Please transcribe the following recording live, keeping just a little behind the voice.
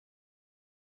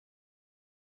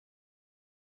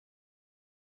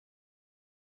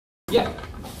Yeah,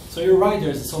 so you're right,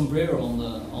 there's a sombrero on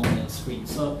the screen.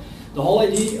 So the whole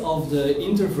idea of the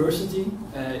Interversity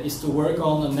is to work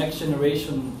on a next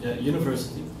generation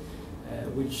university,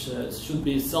 which should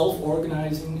be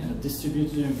self-organizing and a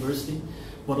distributed university,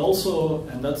 but also,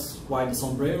 and that's why the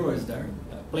sombrero is there,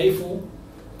 playful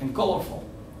and colorful.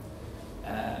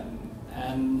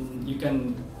 And you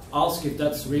can ask if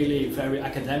that's really very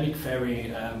academic,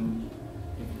 very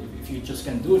if you just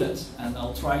can do that, and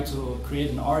I'll try to create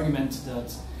an argument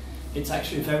that it's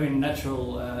actually a very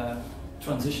natural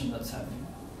transition that's happening.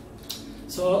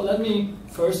 So let me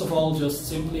first of all just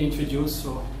simply introduce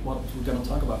what we're going to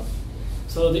talk about.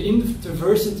 So the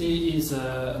Interversity is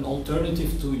an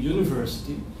alternative to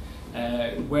university,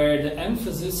 where the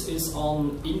emphasis is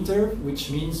on inter,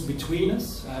 which means between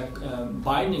us,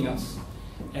 binding us,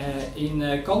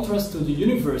 in contrast to the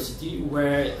university,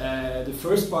 where the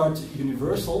first part,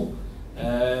 universal,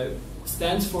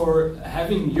 stands for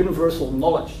having universal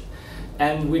knowledge.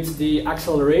 And with the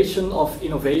acceleration of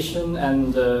innovation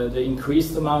and the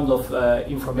increased amount of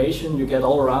information you get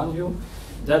all around you,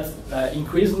 that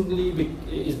increasingly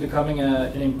is becoming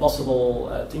an impossible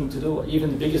thing to do.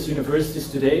 Even the biggest universities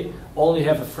today only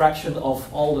have a fraction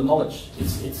of all the knowledge.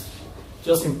 It's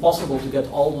just impossible to get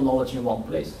all the knowledge in one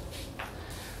place.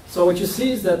 So what you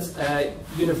see is that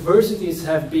universities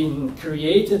have been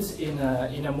created in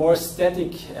a more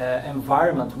static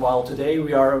environment, while today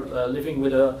we are living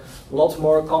with a lot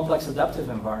more complex adaptive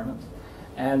environment.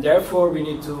 And therefore we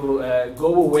need to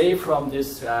go away from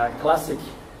this classic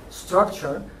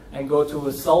structure and go to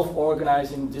a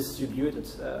self-organizing distributed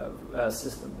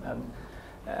system. And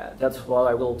that's what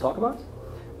I will talk about.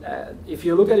 If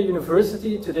you look at a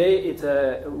university today, it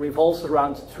revolves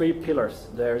around three pillars.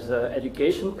 There's an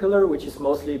education pillar, which is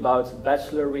mostly about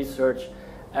bachelor research,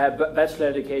 bachelor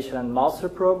education and master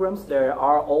programs. There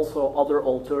are also other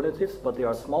alternatives, but they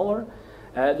are smaller.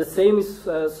 The same is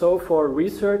so for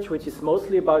research, which is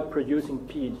mostly about producing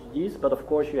PhDs, but of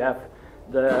course you have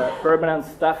the permanent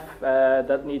staff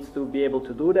that needs to be able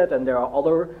to do that, and there are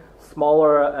other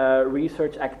smaller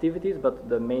research activities, but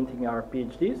the main thing are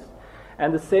PhDs.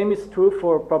 And the same is true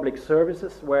for public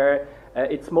services, where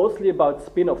it's mostly about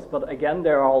spin-offs, but again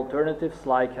there are alternatives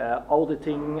like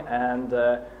auditing and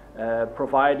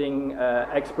providing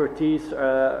expertise,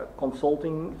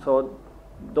 consulting, so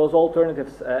those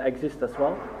alternatives exist as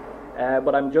well.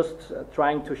 But I'm just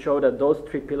trying to show that those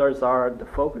three pillars are the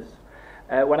focus.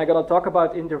 When I'm going to talk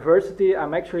about Interversity,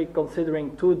 I'm actually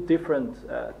considering two different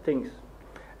things.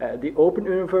 The open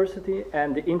university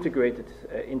and the integrated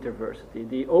Interversity.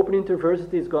 The open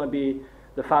Interversity is going to be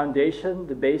the foundation,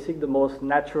 the basic, the most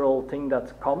natural thing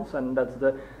that comes, and that's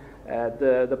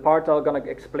the part I'm going to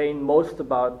explain most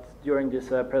about during this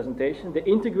presentation. The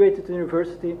integrated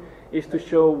university is to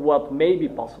show what may be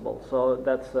possible, so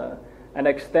that's an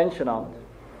extension on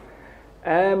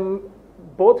it.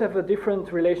 Both have a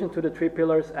different relation to the three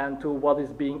pillars and to what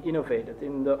is being innovated.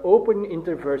 In the open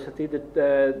Interversity,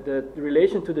 the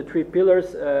relation to the three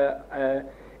pillars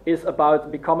is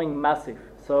about becoming massive.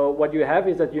 So what you have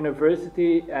is that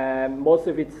university, most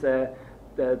of its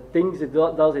things it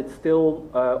does, it's still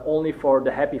only for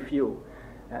the happy few.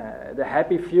 The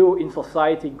happy few in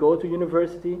society go to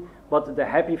university, but the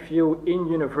happy few in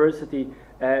university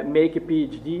make a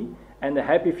PhD, and the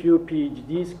happy few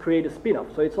PhDs create a spin-off.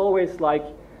 So it's always like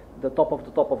the top of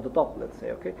the top of the top, let's say,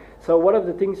 okay? So one of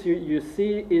the things you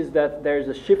see is that there's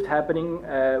a shift happening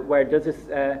where this is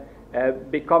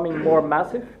becoming more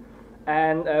massive.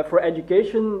 And for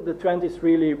education, the trend is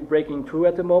really breaking through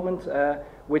at the moment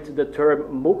with the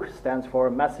term MOOC, stands for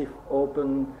Massive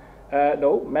Open,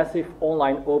 Massive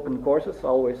Online Open Courses, I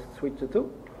always switch the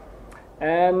two.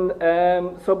 And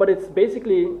but it's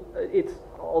basically,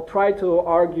 I'll try to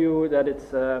argue that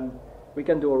it's we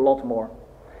can do a lot more.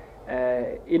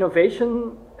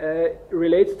 Innovation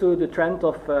relates to the trend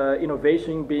of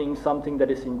innovation being something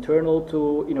that is internal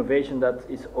to innovation that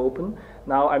is open.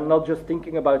 Now, I'm not just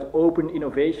thinking about open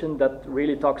innovation that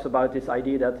really talks about this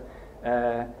idea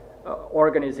that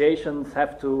organizations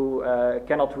have to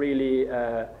cannot really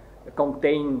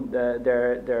contain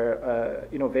their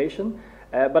innovation.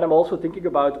 But I'm also thinking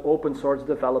about open source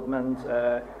development,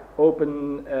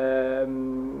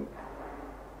 open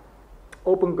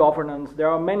governance. There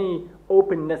are many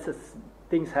openness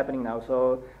things happening now.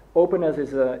 So openness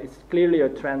is clearly a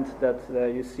trend that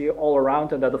you see all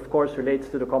around, and that of course relates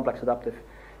to the complex adaptive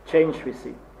change we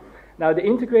see. Now the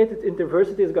integrated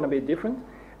Interversity is going to be different.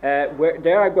 Where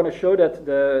there I'm going to show that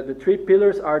the three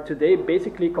pillars are today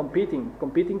basically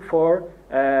competing for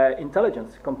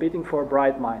intelligence, competing for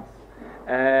bright minds.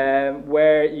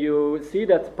 Where you see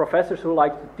that professors who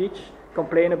like to teach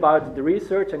complain about the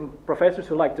research, and professors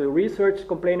who like to research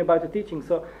complain about the teaching.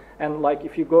 So, and like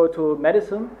if you go to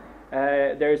medicine,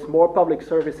 there is more public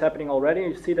service happening already.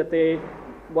 You see that they,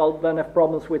 well, then have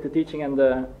problems with the teaching and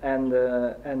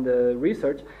the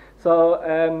research. So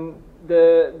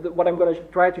what I'm going to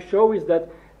try to show is that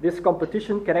this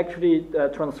competition can actually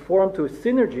transform to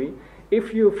synergy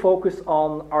if you focus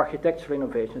on architectural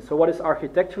innovation. So what is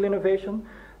architectural innovation?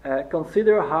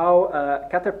 Consider how a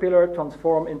caterpillar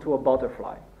transforms into a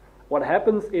butterfly. What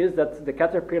happens is that the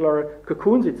caterpillar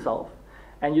cocoons itself,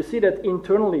 and you see that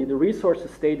internally the resources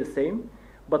stay the same,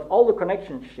 but all the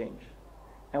connections change.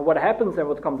 And what happens and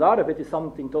what comes out of it is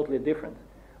something totally different.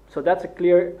 So that's a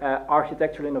clear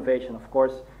architectural innovation. Of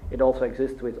course, it also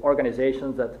exists with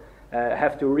organizations that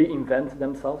have to reinvent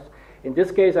themselves. In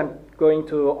this case, I'm going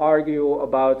to argue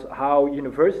about how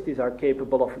universities are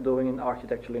capable of doing an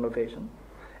architectural innovation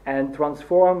and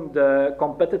transform the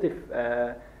competitive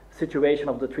situation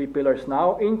of the three pillars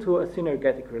now into a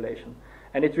synergetic relation.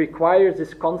 And it requires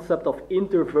this concept of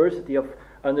interversity, of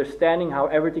understanding how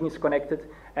everything is connected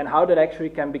and how that actually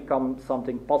can become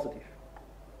something positive.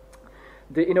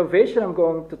 The innovation I'm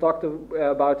going to talk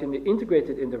about in the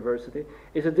integrated interversity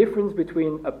is a difference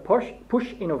between a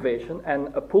push innovation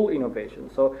and a pull innovation.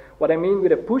 So what I mean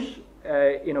with a push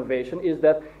innovation is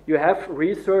that you have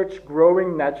research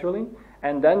growing naturally,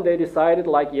 and then they decided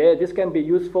like, yeah, this can be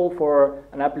useful for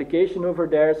an application over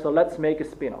there, so let's make a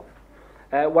spin-off.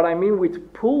 What I mean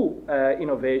with pull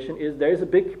innovation is there is a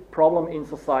big problem in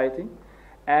society,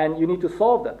 and you need to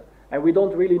solve that. And we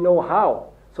don't really know how,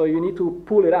 so you need to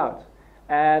pull it out.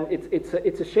 And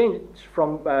it's a change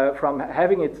from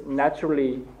having it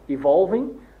naturally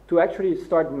evolving to actually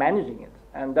start managing it.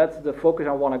 And that's the focus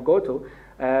I want to go to.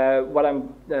 What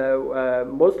I'm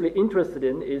mostly interested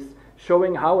in is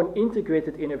showing how an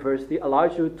integrated university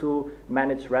allows you to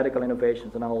manage radical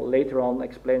innovations. And I'll later on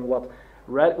explain what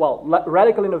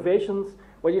radical innovations,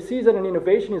 what you see is that an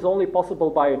innovation is only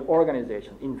possible by an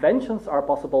organization. Inventions are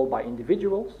possible by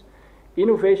individuals.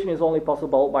 Innovation is only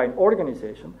possible by an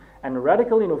organization. And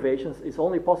radical innovations is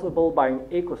only possible by an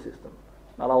ecosystem.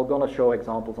 And I'm going to show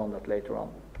examples on that later on.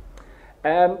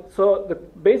 So the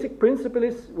basic principle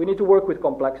is we need to work with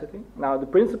complexity. Now the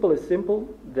principle is simple.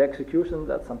 The execution,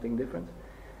 that's something different.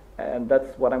 And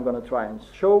that's what I'm going to try and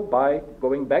show by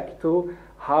going back to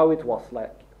how it was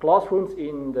like. Classrooms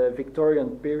in the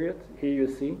Victorian period, here you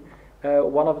see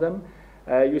one of them.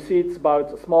 You see it's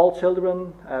about small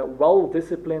children,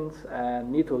 well-disciplined,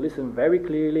 and need to listen very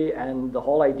clearly, and the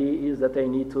whole idea is that they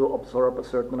need to absorb a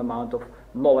certain amount of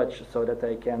knowledge so that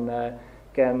they can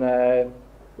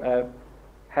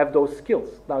have those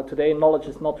skills. Now today knowledge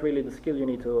is not really the skill you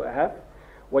need to have.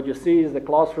 What you see is the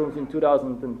classrooms in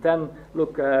 2010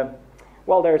 look,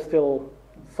 well, there are still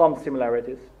some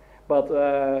similarities, but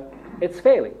it's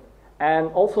failing.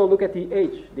 And also look at the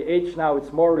age. The age now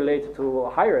it's more related to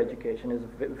higher education is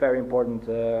a very important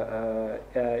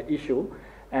issue.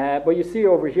 But you see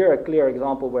over here a clear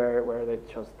example where they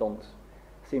just don't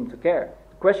seem to care.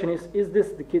 The question is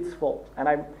this the kid's fault? And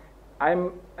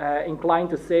I'm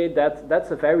inclined to say that that's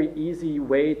a very easy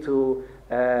way to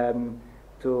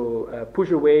push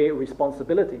away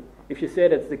responsibility. If you say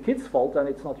that's the kid's fault, then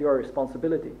it's not your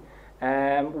responsibility.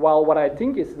 While what I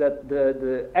think is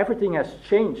that everything has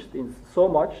changed in so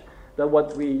much that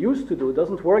what we used to do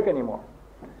doesn't work anymore.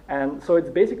 And so it's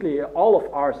basically all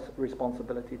of our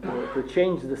responsibility to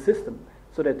change the system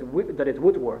so that it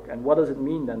would work. And what does it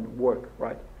mean then, work,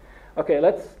 right? Okay,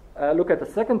 let's look at the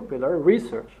second pillar,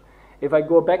 research. If I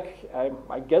go back,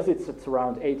 I guess it's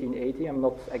around 1880, I'm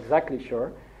not exactly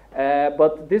sure.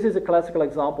 But this is a classical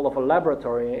example of a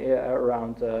laboratory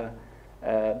around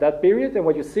that period, and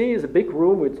what you see is a big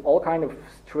room with all kind of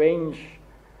strange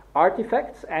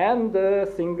artifacts and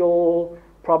a single,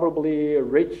 probably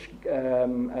rich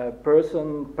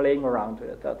person playing around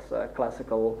with it. That's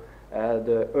classical,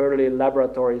 the early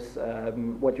laboratories,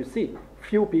 what you see.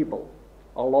 Few people,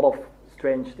 a lot of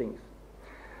strange things.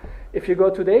 If you go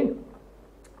today,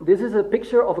 this is a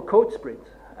picture of a code sprint.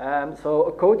 So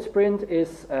a code sprint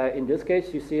is, in this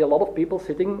case, you see a lot of people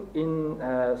sitting in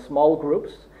small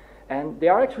groups, and they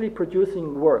are actually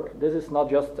producing work. This is not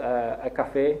just a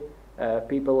cafe,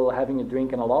 people having a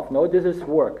drink and a laugh. No, this is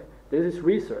work. This is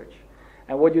research.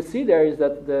 And what you see there is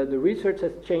that the research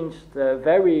has changed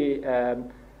very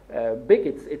big.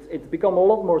 It's become a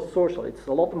lot more social. It's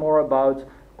a lot more about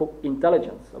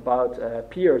intelligence, about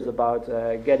peers, about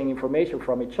getting information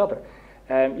from each other.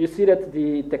 You see that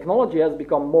the technology has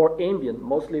become more ambient,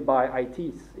 mostly by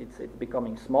ITs. It's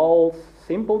becoming small,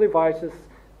 simple devices,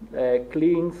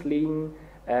 clean,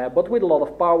 but with a lot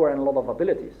of power and a lot of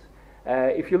abilities.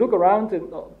 If you look around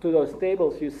to those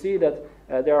tables, you see that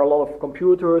there are a lot of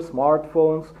computers,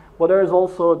 smartphones, but there's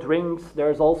also drinks,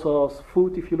 there's also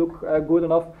food if you look good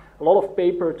enough, a lot of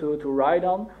paper to write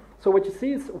on. So what you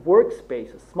see is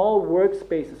workspaces, small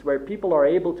workspaces where people are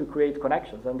able to create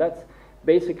connections, and that's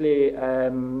basically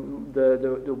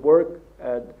the work,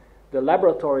 the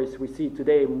laboratories we see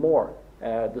today more.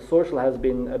 The social has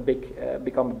been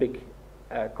become a big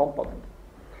component.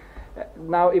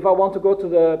 Now, if I want to go to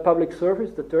the public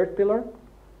service, the third pillar,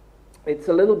 it's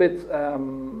a little bit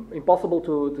impossible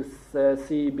to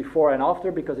see before and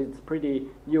after because it's a pretty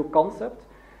new concept.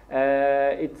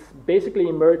 It's basically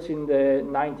emerged in the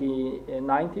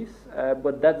 1990s,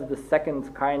 but that's the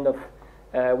second kind of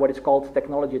what is called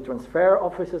technology transfer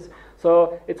offices.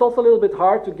 So it's also a little bit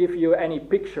hard to give you any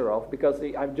picture of, because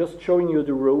I'm just showing you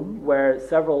the room where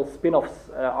several spin-offs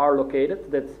are located.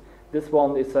 This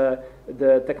one is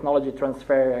the technology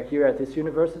transfer here at this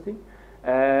university,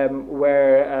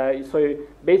 where so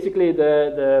basically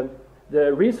the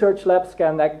research labs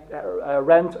can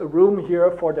rent a room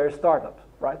here for their startup,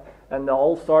 right? And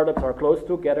all startups are close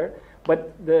together.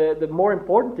 But the more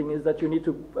important thing is that you need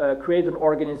to create an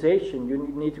organization. You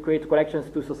need to create connections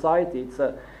to society. It's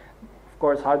of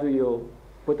course, how do you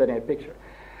put that in a picture?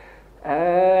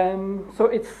 So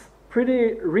it's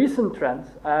pretty recent trend.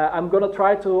 I'm going to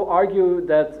try to argue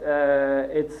that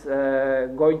it's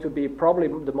going to be probably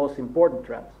the most important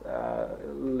trend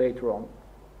later on.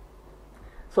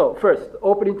 So first,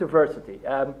 open interversity.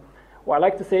 Well, I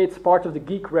like to say it's part of the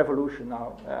geek revolution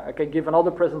now. I can give another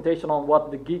presentation on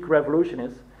what the geek revolution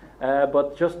is,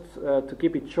 but just to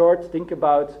keep it short, think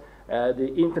about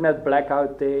the internet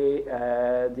blackout day,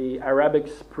 the Arabic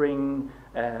Spring,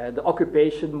 the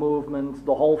occupation movement,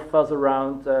 the whole fuzz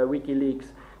around WikiLeaks.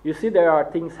 You see there are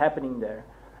things happening there.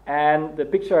 And the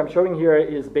picture I'm showing here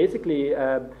is basically,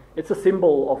 it's a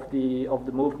symbol of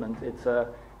the movement.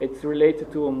 It's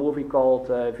related to a movie called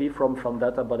V from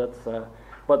Vendetta,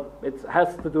 but it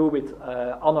has to do with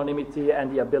anonymity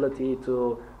and the ability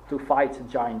to fight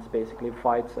giants, basically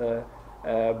fight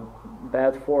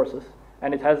bad forces.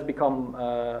 And it has become,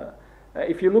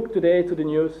 if you look today to the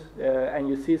news and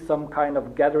you see some kind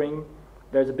of gathering,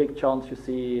 there's a big chance you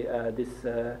see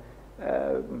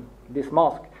this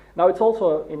mask. Now it's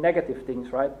also in negative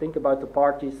things, right? Think about the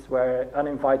parties where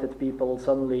uninvited people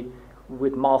suddenly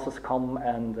with masses come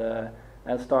and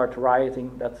start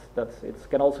rioting. It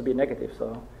can also be negative,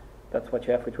 so that's what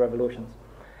you have with revolutions.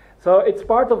 So it's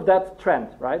part of that trend,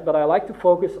 right? But I like to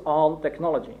focus on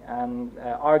technology and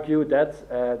argue that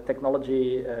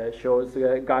technology shows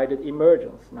guided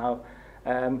emergence. Now,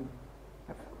 in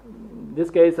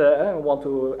this case, I want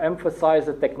to emphasize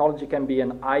that technology can be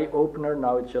an eye-opener.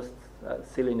 Now it's just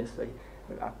silliness.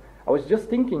 I was just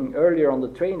thinking earlier on the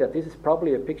train that this is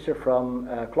probably a picture from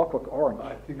Clockwork Orange.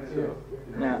 I think so.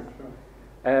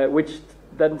 Yeah. Which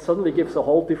then suddenly gives a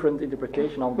whole different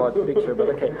interpretation on about the picture, but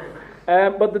okay.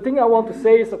 But the thing I want to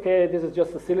say is, okay, this is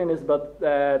just a silliness, but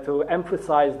to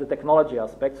emphasize the technology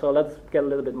aspect, so let's get a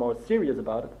little bit more serious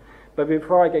about it. But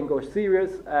before I can go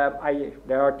serious,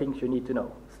 there are things you need to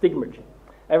know. Stigmergy.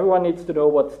 Everyone needs to know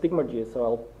what stigmergy is, so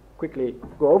I'll quickly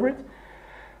go over it.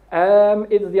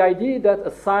 It's the idea that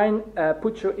a sign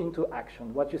puts you into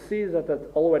action. What you see is that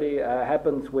already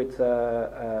happens with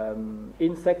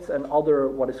insects and other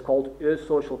what is called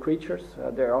eusocial creatures.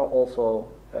 There are also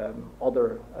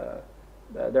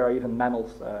there are even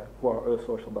mammals who are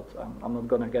eusocial, but I'm not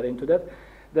going to get into that.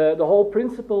 The whole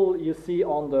principle you see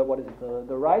on the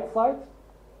the right side,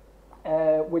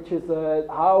 which is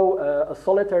how a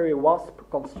solitary wasp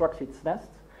constructs its nest.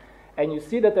 And you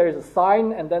see that there is a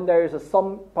sign, and then there is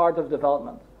some part of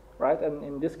development, right? And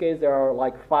in this case, there are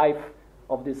like 5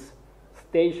 of these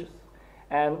stages.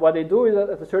 And what they do is that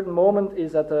at a certain moment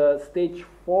is at stage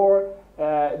 4,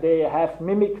 they have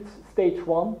mimicked stage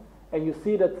 1, and you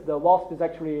see that the wasp is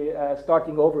actually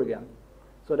starting over again.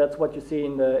 So that's what you see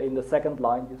in the second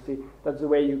line. You see that's the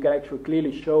way you can actually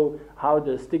clearly show how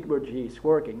the stigmergy is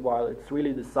working, while it's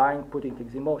really the sign putting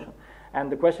things in motion. And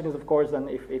the question is, of course, then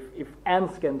if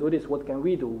ants can do this, what can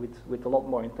we do with a lot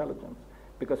more intelligence?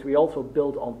 Because we also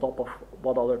build on top of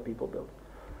what other people build.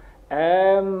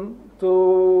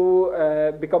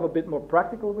 To become a bit more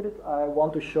practical with it, I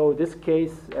want to show this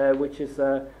case, which is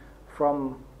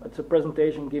it's a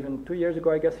presentation given 2 years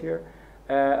ago, I guess, here,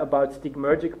 about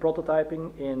stigmergic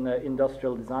prototyping in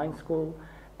industrial design school.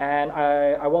 And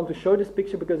I want to show this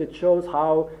picture because it shows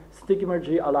how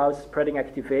stigmergy allows spreading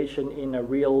activation in a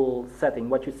real setting.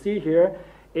 What you see here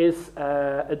is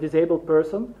a disabled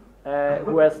person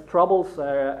who has troubles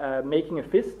making a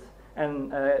fist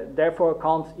and therefore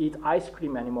can't eat ice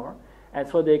cream anymore. And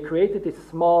so they created this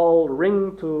small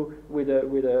ring to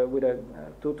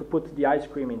put the ice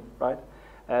cream in, right?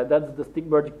 That's the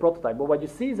Stigmergic prototype. But what you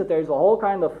see is that there's a whole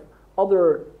kind of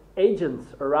other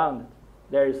agents around it.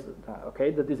 There is,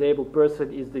 the disabled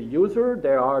person is the user.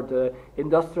 There are the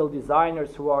industrial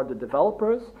designers who are the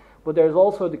developers. But there's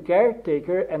also the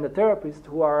caretaker and the therapist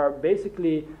who are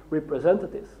basically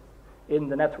representatives in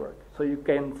the network. So you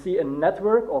can see a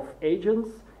network of agents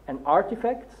and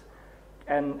artifacts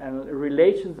and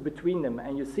relations between them.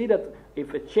 And you see that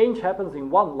if a change happens in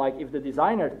one, like if the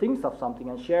designer thinks of something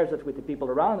and shares it with the people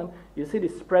around them, you see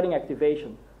this spreading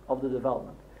activation of the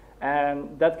development.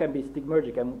 And that can be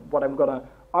stigmergic. And what I'm going to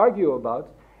argue about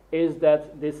is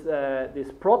that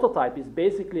this prototype is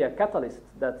basically a catalyst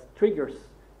that triggers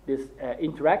this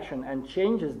interaction and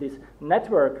changes this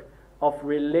network of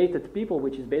related people,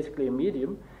 which is basically a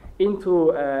medium,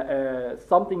 into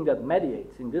something that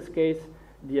mediates. In this case,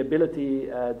 the ability,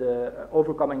 the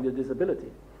overcoming the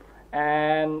disability.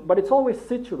 But it's always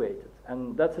situated,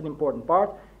 and that's an important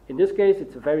part. In this case,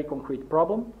 it's a very concrete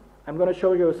problem. I'm going to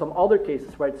show you some other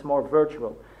cases where it's more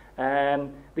virtual.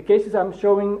 And the cases I'm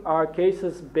showing are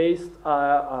cases based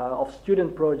of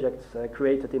student projects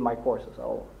created in my courses.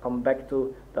 I'll come back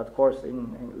to that course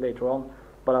later on,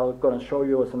 but I'm going to show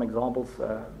you some examples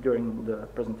during the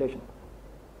presentation.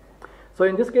 So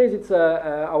in this case, it's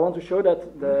I want to show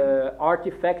that the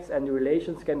artifacts and the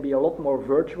relations can be a lot more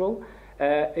virtual.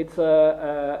 It's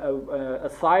a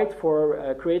site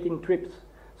for creating trips.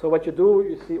 So what you do,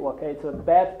 you see, okay, it's a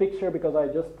bad picture because I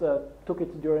just took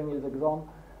it during his exam.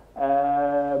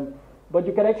 But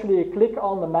you can actually click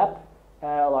on the map,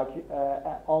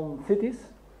 on cities,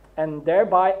 and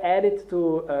thereby add it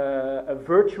to a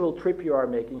virtual trip you are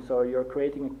making. So you're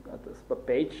creating a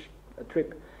page, a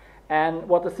trip. And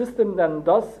what the system then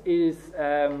does is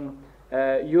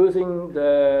using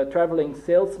the traveling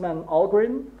salesman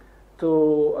algorithm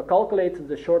to calculate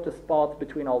the shortest path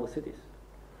between all the cities.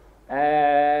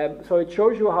 So it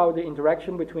shows you how the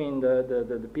interaction between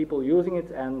the people using it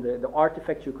and the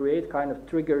artifacts you create kind of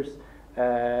triggers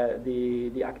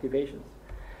the activations.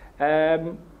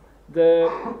 The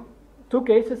two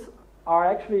cases are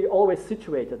actually always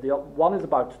situated. The one is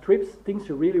about trips, things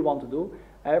you really want to do.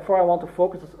 Therefore, I want to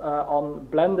focus on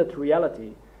blended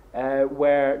reality,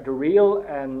 where the real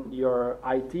and your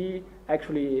IT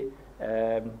actually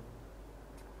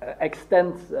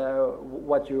extend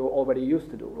what you already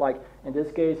used to do. Like in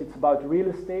this case, it's about real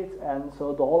estate, and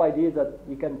so the whole idea is that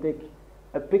you can take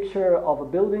a picture of a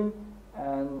building,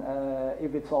 and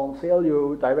if it's on sale,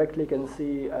 you directly can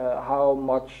see how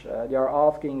much they are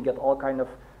asking, get all kind of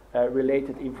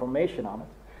related information on it.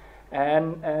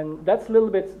 And that's a little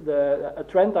bit a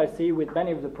trend I see with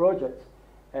many of the projects.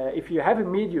 If you have a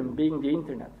medium being the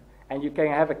internet, and you can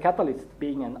have a catalyst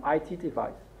being an IT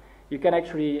device, you can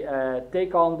actually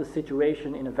take on the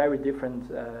situation in a very different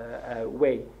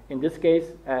way. In this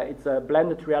case, it's a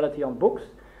blended reality on books.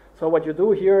 So what you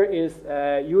do here is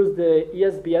use the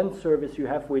ESBN service you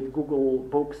have with Google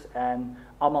Books and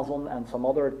Amazon and some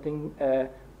other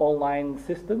online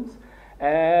systems.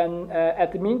 And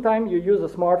at the meantime, you use a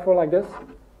smartphone like this,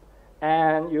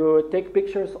 and you take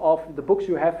pictures of the books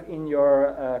you have in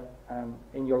your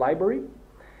library.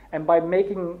 And by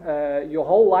making your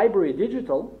whole library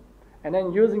digital, and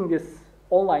then using these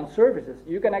online services,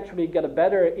 you can actually get a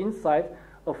better insight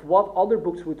of what other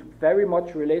books would very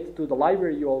much relate to the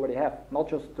library you already have, not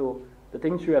just to the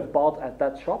things you have bought at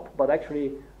that shop, but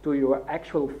actually to your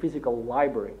actual physical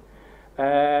library.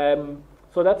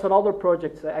 So that's another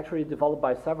project actually developed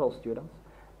by several students.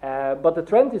 But the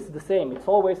trend is the same. It's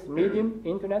always medium,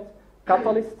 internet,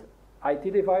 catalyst,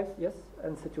 IT device, yes,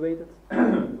 and situated.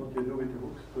 What you do with the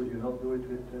books, could you not do it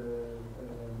with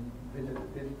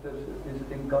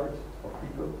visiting cards of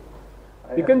people?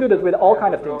 You can do that with all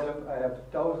kind of things. I have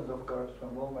thousands of cards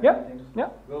from all my meetings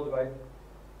worldwide,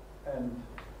 and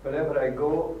wherever I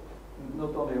go,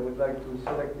 not only I would like to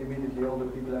select immediately all the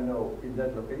people I know in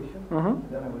that location,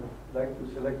 then I would like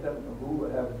to select them who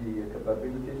have the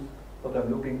capabilities, what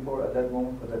I'm looking for at that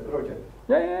moment for that project.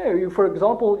 Yeah. For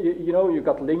example, you know, you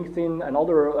got LinkedIn and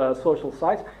other social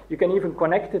sites. You can even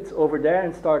connect it over there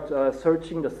and start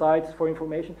searching the sites for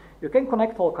information. You can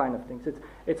connect all kind of things.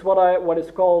 It's what is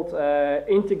called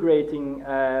integrating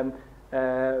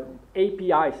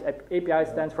APIs. API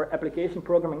stands for Application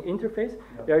Programming Interface.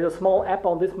 Yeah. There is a small app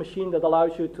on this machine that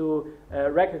allows you to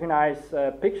recognize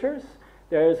pictures.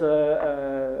 There is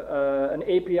an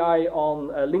API on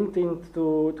LinkedIn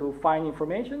to find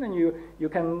information, and you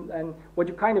can, and what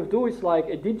you kind of do is like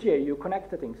a DJ. You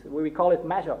connect the things. We call it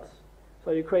mashups.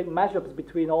 So you create mashups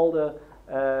between all the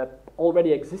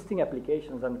already existing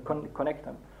applications and connect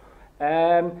them.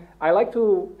 I like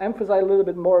to emphasize a little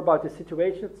bit more about the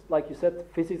situations. Like you said,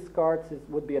 physics cards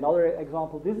would be another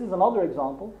example. This is another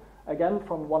example, again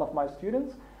from one of my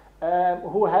students,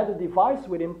 who had a device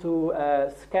with him to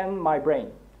scan my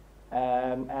brain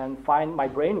and find my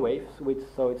brain waves,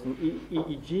 so it's an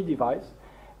EEG device.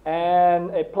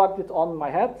 And I plugged it on my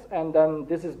head, and then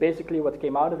this is basically what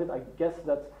came out of it. I guess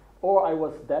that or I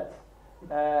was dead,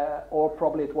 or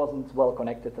probably it wasn't well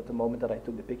connected at the moment that I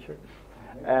took the picture.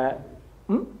 It's a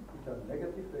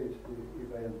negative phase,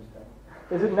 if I understand.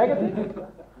 Is it negative?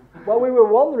 Well, we were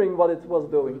wondering what it was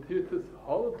doing. But here it is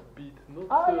heartbeat,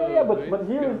 not yeah, but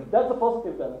here that's a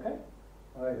positive then, okay?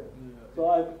 Oh,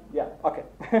 yeah. So okay.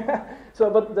 So,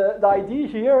 but the idea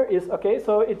here is, okay,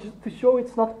 so it's to show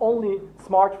it's not only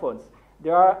smartphones.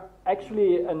 There are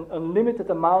actually an unlimited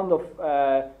amount of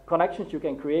connections you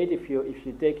can create if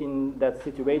you take in that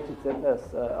situation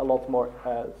as a lot more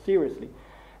seriously.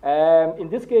 In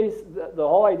this case, the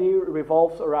whole idea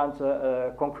revolves around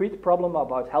a concrete problem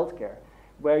about healthcare,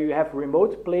 where you have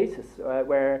remote places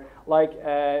where, like,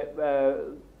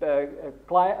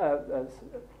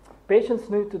 patients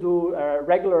need to do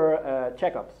regular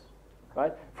checkups,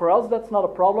 right? For us, that's not a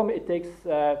problem. It takes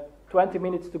 20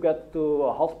 minutes to get to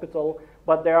a hospital,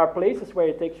 but there are places where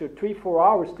it takes you 3-4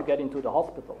 hours to get into the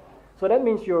hospital. So that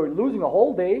means you're losing a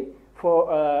whole day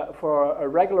for a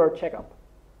regular checkup.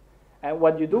 And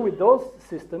what you do with those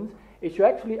systems is you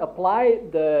actually apply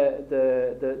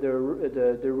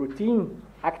the routine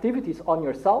activities on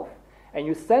yourself, and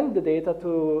you send the data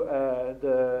to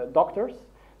the doctors.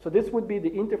 So this would be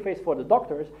the interface for the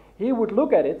doctors. He would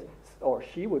look at it, or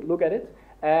she would look at it,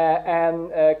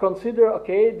 and consider,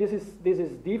 okay, this is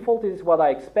default, this is what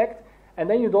I expect, and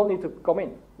then you don't need to come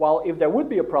in. Well, if there would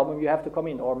be a problem, you have to come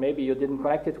in, or maybe you didn't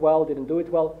connect it well, didn't do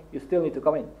it well, you still need to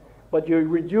come in. But you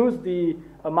reduce the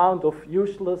amount of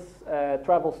useless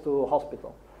travels to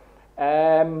hospital.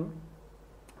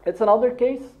 It's another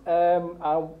case.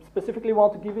 I specifically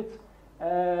want to give it,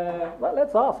 well,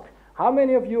 let's ask. How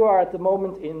many of you are at the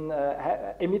moment in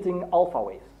emitting alpha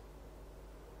waves?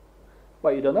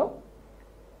 Well, you don't know?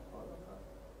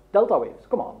 Delta waves,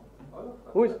 come on.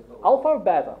 Who is alpha or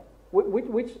beta?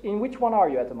 In which one are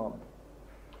you at the moment?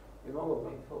 In all of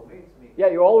them. Yeah,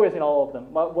 you're always in all of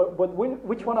them. But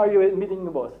which one are you emitting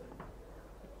the most?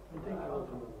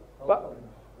 But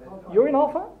you're in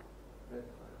alpha?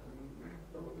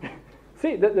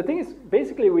 See, the thing is,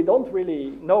 basically, we don't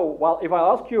really know. Well, if I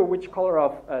ask you which color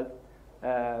of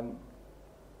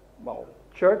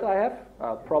shirt I have,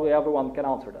 probably everyone can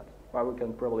answer that. Well, we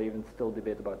can probably even still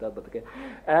debate about that, but okay.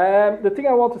 The thing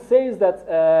I want to say is that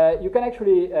you can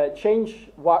actually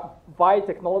change via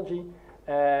technology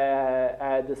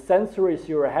the sensors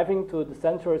you're having to the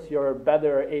sensors you're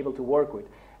better able to work with.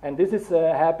 And this is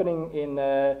happening in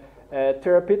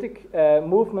therapeutic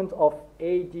movement of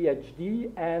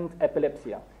ADHD and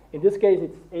epilepsy. In this case,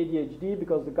 it's ADHD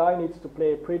because the guy needs to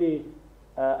play a pretty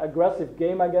aggressive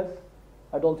game, I guess.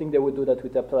 I don't think they would do that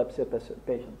with epilepsy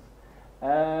patients.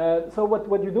 So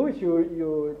what you do is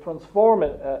you transform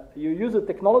it. You use a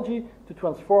technology to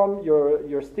transform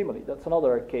your stimuli. That's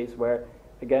another case where,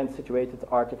 again, situated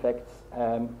artifacts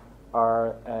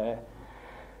are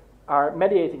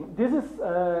mediating. This is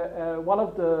one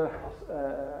of the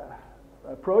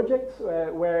projects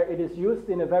where it is used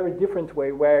in a very different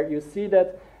way, where you see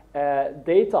that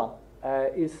data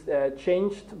is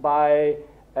changed by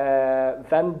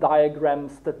Venn diagram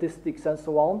statistics and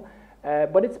so on.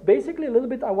 But it's basically a little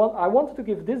bit, I wanted to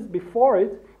give this before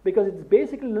it, because it's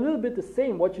basically a little bit the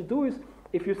same. What you do is,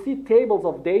 if you see tables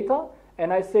of data,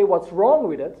 and I say what's wrong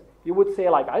with it, you would say,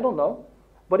 like, I don't know.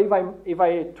 But if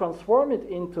I transform it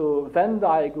into Venn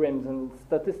diagrams and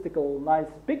statistical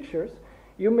nice pictures,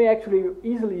 you may actually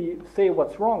easily say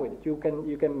what's wrong with it. You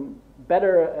can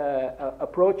better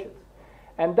approach it.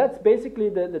 And that's basically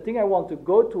the thing I want to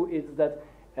go to, is that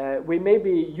we may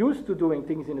be used to doing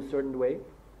things in a certain way,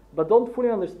 but don't fully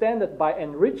understand that by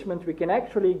enrichment we can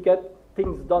actually get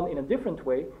things done in a different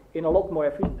way, in a lot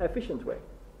more efficient way.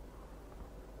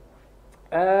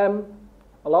 A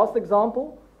last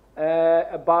example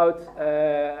about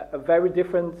a very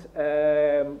different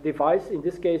device. In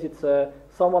this case, it's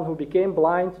someone who became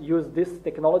blind, used this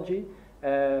technology,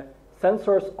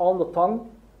 sensors on the tongue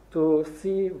to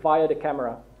see via the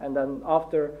camera. And then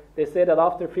they say that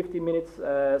after 50 minutes,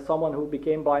 someone who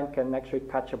became blind can actually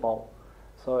catch a ball.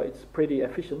 So it's pretty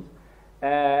efficient.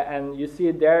 And you see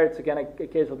it there, it's again a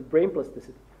case of brain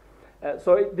plasticity.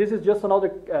 So this is just another,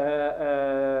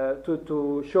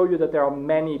 to show you that there are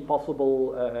many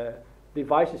possible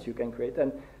devices you can create.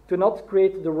 And to not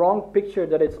create the wrong picture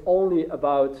that it's only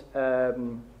about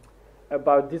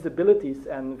about disabilities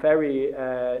and very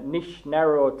niche,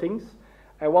 narrow things,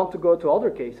 I want to go to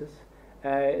other cases,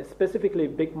 specifically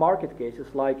big market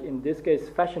cases, like in this case,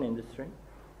 fashion industry.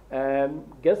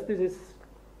 Guess this is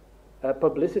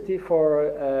publicity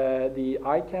for the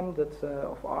iCam that's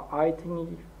of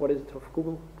iThingy. What is it of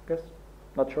Google? Guess,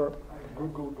 not sure.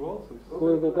 Google Glasses.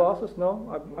 Google Glasses?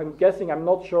 No, I'm guessing. I'm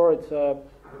not sure. It's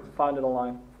found it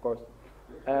online, of course.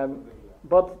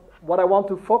 But what I want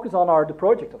to focus on are the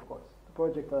project, of course. The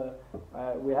project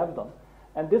we have done.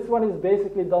 And this one is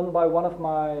basically done by one of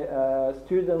my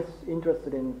students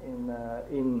interested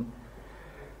in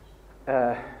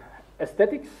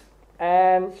aesthetics,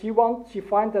 and she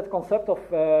finds that concept of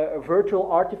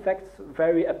virtual artifacts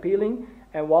very appealing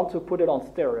and want to put it on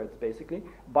steroids, basically,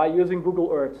 by using Google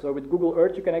Earth. So with Google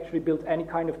Earth, you can actually build any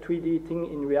kind of 3D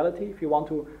thing in reality. If you want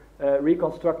to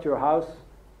reconstruct your house,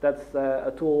 that's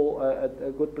a tool,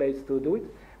 a good place to do it.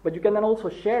 But you can then also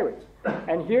share it.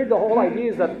 And here the whole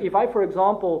idea is that if I, for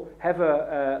example, have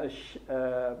a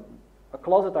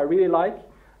closet I really like,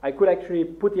 I could actually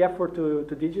put the effort to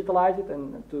digitalize it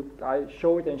and to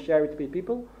show it and share it with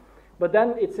people. But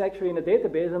then it's actually in a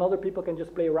database and other people can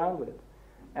just play around with it.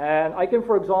 And I can,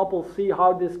 for example, see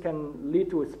how this can lead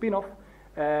to a spin-off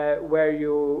where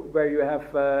you have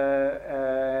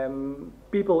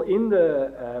people in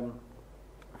the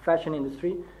fashion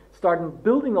industry starting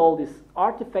building all these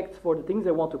artifacts for the things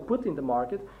they want to put in the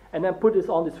market, and then put this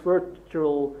on this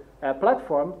virtual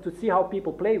platform to see how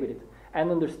people play with it and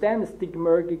understand the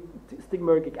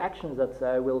stigmergic actions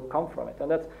that will come from it. And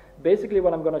that's basically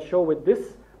what I'm going to show with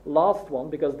this last one,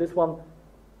 because this one,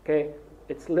 okay,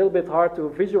 it's a little bit hard to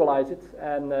visualize it,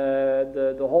 and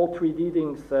the whole 3D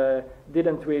things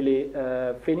didn't really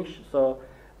finish, so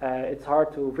it's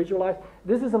hard to visualize.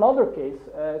 This is another case.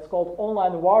 It's called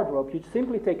online wardrobe. You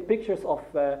simply take pictures of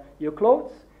your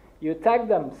clothes, you tag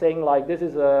them saying like this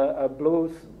is a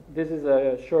blouse, this is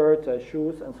a shirt,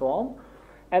 shoes, and so on,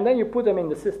 and then you put them in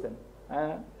the system.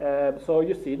 So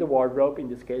you see the wardrobe in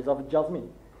this case of Jasmine.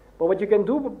 But what you can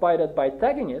do by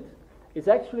tagging it is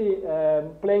actually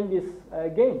playing this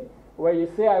game where you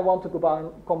say I want to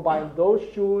combine those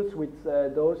shoes with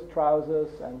those trousers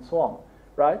and so on,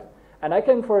 right? And I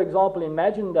can, for example,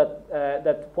 imagine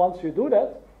that once you do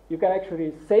that, you can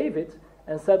actually save it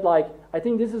and said like, I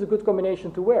think this is a good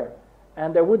combination to wear.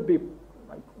 And there would be,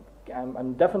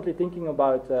 I'm definitely thinking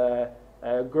about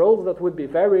girls that would be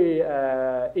very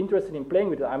interested in playing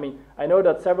with it. I mean, I know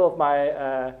that several of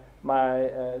my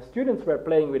students were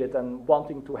playing with it and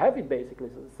wanting to have it basically,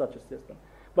 such a system.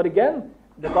 But again,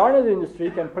 the garment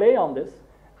industry can play on this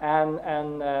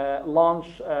and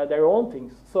launch their own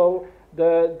things. So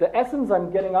the essence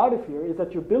I'm getting out of here is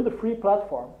that you build a free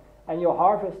platform and you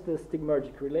harvest the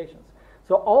stigmergic relations.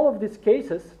 So all of these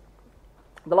cases,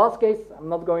 the last case, I'm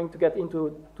not going to get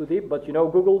into too deep, but you know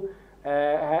Google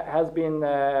has been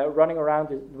running around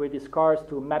with these cars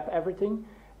to map everything,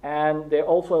 and they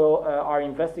also are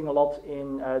investing a lot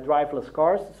in driverless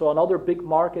cars. So another big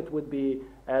market would be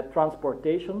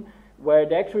transportation, where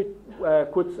they actually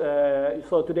could,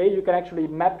 so today you can actually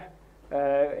map.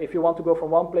 If you want to go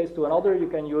from one place to another, you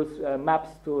can use maps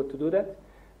to do that.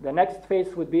 The next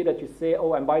phase would be that you say,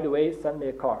 oh, and by the way, send me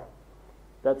a car.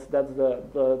 That's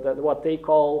what they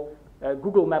call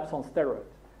Google Maps on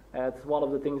steroids. It's one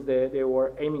of the things they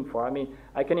were aiming for. I mean,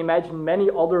 I can imagine many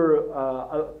other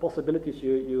possibilities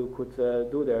you could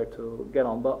do there to get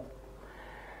on. But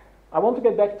I want to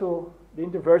get back to the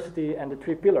Interversity and the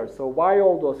 3 pillars. So why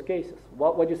all those cases?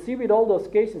 What you see with all those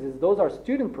cases is those are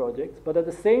student projects, but at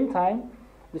the same time,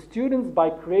 the students, by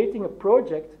creating a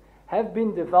project, have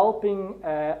been developing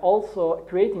also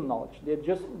creating knowledge.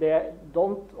 They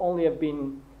don't only have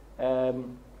been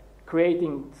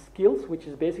creating skills, which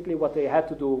is basically what they had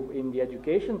to do in the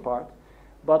education part,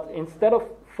 but instead of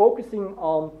focusing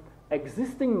on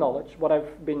existing knowledge, what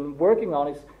I've been working on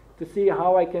is to see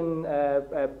how I can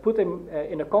put them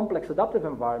in a complex adaptive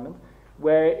environment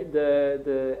where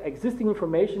the existing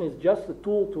information is just a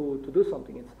tool to do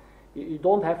something. You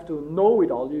don't have to know it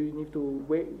all. You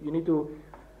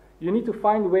need to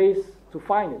find ways to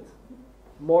find it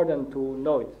more than to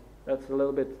know it. That's a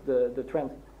little bit the trend.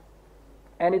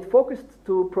 And it focused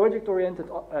to project-oriented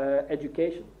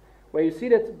education, where you see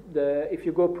that if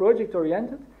you go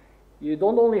project-oriented, you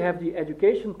don't only have the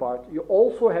education part, you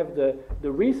also have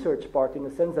the research part in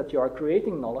the sense that you are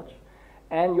creating knowledge,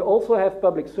 and you also have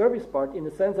public service part in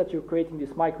the sense that you're creating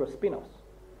these micro spin-offs.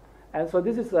 And so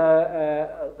this is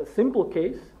a simple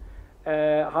case,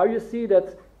 how you see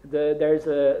that there is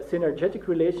a synergetic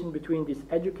relation between this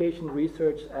education,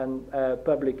 research, and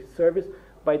public service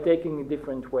by taking a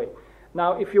different way.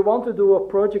 Now, if you want to do a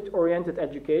project-oriented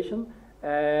education,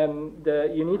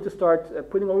 you need to start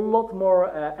putting a lot more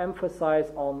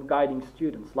emphasis on guiding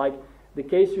students. Like the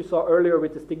case you saw earlier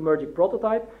with the stigmergic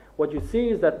prototype, what you see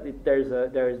is that there's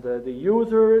the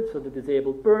user, so the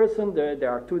disabled person, there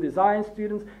are 2 design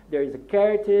students, there is a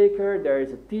caretaker, there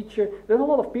is a teacher, there's a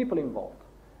lot of people involved.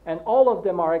 And all of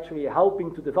them are actually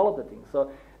helping to develop the thing.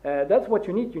 So that's what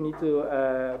you need. You need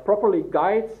to properly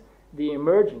guide the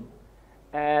emerging.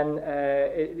 And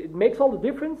it makes all the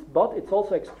difference, but it's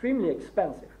also extremely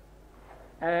expensive.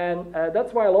 And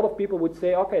that's why a lot of people would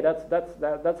say, okay,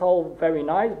 that's all very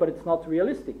nice, but it's not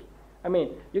realistic. I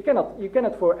mean, you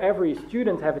cannot for every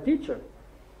student have a teacher.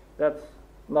 That's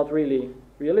not really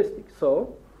realistic.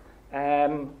 So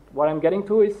what I'm getting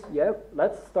to is, yeah,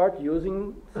 let's start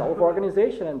using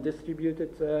self-organization and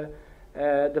distributed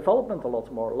development a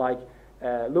lot more. Like,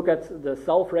 look at the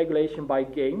self-regulation by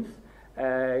games.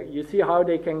 You see how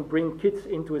they can bring kids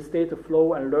into a state of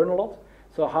flow and learn a lot.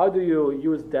 So how do you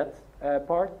use that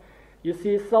part? You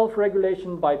see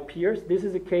self-regulation by peers. This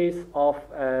is a case of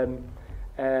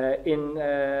in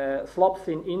slums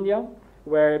in India,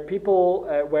 where people,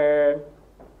 where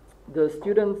the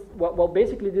students, well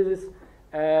basically this is,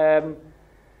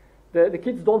 the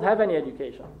kids don't have any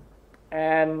education.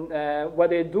 And what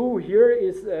they do here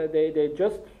is they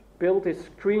just build a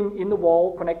screen in the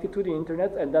wall connected to the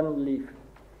internet and then leave.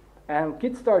 And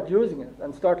kids start using it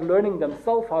and start learning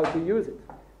themselves how to use it.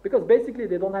 Because basically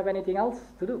they don't have anything else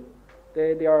to do.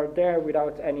 They are there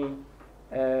without any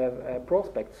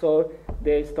prospect. So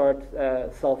they start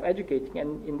self-educating.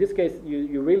 And in this case,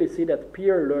 you really see that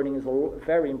peer learning is a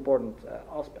very important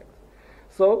aspect.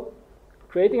 So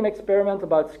creating an experiment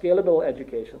about scalable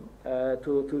education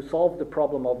to solve the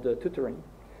problem of the tutoring.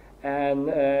 And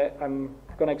I'm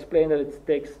going to explain that it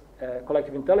takes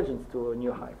collective intelligence to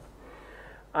new heights.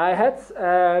 I had,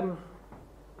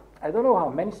 I don't know how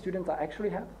many students I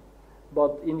actually had,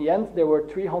 but in the end there were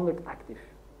 300 active.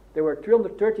 There were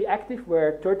 330 active,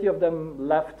 where 30 of them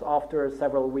left after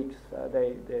several weeks.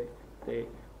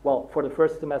 Well, for the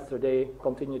first semester, they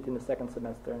continued in the second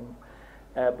semester, and,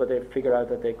 but they figured out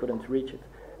that they couldn't reach it.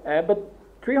 But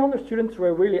 300 students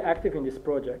were really active in this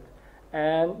project.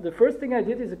 And the first thing I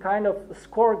did is a kind of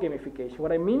score gamification.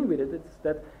 What I mean with it is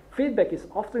that feedback is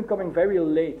often coming very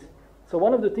late. So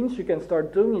one of the things you can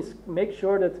start doing is make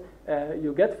sure that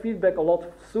you get feedback a lot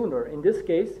sooner. In this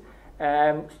case,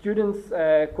 students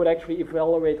could actually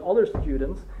evaluate other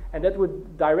students, and that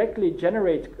would directly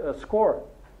generate a score,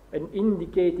 an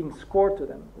indicating score to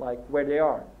them, like where they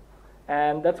are.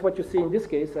 And that's what you see in this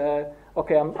case.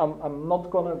 Okay, I'm not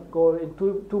going to go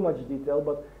into too much detail,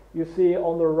 but you see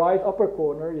on the right upper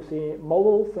corner, you see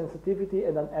model, sensitivity,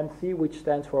 and then MC, which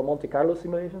stands for Monte Carlo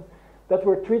simulations. That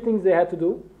were 3 things they had to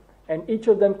do, and each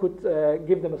of them could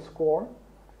give them a score.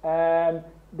 And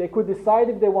they could decide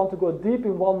if they want to go deep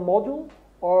in one module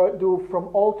or do from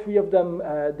all 3 of them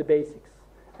the basics.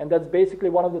 And that's basically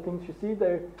one of the things you see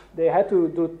there. They had to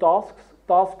do tasks.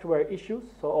 Tasks were issues,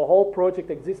 so a whole project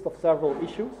exists of several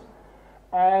issues.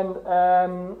 And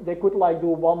they could like do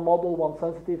one model, one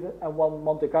sensitive, and one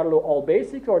Monte Carlo all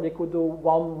basics, or they could do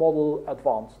one model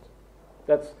advanced.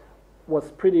 That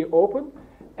was pretty open.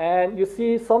 And you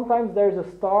see sometimes there's a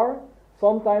star,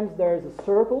 sometimes there's a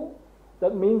circle.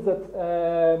 That means that,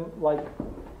 like,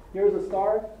 here's a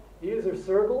star, here's a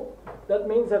circle. That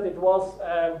means that it was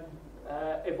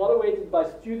evaluated by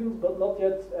students, but not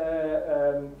yet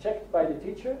checked by the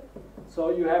teacher. So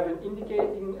you have an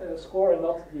indicating score and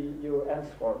not your end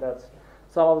score. That's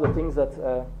some of the things that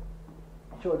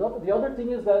showed up. The other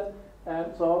thing is that,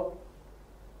 so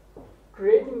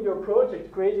creating your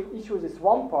project, creating issues is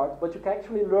one part, but you can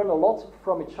actually learn a lot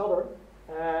from each other.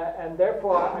 And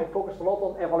therefore, I focus a lot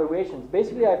on evaluations.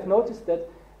 Basically, I've noticed that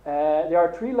there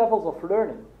are 3 levels of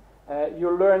learning.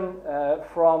 You learn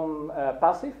from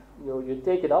passive. You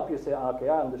take it up. You say, okay,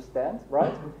 I understand,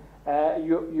 right?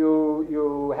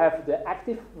 You have the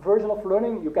active version of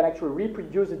learning. You can actually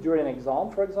reproduce it during an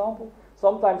exam, for example.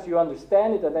 Sometimes you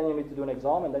understand it, and then you need to do an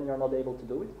exam, and then you're not able to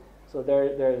do it. So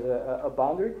there's a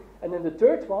boundary. And then the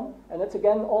third one, and that's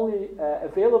again only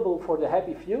available for the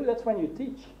happy few, that's when you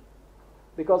teach.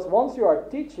 Because once you are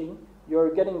teaching,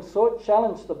 you're getting so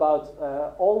challenged about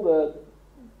all the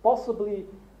possibly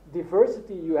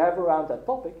diversity you have around that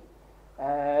topic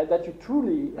that you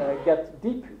truly get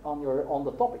deep on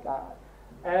the topic.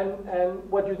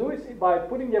 And what you do is by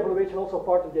putting the evaluation also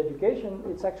part of the education,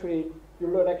 it's actually you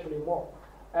learn actually more.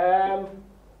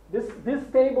 This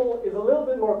table is a little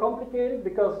bit more complicated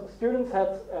because students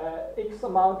had X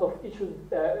amount of issues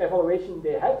evaluation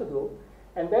they had to do.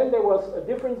 And then there was a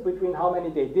difference between how many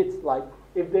they did. Like,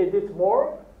 if they did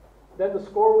more, then the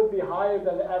score would be higher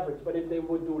than the average. But if they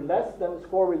would do less, then the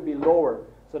score would be lower.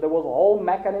 So there was a whole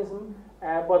mechanism.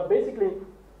 But basically,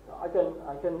 I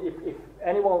can, if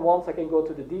anyone wants, I can go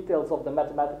to the details of the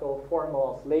mathematical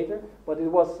formulas later. But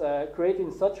it was created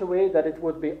in such a way that it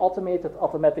would be automated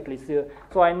automatically.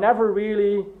 So I never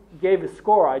really gave a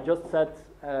score. I just said,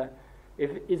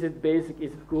 is it basic,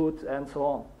 is it good, and so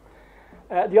on.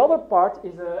 The other part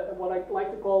is what I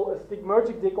like to call a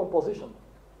stigmergic decomposition.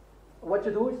 What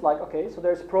you do is like, okay, so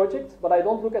there's projects, but I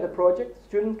don't look at a project.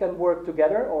 Students can work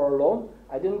together or alone.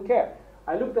 I didn't care.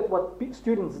 I looked at what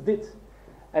students did.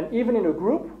 And even in a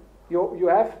group, you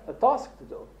have a task to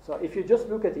do. So if you just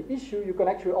look at the issue, you can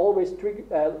actually always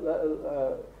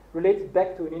relate it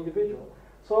back to an individual.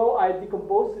 So I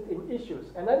decomposed it in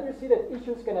issues. And then you see that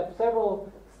issues can have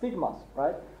several stigmas,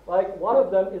 right? Like one of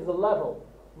them is the level,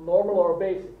 normal or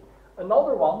basic.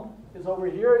 Another one is over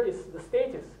here is the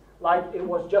status. Like it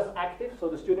was just active, so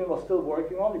the student was still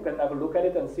working on. You can have a look at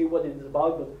it and see what it is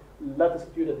about, but let the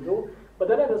student do. But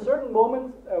then at a certain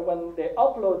moment, when they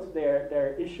upload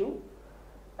their issue,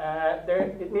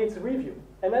 it needs review.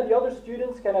 And then the other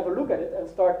students can have a look at it and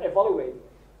start evaluating.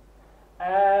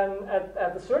 And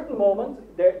at a certain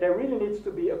moment, there really needs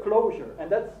to be a closure. And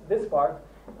that's this part,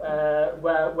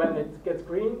 when it gets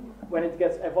green, when it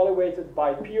gets evaluated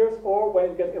by peers, or when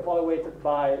it gets evaluated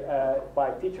by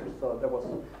teachers. So there was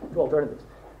two alternatives.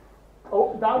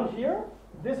 Oh, down here,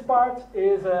 this part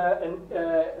is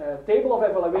a table of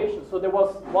evaluation. So there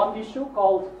was one issue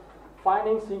called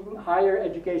Financing Higher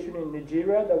Education in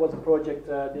Nigeria. That was a project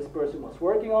this person was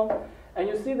working on. And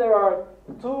you see there are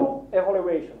two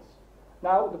evaluations.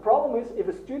 Now, the problem is if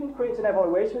a student creates an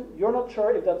evaluation, you're not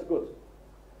sure if that's good.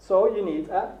 So you need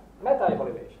a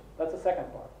meta-evaluation. That's the second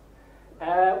part.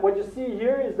 What you see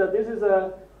here is that this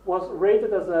was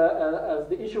rated as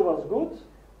the issue was good.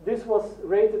 This was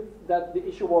rated that the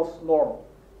issue was normal,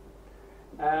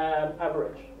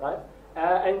 average, right?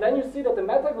 And then you see that the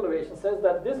meta-evaluation says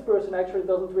that this person actually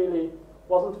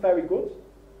wasn't very good.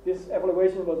 This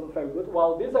evaluation wasn't very good,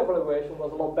 while this evaluation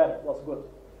was a lot better, was good.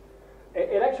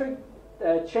 It actually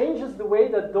changes the way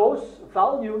that those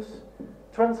values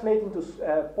translate into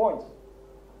points.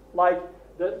 Like,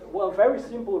 very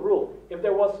simple rule. If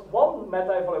there was one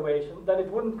meta-evaluation, then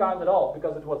it wouldn't count at all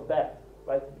because it was bad,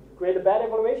 right? Create a bad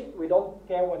evaluation, we don't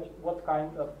care what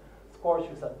kind of scores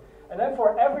you set. And then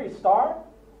for every star,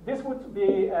 this would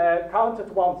be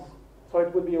counted once. So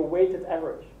it would be a weighted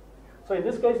average. So in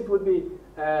this case, it would be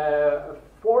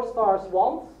 4 stars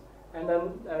once, and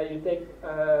then you take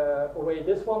away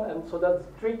this one, and so that's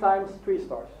 3 times 3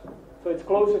 stars. So it's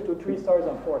closer to 3 stars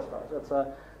than 4 stars. That's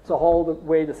the whole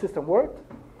way the system worked.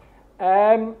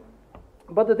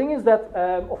 But the thing is that,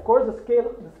 of course, the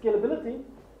scalability,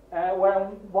 where I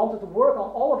wanted to work on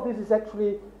all of this is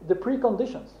actually the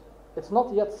preconditions. It's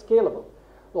not yet scalable.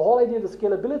 The whole idea of the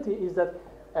scalability is that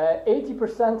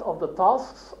 80% of the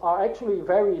tasks are actually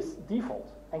very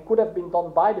default and could have been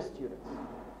done by the students,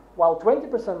 while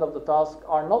 20% of the tasks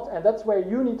are not, and that's where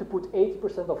you need to put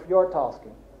 80% of your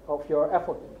tasking, of your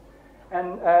effort in.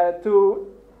 And to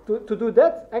do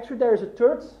that, actually there is a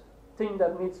third thing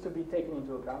that needs to be taken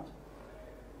into account.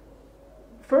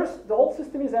 First, the whole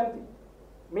system is empty.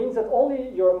 Means that only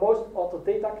your most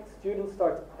autodidact students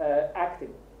start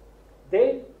acting.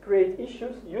 They create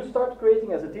issues, you start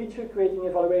creating as a teacher, creating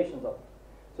evaluations of it.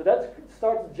 So that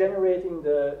starts generating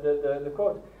the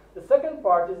code. The second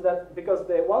part is that because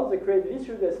once they create the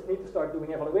issue, they need to start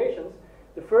doing evaluations.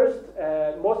 The first,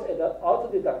 most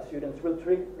autodidact students will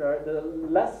trigger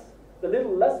the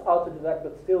little less autodidact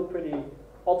but still pretty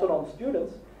autonomous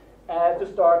students to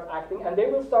start acting, and they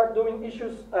will start doing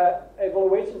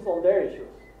evaluations on their issues.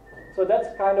 So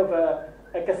that's kind of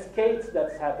a cascade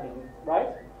that's happening, right?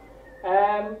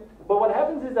 But what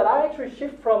happens is that I actually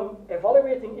shift from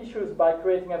evaluating issues by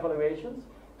creating evaluations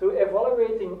to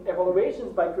evaluating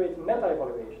evaluations by creating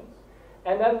meta-evaluations.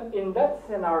 And then in that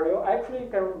scenario, I actually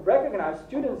can recognize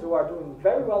students who are doing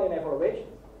very well in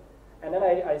evaluations. And then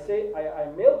I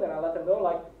mail them, I let them know,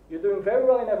 like, you're doing very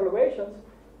well in evaluations,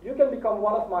 you can become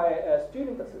one of my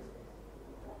student assistants.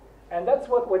 And that's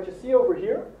what you see over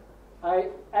here. I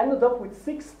ended up with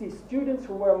 60 students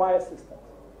who were my assistants.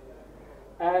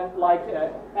 And like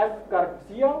F.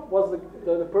 Garcia was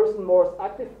the person most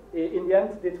active, in the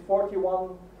end did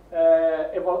 41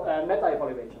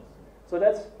 meta-evaluations. So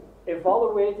that's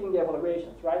evaluating the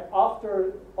evaluations, right?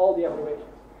 After all the evaluations.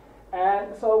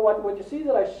 And so what you see is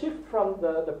that I shift from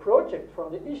the project,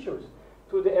 from the issues,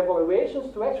 to the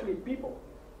evaluations to actually people.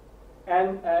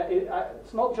 And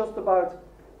it's not just about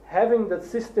having the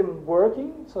system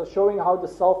working, so showing how the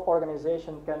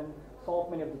self-organization can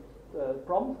solve many of the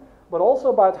problems, but also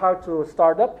about how to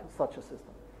start up such a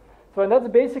system. So and that's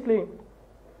basically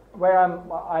where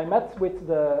I met with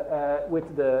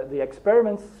the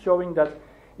experiments showing that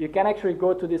you can actually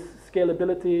go to this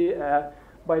scalability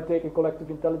by taking collective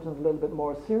intelligence a little bit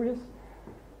more serious.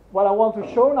 What I want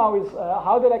to show now is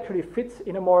how that actually fits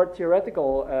in a more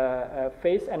theoretical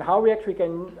phase, and how we actually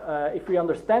can, if we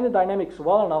understand the dynamics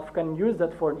well enough, can use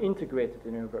that for an integrated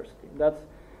university. That's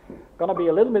going to be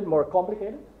a little bit more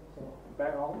complicated, so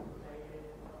bear on.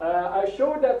 I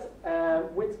showed that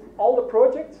with all the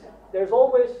projects, there's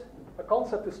always a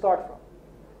concept to start from.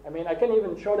 I mean, I can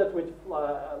even show that with,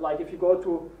 like if you go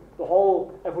to the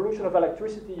whole evolution of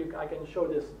electricity, I can show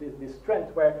this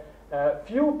trend where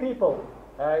few people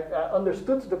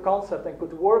understood the concept and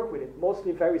could work with it,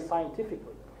 mostly very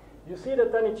scientifically. You see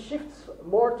that then it shifts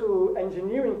more to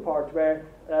engineering part, where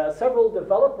several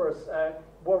developers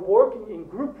were working in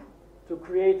group to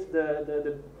create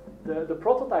the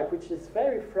prototype, which is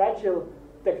very fragile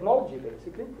technology,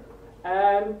 basically.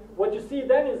 And what you see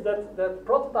then is that the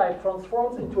prototype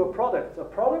transforms into a product.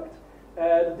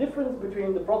 The difference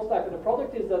between the prototype and the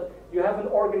product is that you have an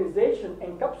organization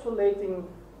encapsulating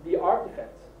the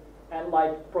artifact and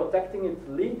like protecting it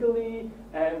legally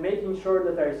and making sure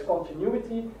that there is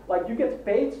continuity. Like you get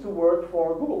paid to work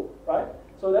for Google, right?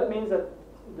 So that means that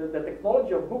the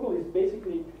technology of Google is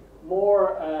basically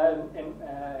more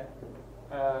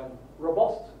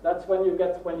robust. That's when you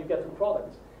get to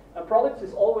products. And products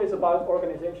is always about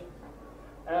organization.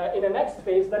 In the next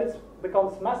phase, then it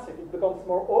becomes massive. It becomes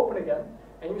more open again,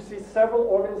 and you see several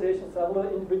organizations, several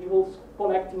individuals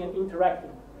connecting and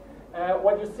interacting.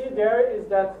 What you see there is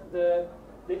that the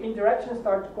interaction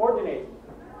starts coordinating.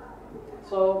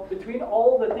 So between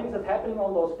all the things that are happening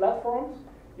on those platforms,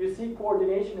 you see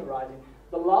coordination arising.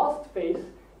 The last phase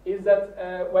is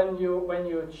that when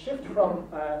you shift from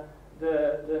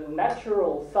the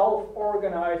natural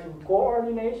self-organizing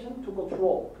coordination to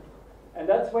control. And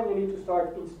that's when you need to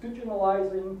start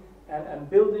institutionalizing and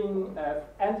building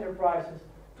enterprises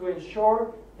to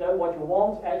ensure that what you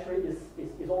want actually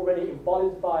is already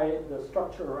embodied by the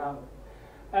structure around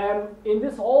it. In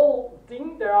this whole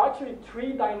thing, there are actually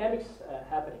three dynamics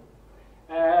happening.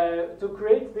 To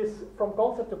create this from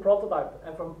concept to prototype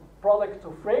and from product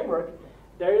to framework,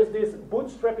 there is this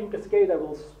bootstrapping cascade I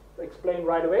will explain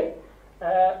right away.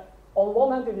 On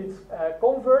one hand, it is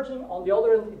converging. On the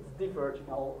other hand, it's diverging.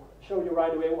 I'll show you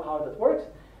right away how that works.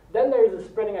 Then there is the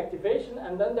spreading activation,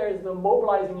 and then there is the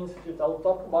mobilizing institute. I'll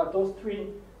talk about those three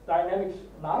dynamics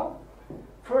now.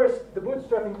 First, the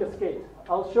bootstrapping cascade.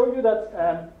 I'll show you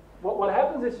that what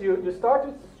happens is you start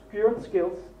with current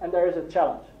skills, and there is a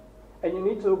challenge, and you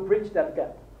need to bridge that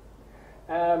gap.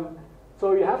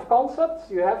 So you have concepts,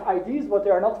 you have ideas, but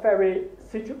they are not very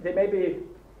they may be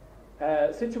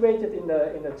situated in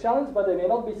the challenge, but they may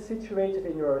not be situated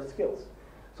in your skills.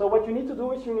 So what you need to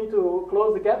do is you need to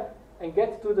close the gap and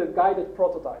get to the guided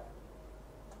prototype.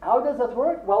 How does that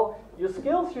work? Well, your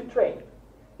skills you train.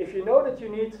 If you know that you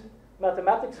need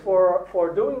mathematics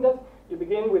for doing that, you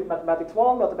begin with mathematics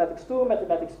 1, mathematics 2,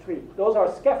 mathematics 3. Those are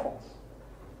scaffolds.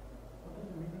 What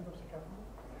is the meaning of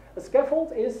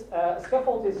scaffold? A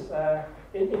scaffold is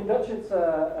in Dutch it's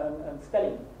a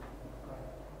stelling.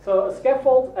 So a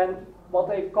scaffold, and what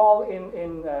they call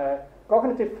in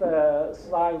cognitive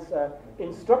science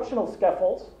instructional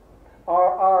scaffolds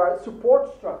are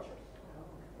support structures,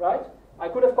 right? I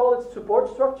could have called it support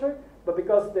structure, but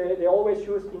because they always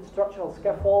use instructional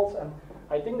scaffolds, and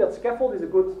I think that scaffold is a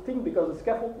good thing because the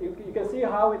scaffold, you can see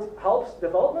how it helps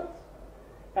development,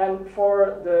 and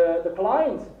for the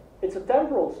client, it's a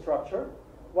temporal structure,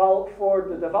 while for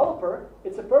the developer,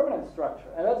 it's a permanent structure,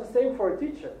 and that's the same for a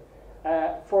teacher.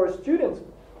 For a student,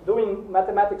 doing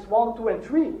mathematics 1, 2, and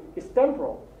 3 is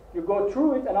temporal. You go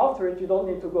through it, and after it, you don't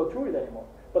need to go through it anymore.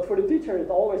 But for the teacher, it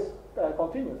always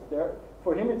continues.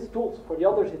 For him, it's tools. For the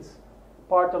others, it's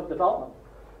part of development.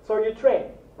 So you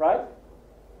train, right?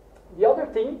 The other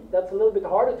thing that's a little bit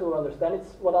harder to understand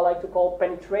is what I like to call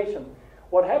penetration.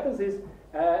 What happens is,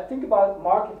 think about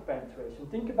market penetration.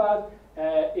 Think about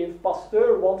if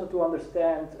Pasteur wanted to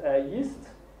understand yeast,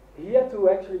 he had to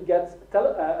actually get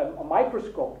a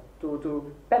microscope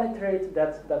to penetrate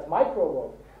that micro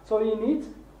world. So you need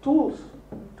tools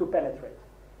to penetrate.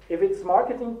 If it's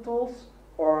marketing tools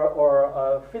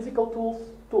or physical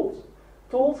tools.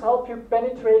 Tools help you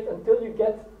penetrate until you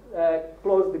get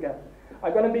close the gap.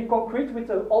 I'm going to be concrete with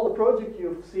all the projects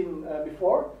you've seen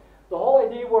before. The whole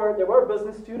idea were there were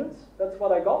business students, that's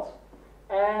what I got,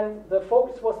 and the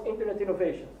focus was internet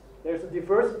innovation. There's a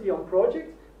diversity on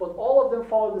projects, but all of them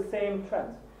follow the same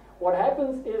trend. What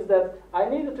happens is that I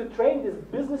needed to train these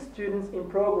business students in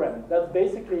programming. That's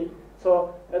basically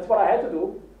So that's what I had to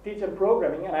do, teach them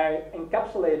programming, and I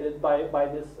encapsulated it by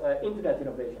this internet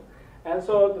innovation. And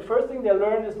so the first thing they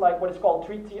learn is like what is called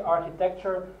 3T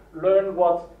architecture, learn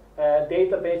what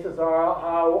databases are,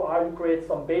 how you create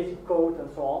some basic code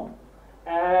and so on.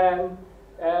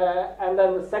 And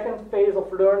then the second phase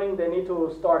of learning, they need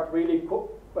to start really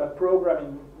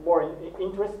programming more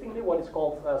interestingly, what is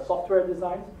called software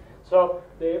designs. So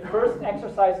the first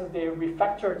exercises they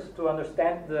refactored to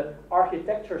understand the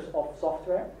architectures of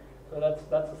software. So that's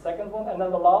the second one. And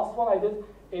then the last one I did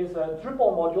is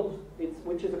Drupal modules,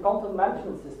 which is a content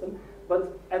management system,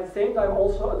 but at the same time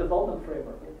also a development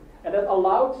framework. And that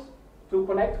allowed to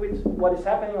connect with what is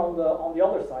happening on the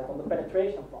other side, on the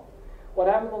penetration part. What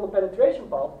happened on the penetration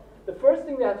part, the first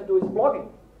thing they had to do is blogging.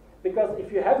 Because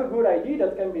if you have a good idea,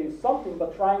 that can be something,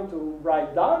 but trying to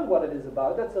write down what it is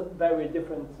about, that's a very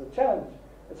different challenge.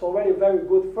 It's already a very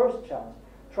good first challenge.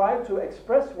 Try to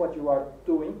express what you are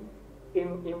doing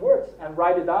in words and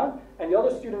write it down, and the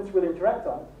other students will interact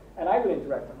on it, and I will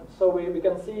interact on it. So we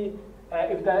can see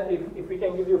if we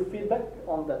can give you feedback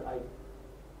on that idea.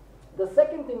 The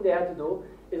second thing they had to do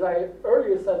is I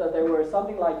earlier said that there were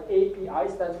something like API,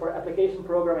 stands for Application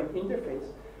Programming Interface.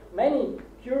 Many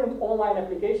current online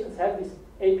applications have these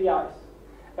APIs.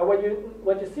 And what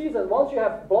you see is that once you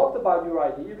have blogged about your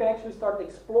ID, you can actually start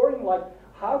exploring like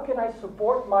how can I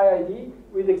support my ID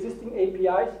with existing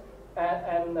APIs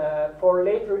and for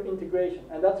later integration.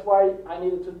 And that's why I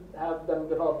needed to have them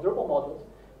develop Drupal modules,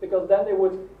 because then they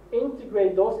would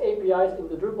integrate those APIs in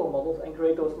the Drupal models and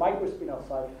create those micro spin-offs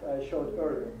I showed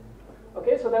earlier.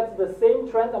 Okay, so that's the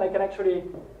same trend, and I can actually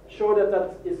show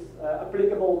that is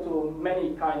applicable to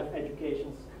many kind of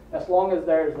educations. As long as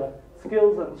there's a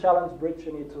skills and challenge bridge,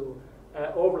 you need to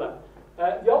overlap.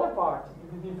 The other part,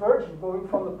 the diversion, going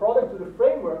from the product to the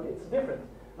framework, it's different.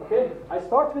 Okay, I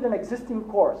start with an existing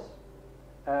course,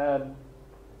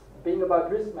 being about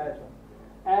risk management.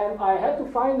 And I had to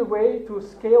find a way to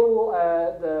scale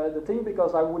the thing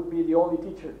because I would be the only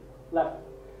teacher left.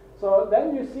 So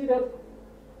then you see that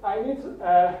I need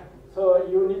to, so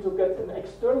you need to get an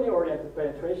externally oriented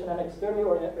penetration and externally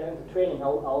oriented training.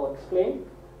 I'll explain.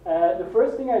 The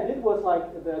first thing I did was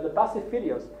like the passive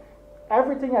videos.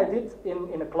 Everything I did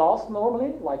in a class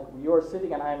normally, like you're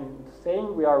sitting and I'm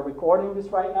saying we are recording this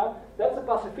right now, that's a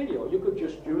passive video. You could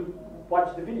just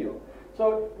watch the video.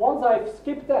 So once I've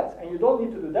skipped that, and you don't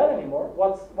need to do that anymore,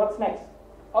 what's next?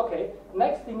 Okay,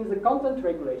 next thing is the content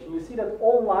regulation. You see that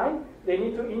online, they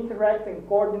need to interact and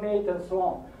coordinate and so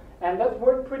on. And that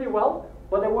worked pretty well,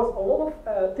 but there was a lot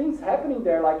of things happening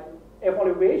there, like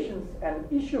evaluations and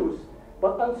issues,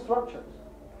 but unstructured.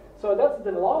 So that's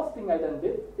the last thing I then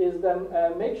did, is then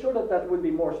make sure that would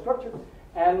be more structured,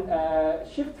 and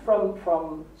shift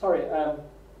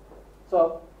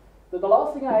so the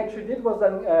last thing I actually did was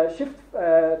then shift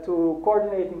to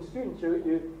coordinating students.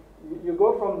 You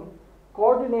go from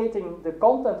coordinating the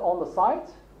content on the site,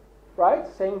 right?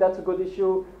 Saying that's a good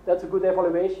issue, that's a good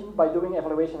evaluation by doing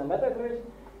evaluation and meta-evaluation.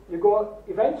 You go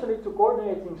eventually to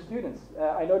coordinating students.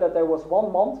 I know that there was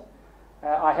 1 month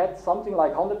I had something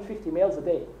like 150 mails a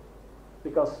day,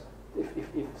 because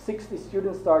if 60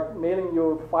 students start mailing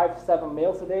you 5-7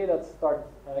 mails a day, that starts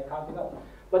counting up.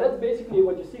 But that's basically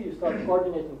what you see. You start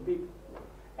coordinating people.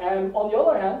 And on the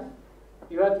other hand,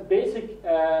 you had basic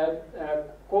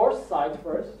course side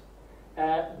first.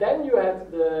 Then you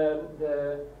had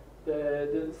the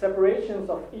separations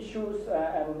of issues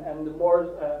and the more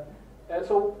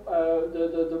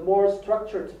the more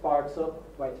structured part.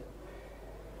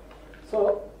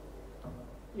 So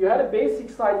you had a basic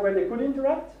side where they could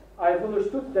interact. I've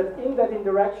understood that in that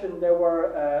interaction there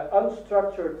were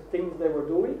unstructured things they were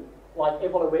doing, like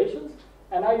evaluations,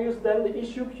 and I used then the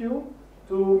issue queue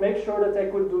to make sure that they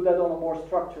could do that on a more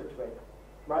structured way,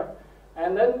 right?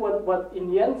 And then what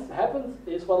in the end happens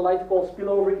is what I like to call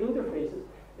spillover interfaces,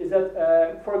 is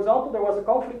that, for example, there was a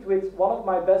conflict with one of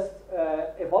my best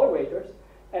evaluators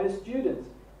and a student,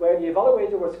 where the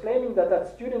evaluator was claiming that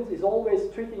student is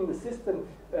always treating the system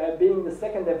being the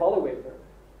second evaluator,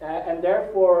 and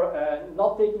therefore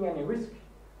not taking any risk.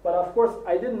 But of course,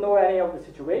 I didn't know any of the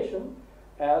situation,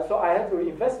 so I had to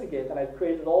investigate, and I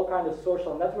created all kinds of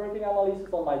social networking analysis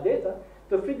on my data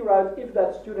to figure out if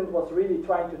that student was really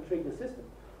trying to trick the system.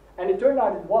 And it turned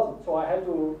out it wasn't, so I had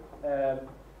to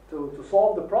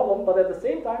solve the problem, but at the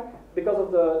same time, because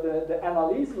of the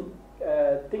analysis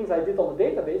things I did on the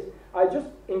database, I just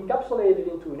encapsulated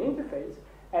into an interface,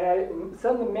 and I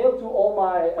sent a mail to all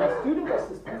my student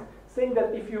assistants saying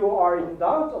that if you are in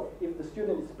doubt of if the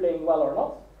student is playing well or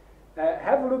not,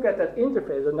 have a look at that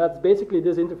interface, and that's basically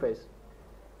this interface,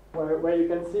 where you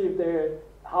can see if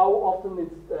how often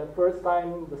it's the first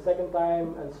time, the second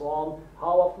time, and so on.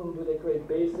 How often do they create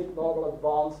basic, normal,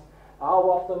 advanced? How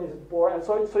often is it poor? And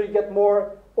so you get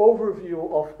more overview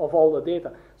of all the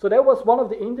data. So that was one of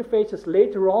the interfaces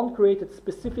later on created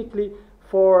specifically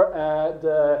for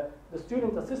the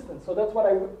student assistant. So that's what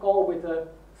I would call with the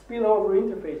spillover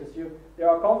interfaces. There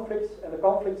are conflicts, and the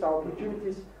conflicts are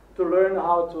opportunities to learn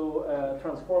how to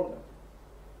transform them.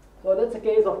 So that's a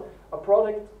case of a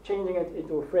product changing it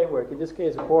into a framework. In this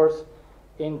case, a course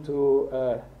into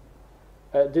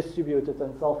a distributed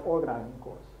and self-organizing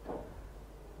course.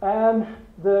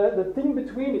 The thing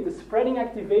between it is spreading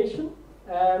activation.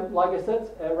 Like I said,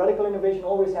 radical innovation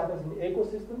always happens in the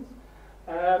ecosystems.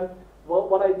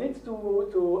 What I did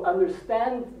to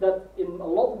understand that in a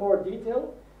lot more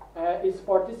detail is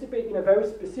participate in a very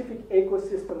specific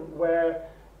ecosystem where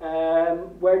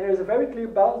there's a very clear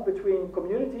balance between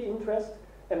community interest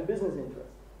and business interest.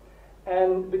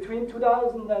 And between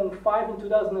 2005 and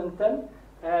 2010,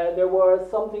 there were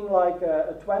something like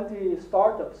 20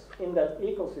 startups in that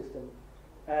ecosystem.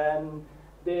 And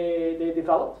they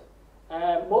developed,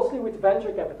 mostly with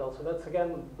venture capital. So that's, again,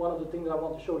 one of the things I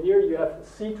want to show here. You have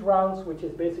seed rounds, which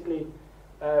is basically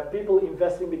people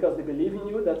investing because they believe in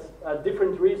you. That's a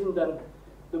different reason than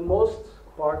the most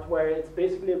part, where it's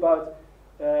basically about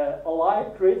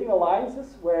creating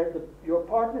alliances where your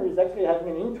partner is actually having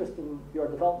an interest in your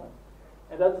development.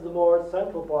 And that's the more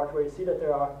central part, where you see that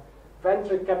there are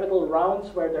venture capital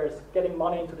rounds where there's getting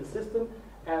money into the system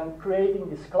and creating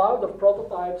this cloud of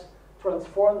prototypes,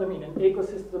 transform them in an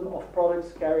ecosystem of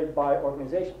products carried by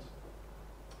organizations.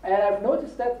 And I've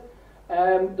noticed that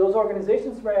those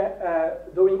organizations were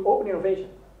doing open innovation.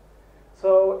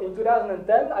 So in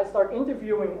 2010, I started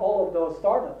interviewing all of those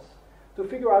startups to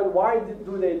figure out why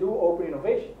do they do open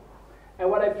innovation. And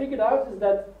what I figured out is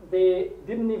that they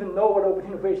didn't even know what open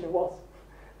innovation was.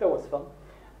 That was fun.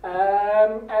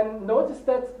 And noticed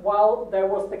that while there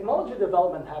was technology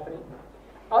development happening,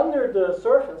 under the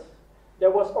surface,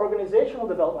 there was organizational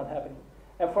development happening.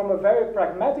 And from a very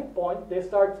pragmatic point, they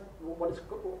start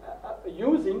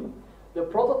using the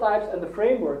prototypes and the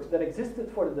frameworks that existed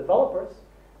for the developers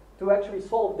to actually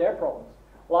solve their problems.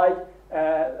 Like,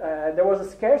 there was a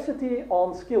scarcity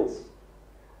on skills.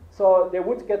 So they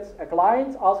would get a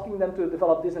client asking them to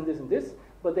develop this and this and this,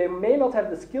 but they may not have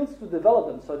the skills to develop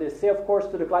them. So they say, of course,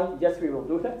 to the client, yes, we will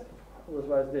do that.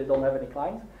 Otherwise, they don't have any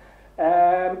clients.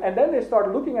 And then they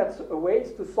start looking at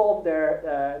ways to solve their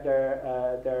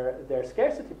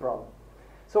scarcity problem.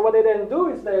 So what they then do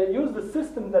is they use the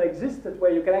system that existed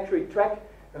where you can actually track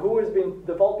who has been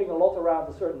developing a lot around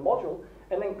a certain module,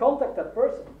 and then contact that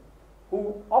person,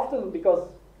 who often, because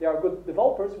they are good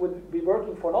developers, would be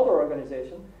working for another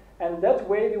organization. And that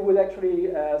way you would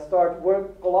actually start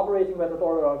collaborating with that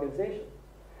other organization.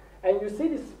 And you see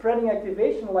this spreading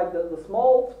activation, like the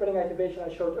small spreading activation I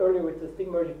showed earlier with the stick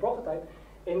merging prototype.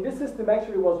 In this system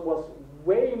actually was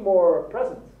way more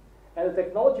present. And the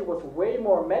technology was way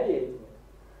more mediating it.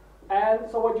 And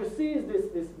so what you see is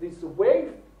this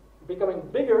wave becoming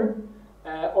bigger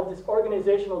of this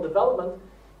organizational development,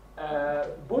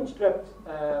 bootstrapped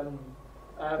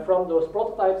from those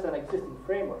prototypes and existing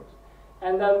frameworks.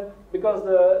 And then, because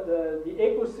the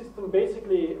ecosystem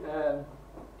basically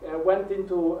went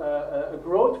into a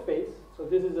growth phase, so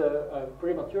this is a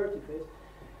prematurity phase,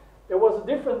 there was a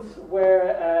difference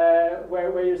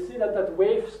where you see that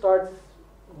wave starts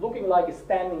looking like a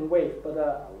standing wave, but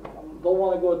I don't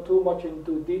want to go too much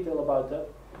into detail about that.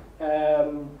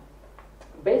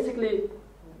 Basically,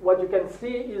 what you can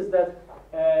see is that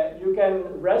you can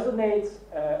resonate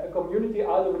a community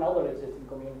out of another existing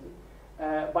community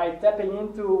by tapping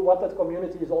into what that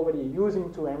community is already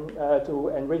using to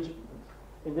enrich.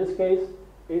 In this case,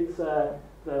 it's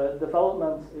the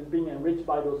development is being enriched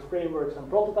by those frameworks and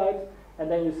prototypes, and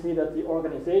then you see that the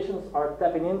organizations are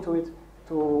tapping into it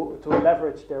to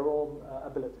leverage their own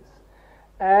abilities.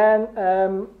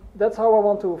 And that's how I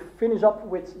want to finish up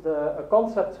with a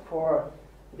concept for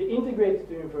the integrated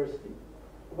university,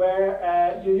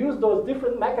 where you use those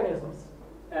different mechanisms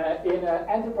in an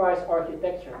enterprise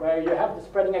architecture, where you have the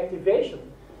spreading activation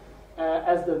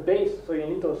as the base. So you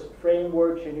need those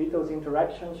frameworks, you need those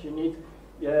interactions, you need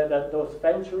those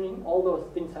venturing, all those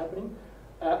things happening.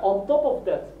 On top of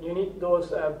that, you need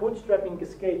those bootstrapping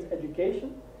cascade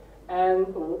education. And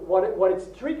what it's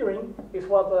triggering is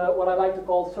what I like to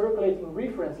call circulating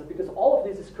references, because all of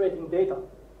this is creating data.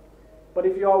 But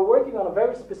if you are working on a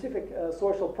very specific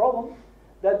social problem,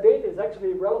 that data is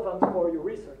actually relevant for your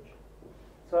research.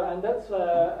 So, and that's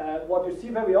what you see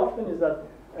very often is that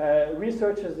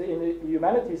researchers in the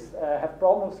humanities have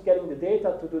problems getting the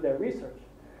data to do their research.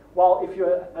 While if you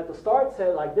at the start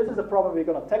say like this is a problem we're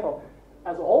going to tackle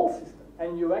as a whole system,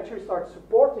 and you actually start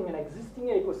supporting an existing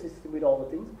ecosystem with all the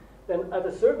things, then at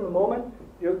a certain moment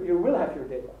you will have your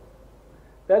data.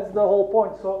 That's the whole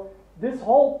point. So this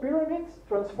whole pyramid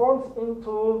transforms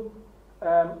into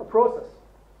a process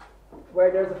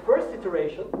where there's a first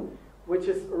iteration, which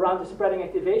is around the spreading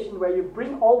activation, where you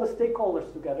bring all the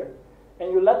stakeholders together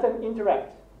and you let them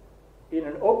interact in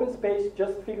an open space,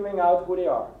 just figuring out who they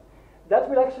are. That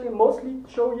will actually mostly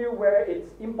show you where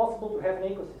it's impossible to have an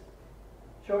ecosystem,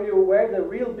 show you where the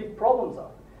real big problems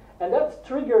are. And that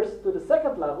triggers to the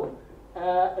second level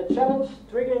a challenge,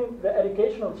 triggering the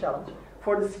educational challenge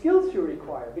for the skills you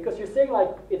require, because you're saying like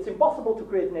it's impossible to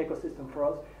create an ecosystem for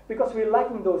us because we're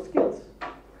lacking those skills.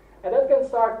 And that can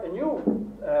start a new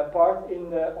part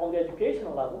on the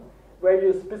educational level, where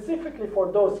you specifically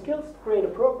for those skills create a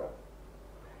program.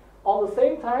 On the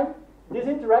same time, this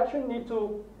interaction needs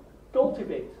to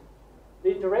cultivate.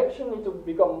 The interaction needs to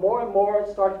become more and more,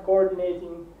 start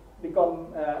coordinating, become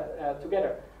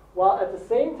together. While at the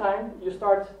same time, you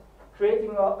start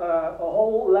creating a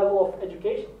whole level of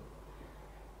education.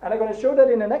 And I'm going to show that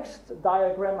in the next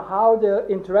diagram how the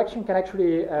interaction can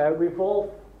actually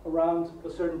revolve around a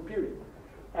certain period.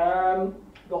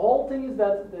 The whole thing is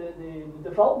that the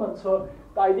development, so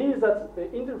the idea is that the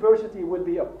Interversity would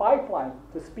be a pipeline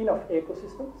to spin off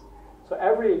ecosystems. So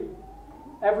every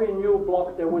new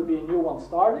block there would be a new one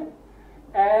starting.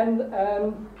 And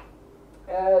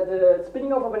the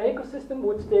spinning off of an ecosystem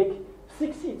would take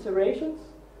 6 iterations,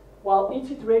 while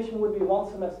each iteration would be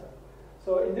 1 semester.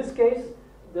 So in this case,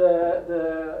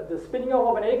 the spinning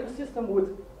off of an ecosystem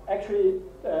would actually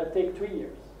take 3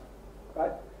 years.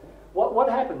 Right? What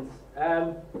happens?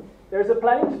 There's a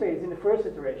planning phase in the first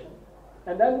iteration.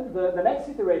 And then the next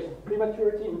iteration,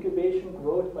 prematurity, incubation,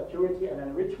 growth, maturity, and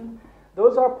enrichment,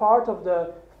 those are part of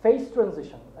the phase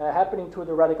transition happening through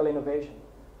the radical innovation.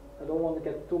 I don't want to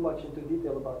get too much into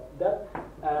detail about that,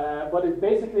 but it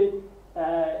basically,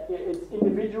 it's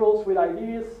individuals with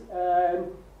ideas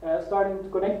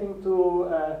starting connecting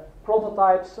to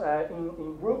prototypes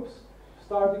in groups,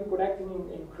 starting connecting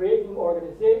in creating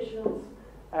organizations,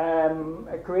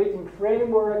 creating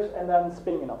frameworks, and then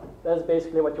spinning it up. That's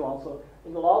basically what you want. So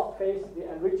in the last phase, the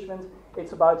enrichment,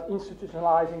 it's about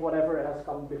institutionalizing whatever has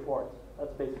come before it.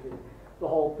 That's basically the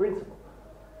whole principle.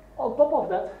 On top of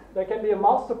that, there can be a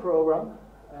master program,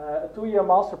 a 2-year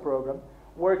master program,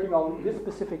 working on this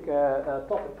specific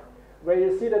topic, where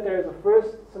you see that there is a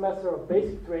first semester of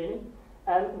basic training,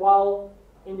 and while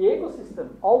in the ecosystem,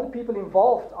 all the people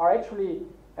involved are actually,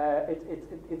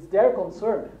 it's their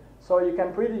concern. So you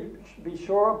can pretty be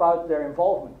sure about their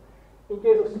involvement. In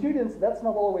case of students, that's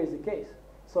not always the case.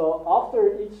 So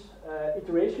after each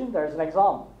iteration, there's an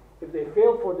exam. If they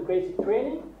fail for the basic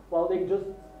training, well, they just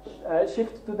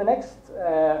shift to the next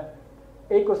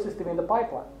ecosystem in the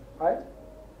pipeline, right?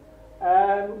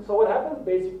 So what happens?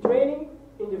 Basic training,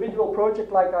 individual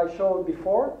project like I showed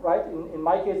before, right? In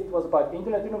my case, it was about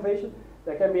internet innovation.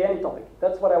 There can be any topic.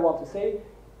 That's what I want to say.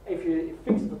 If you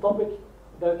fix the topic,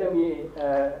 there can be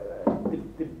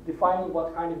defining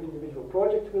what kind of individual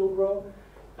project will grow.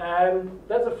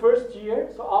 That's the first year.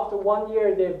 So after 1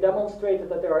 year, they've demonstrated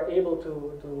that they are able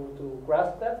to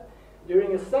grasp that.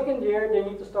 During a second year, they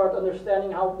need to start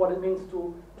understanding what it means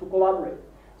to collaborate.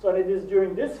 So it is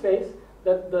during this phase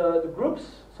that the groups,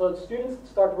 so the students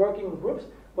start working in groups,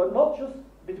 but not just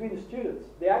between the students.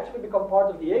 They actually become part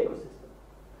of the ecosystem.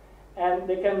 And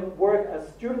they can work as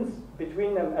students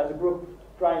between them as a group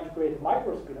trying to create a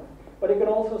micro spin-off, but they can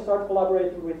also start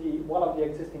collaborating with one of the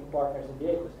existing partners in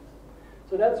the ecosystem.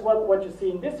 So that's what you see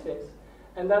in this phase.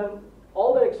 And then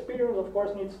all the experience, of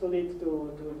course, needs to lead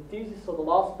to the thesis. So the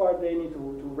last part, they need to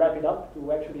wrap it up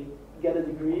to actually get a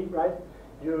degree, right?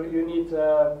 You need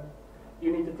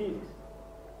the thesis.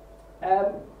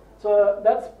 So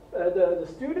that's the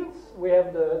students. We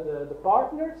have the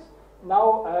partners.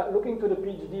 Now looking to the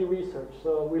PhD research.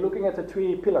 So we're looking at the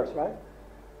 3 pillars, right?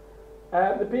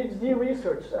 The PhD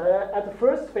research, at the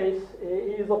first phase,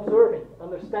 he is observing,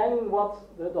 understanding what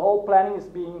the whole planning is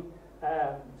being.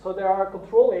 So there are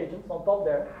control agents on top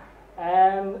there,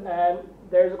 and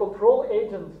there's a control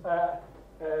agent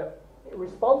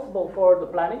responsible for the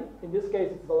planning. In this case,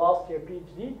 it's the last year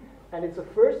PhD, and it's a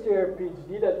first year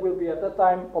PhD that will be at that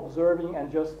time observing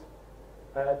and just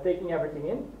taking everything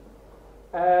in.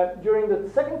 During the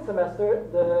second semester,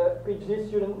 the PhD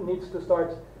student needs to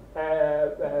start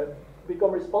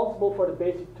become responsible for the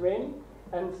basic training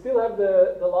and still have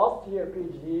the last year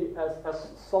PhD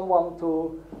as someone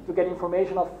to get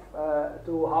information of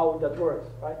to how that works,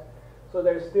 right? So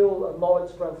there's still a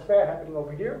knowledge transfer happening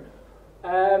over here.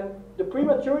 The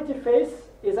prematurity phase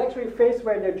is actually a phase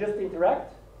where they just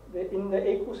interact in the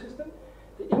ecosystem.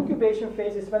 The incubation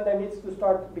phase is when there needs to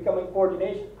start becoming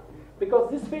coordination.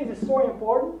 Because this phase is so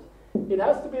important, it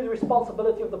has to be the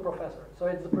responsibility of the professor. So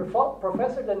it's the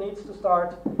professor that needs to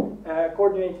start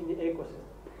coordinating the ecosystem.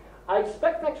 I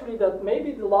expect actually that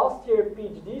maybe the last year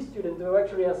PhD student who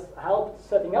actually has helped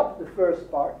setting up the first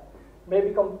part may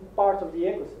become part of the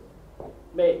ecosystem.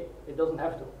 May, it doesn't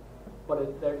have to,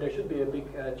 but there should be a big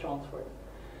chance for it.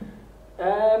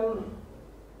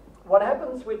 What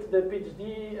happens with the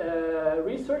PhD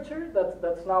researcher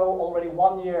that's now already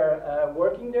 1 year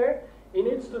working there? He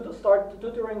needs to start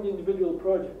tutoring the individual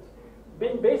projects,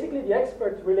 being basically the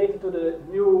expert related to the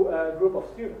new group of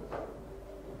students.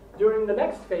 During the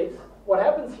next phase, what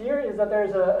happens here is that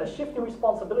there's a shift in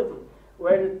responsibility,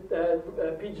 where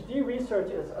the PhD research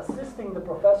is assisting the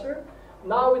professor.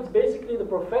 Now it's basically the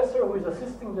professor who is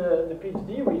assisting the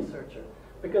PhD researcher,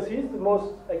 because he's the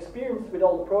most experienced with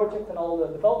all the projects and all the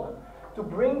development, to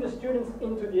bring the students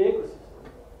into the ecosystem.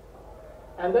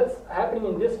 And that's happening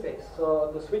in this phase.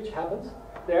 So the switch happens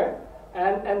there.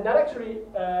 And that actually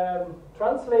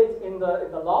translates in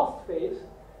the last phase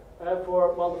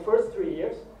for, well, the first 3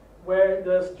 years, where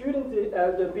the student,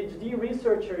 the PhD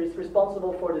researcher is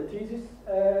responsible for the thesis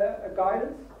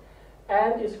guidance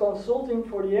and is consulting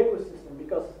for the ecosystem,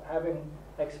 because having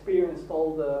experienced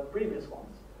all the previous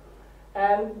ones.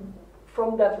 And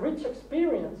from that rich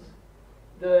experience,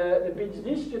 the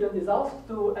PhD student is asked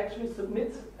to actually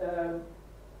submit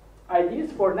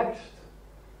ideas for next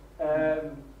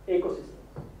ecosystems.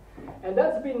 And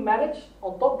that's being managed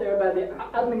on top there by the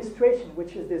administration,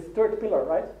 which is this third pillar,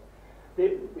 right?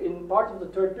 In part of the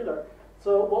third pillar.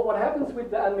 So what happens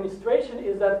with the administration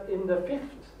is that in the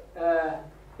 5th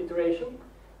iteration,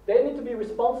 they need to be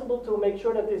responsible to make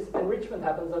sure that this enrichment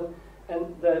happens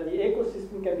and the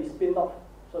ecosystem can be spinned off.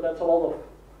 So that's a lot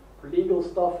of legal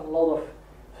stuff and a lot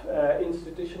of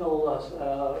institutional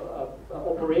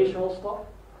operational stuff.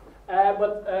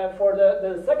 But for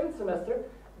the second semester,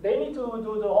 they need to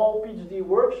do the whole PhD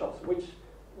workshops, which,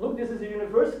 look, this is a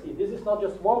university. This is not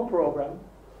just one program,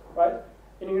 right?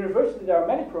 In a university, there are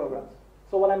many programs.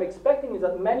 So what I'm expecting is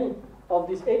that many of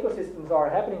these ecosystems are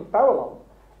happening parallel.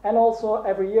 And also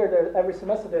every year, every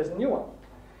semester, there's a new one.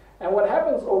 And what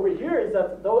happens over here is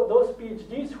that those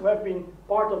PhDs who have been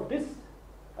part of this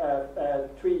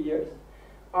 3 years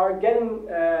are getting,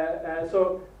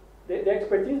 so the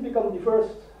expertise becomes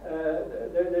diverse.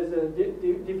 There's a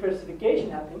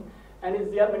diversification happening, and it's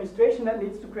the administration that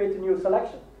needs to create a new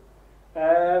selection.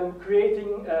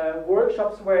 Creating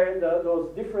workshops where those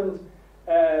different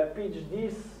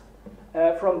PhDs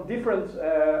from different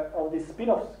of these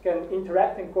spin-offs can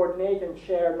interact and coordinate and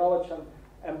share knowledge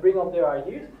and bring up their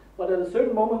ideas. But at a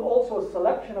certain moment, also a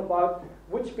selection about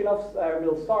which spin-offs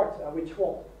will start and which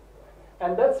won't.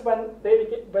 And that's when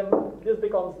this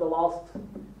becomes the last.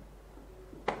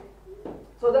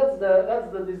 So that's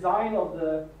the design of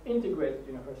the integrated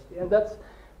university, and that's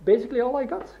basically all I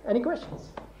got. Any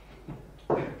questions?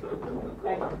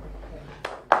 Thank you.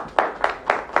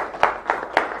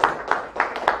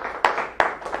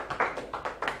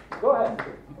 Go ahead.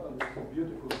 Well, it's a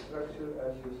beautiful structure,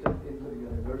 as you said,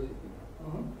 inter-university.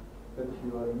 Mm-hmm. But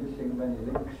you are missing many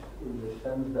links in the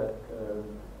sense that,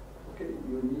 okay,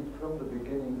 you need from the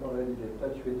beginning already the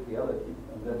touch with reality,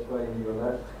 and that's why in your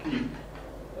last key,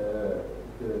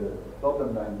 the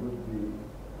bottom line would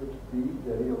be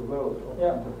the real world of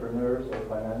entrepreneurs or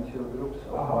financial groups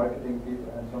or marketing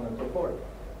people and so on and so forth.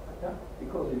 Yeah.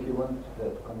 Because if you want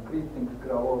that concrete things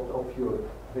grow out of your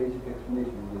basic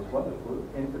explanation, it is wonderful,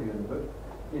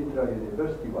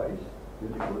 intra-university wise,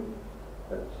 beautiful,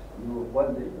 but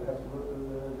one day you have to go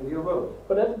to the real world.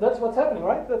 But that's what's happening,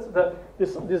 right? That's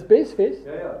this base phase.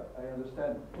 Yeah, I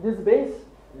understand. This base,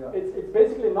 it's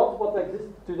basically not what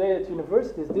exists today at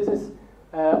universities. This is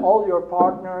all your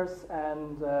partners,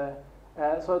 and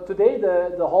so today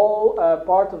the whole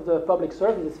part of the public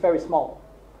service is very small.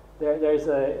 There's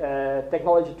a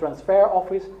technology transfer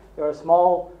office, there are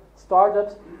small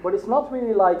startups, but it's not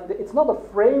really like, it's not a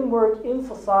framework in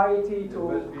society to...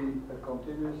 There must be a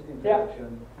continuous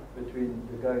interaction between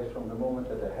the guys from the moment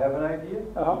that they have an idea,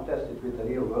 test it with the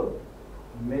real world,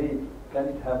 can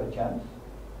it have a chance,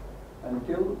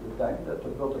 until the time that the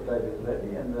prototype is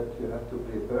ready and that you have to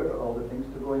prepare all the things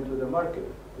to go into the market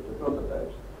with the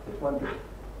prototypes. It's one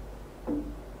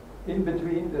thing. In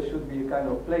between, there should be a kind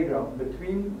of playground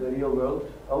between the real world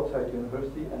outside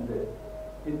university and the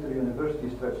inter-university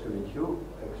structure which you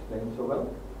explained so well.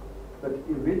 But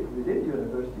within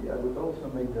university, I would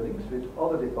also make the links with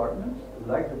other departments,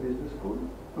 like the business school,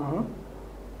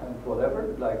 and whatever,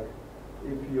 like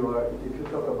if you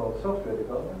talk about software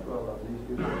development, well, at least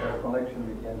you should have a connection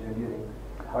with the engineering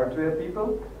hardware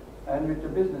people and with the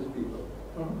business people.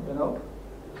 You know,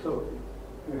 so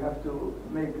you have to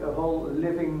make a whole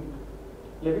living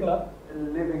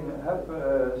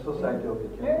society of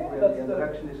it, where the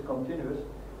interaction is continuous,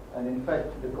 and in fact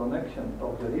the connection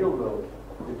of the real world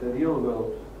with the real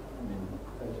world. I mean,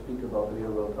 I speak about the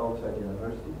real world outside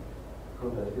university,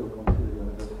 because I still consider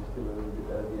university still a little bit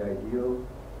as the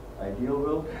ideal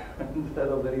world instead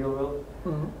of the real world.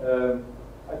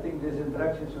 I think this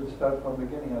interaction should start from the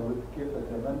beginning. I would give a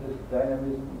tremendous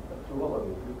dynamism to all of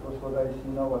it, because what I see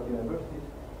now at universities,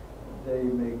 they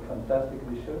make fantastic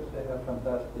research, they have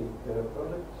fantastic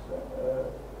projects,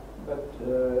 but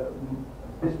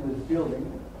business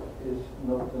building is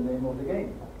not the name of the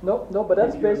game. No, but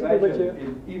that's basically what you...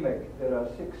 In EMEC, there are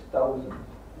 6,000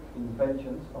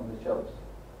 inventions on the shelves.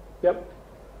 Yep.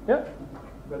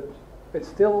 But it's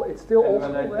still also...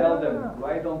 when I tell them,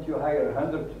 why don't you hire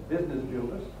 100 business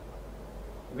builders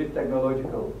with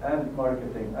technological and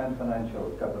marketing and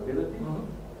financial capabilities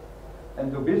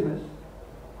and do business,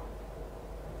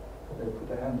 they put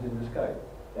their hands in the sky.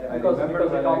 Yeah, because they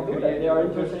can't do that. They are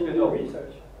interested in your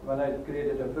research. When I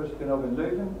created the first spin-off in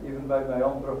Leuven, even by my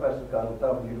own professor, Karel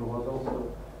Tavlier, who was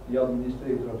also the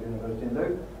administrator of the university in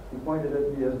Leuven, he pointed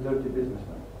at me as dirty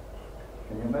businessman.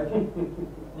 Can you imagine?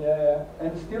 Yeah.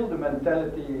 And still the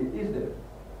mentality is there.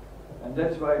 And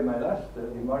that's why my last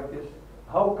remark is,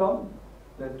 how come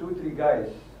that 2-3 guys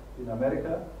in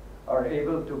America are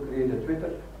able to create a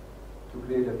Twitter, to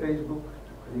create a Facebook,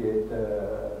 to create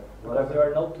whatever, there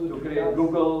are not to create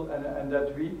Google, and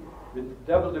that we, with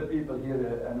double the people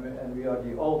here, and we are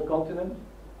the old continent,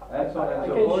 and so on and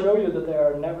so forth. I can show you that there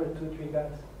are never 2-3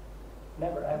 guys.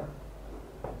 Never, ever.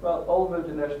 Well, all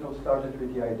multinationals started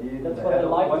with the idea that's that what they I had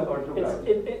like. one or two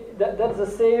guys. That's the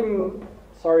same,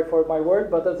 sorry for my word,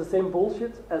 but that's the same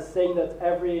bullshit as saying that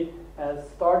every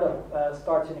startup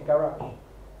starts in a garage.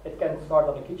 It can start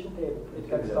on a kitchen table. It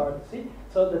can start, see?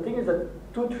 So the thing is that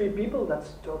 2-3 people,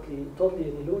 that's totally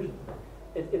an illusion.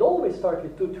 It always starts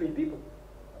with 2-3 people.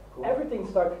 Cool. Everything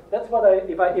starts, that's what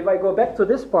if I go back to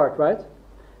this part, right?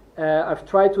 I've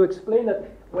tried to explain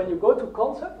that when you go to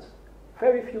concepts,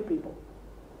 very few people.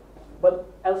 But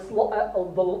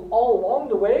all along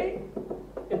the way,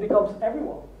 it becomes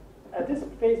everyone. At this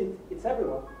phase, it's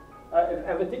everyone.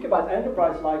 If I think about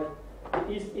enterprise like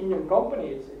the East Indian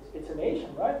Company, it's a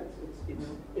nation, right?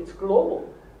 It's global.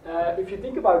 If you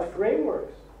think about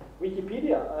frameworks,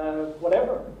 Wikipedia,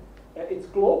 whatever, it's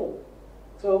global.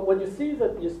 So what you see is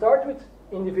that you start with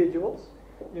individuals,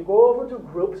 you go over to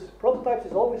groups. Prototypes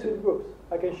is always with groups.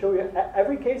 I can show you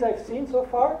every case I've seen so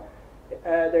far.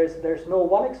 There's no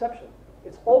one exception.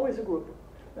 It's always a group.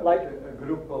 Like a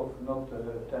group of not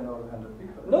 10 or 100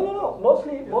 people. No.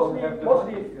 Mostly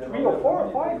 3 or 4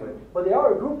 or 5. But they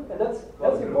are a group, and that's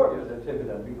important. Yes, that's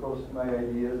evident, because my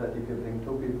idea is that if you bring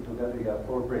 2 people together, you have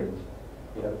 4 brains.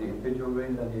 You have the individual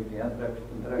brains and you have the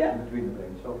interaction between the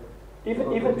brains. So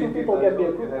even 2 people can be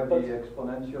a group. You have the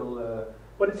exponential.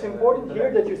 But it's important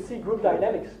here that you see group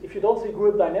dynamics. If you don't see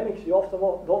group dynamics, you often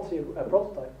don't see a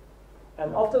prototype.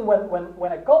 And often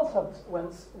when a concept, when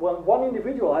one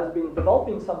individual has been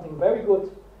developing something very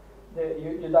good,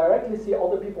 you directly see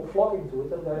other people flocking to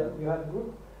it, and you have a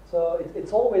group. So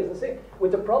it's always the same.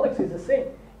 With the products, it's the same.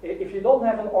 If you don't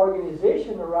have an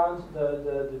organization around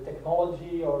the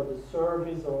technology or the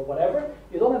service or whatever,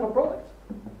 you don't have a product.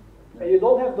 And you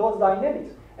don't have those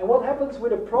dynamics. And what happens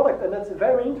with a product, and that's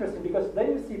very interesting, because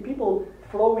then you see people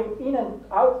flowing in and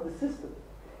out the system.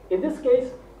 In this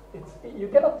case, you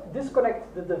cannot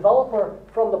disconnect the developer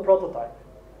from the prototype.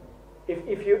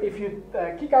 If you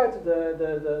kick out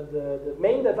the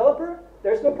main developer,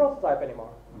 there's no prototype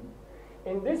anymore.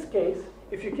 In this case,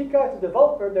 if you kick out the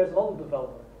developer, there's another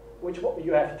developer, which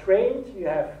you have trained, you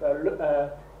have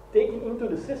taken into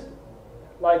the system.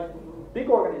 Like big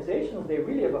organizations, they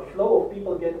really have a flow of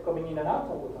people coming in and out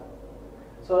all the time.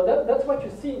 So that's what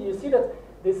you see. You see that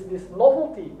this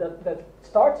novelty that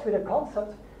starts with a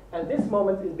concept, and this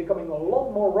moment is becoming a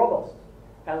lot more robust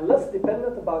and less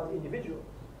dependent about individuals.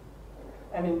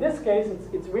 And in this case,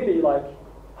 it's really like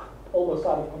almost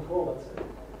out of control, let's say.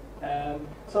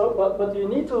 But you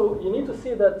need to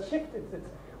see that shift. It's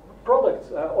products,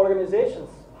 organizations.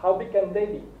 How big can they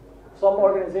be? Some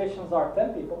organizations are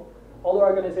 10 people. Other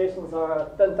organizations are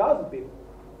 10,000 people.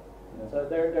 Yeah. So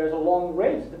there's a long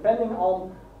range depending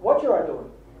on what you are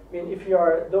doing. I mean, if you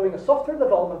are doing a software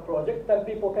development project, 10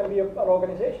 people can be an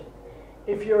organization.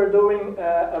 If you're doing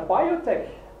a biotech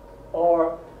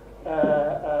or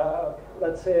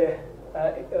let's say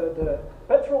the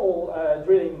petrol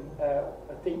drilling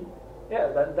thing, Yeah,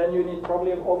 then you need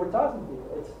probably over 1,000 people.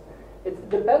 It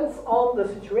depends on the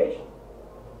situation.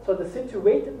 So the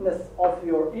situatedness of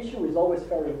your issue is always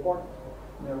very important.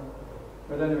 Yeah.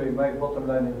 But anyway, my bottom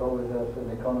line is always as an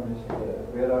economist,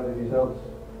 where are the results?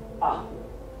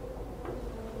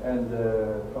 And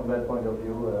from that point of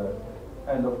view,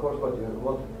 and of course what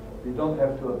we don't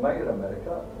have to admire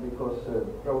America, because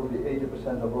probably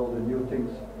 80% of all the new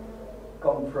things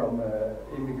come from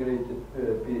immigrated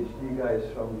PhD guys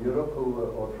from Europe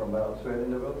or from elsewhere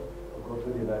in the world, who go to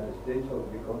the United States, or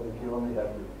because if you only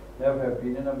never have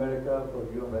been in America, for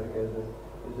you America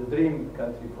is a dream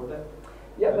country for them.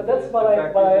 Yeah, but that's what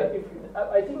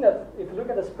I think that if you look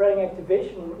at the spreading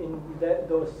activation in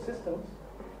those systems,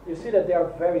 you see that they are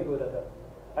very good at that.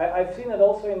 I've seen it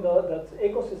also in that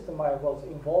ecosystem I was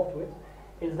involved with,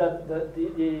 is that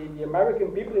the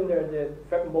American people in there,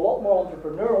 they're a lot more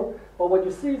entrepreneurial, but what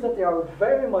you see is that they are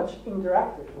very much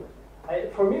interactive.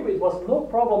 For me, it was no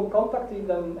problem contacting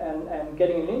them and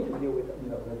getting an interview with them. You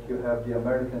know, that you have the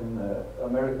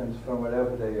Americans from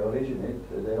wherever they originate,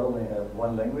 they only have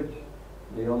one language,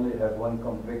 they only have one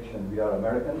conviction: we are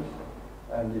Americans.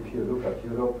 And if you look at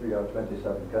Europe, we are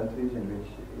 27 countries, in which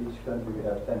each country we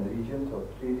have 10 regions or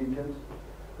 3 regions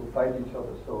who fight each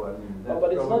other. So I mean, that's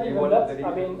but it's not even that.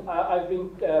 I mean, I've been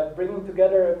bringing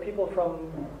together people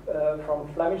from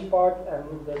Flemish part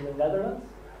and the Netherlands,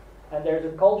 and there's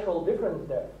a cultural difference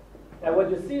there. And what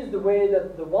you see is the way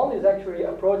that the one is actually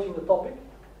approaching the topic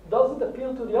doesn't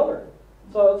appeal to the other.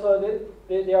 So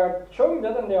they are showing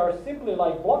that, and they are simply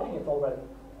like blocking it already.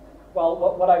 Well,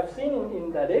 what I've seen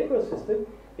in that ecosystem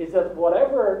is that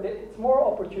it's more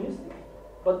opportunistic,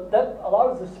 but that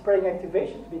allows the spreading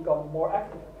activation to become more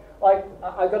active. Like,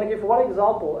 I'm going to give one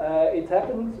example. It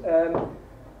happened,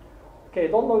 okay, I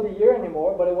don't know the year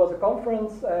anymore, but it was a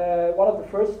conference, one of the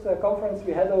first conferences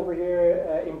we had over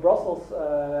here in Brussels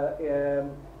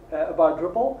about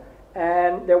Drupal,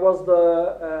 and there was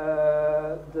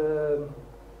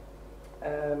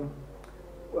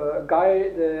guy,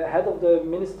 the head of the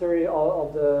ministry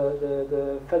of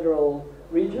the federal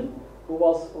region, who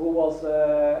was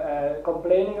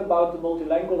complaining about the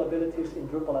multilingual abilities in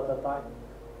Drupal at that time,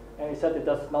 and he said it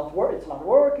does not work. It's not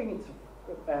working.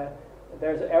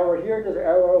 There's an error here. There's an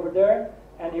error over there.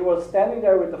 And he was standing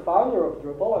there with the founder of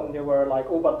Drupal, and they were like,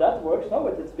 "Oh, but that works. No,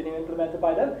 it's been implemented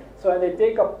by them." So, and they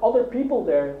take up other people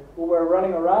there who were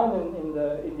running around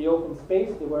in the open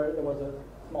space. There was a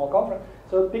small conference.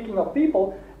 So picking up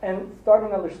people and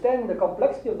starting understanding the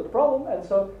complexity of the problem. And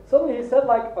so suddenly he said,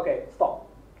 like, "Okay, stop.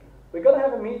 We're going to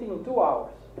have a meeting in 2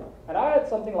 hours." And I had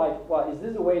something like, "Well, is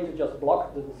this a way to just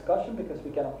block the discussion because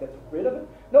we cannot get rid of it?"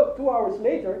 No, 2 hours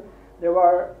later, there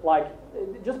were like,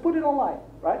 just put it online,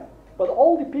 right? But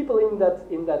all the people in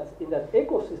that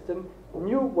ecosystem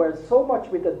were so much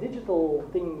with the digital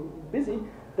thing busy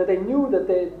that they knew that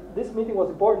this meeting was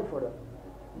important for them.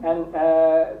 And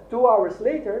 2 hours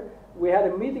later, we had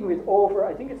a meeting with over,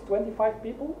 I think it's 25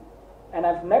 people, and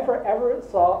I've never ever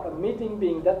saw a meeting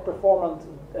being that performant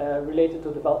related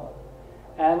to development.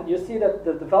 And you see that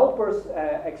the developers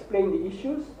explain the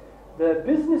issues, the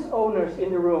business owners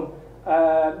in the room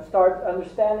start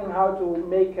understanding how to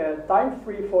make time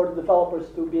free for the developers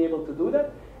to be able to do that.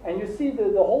 And you see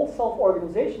the whole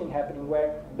self-organization happening,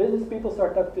 where business people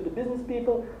start talking to the business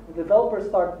people, the developers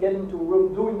start getting to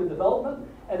room doing the development,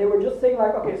 and they were just saying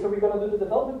like, "Okay, so we're going to do the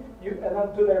development," and then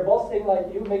to their boss saying like,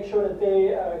 "You make sure that they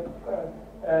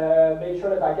make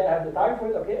sure that I can have the time for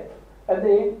it," okay? And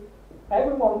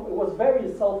everyone was very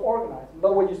self-organized.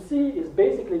 But what you see is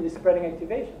basically the spreading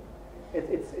activation.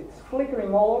 It's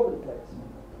flickering all over the place.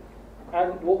 And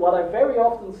what I very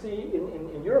often see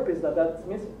in Europe is that that's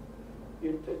missing.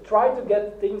 You try to get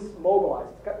things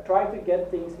mobilized, try to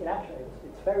get things in action.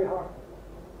 It's very hard.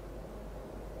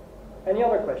 Any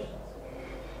other questions?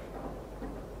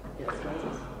 Yes,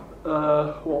 Francis.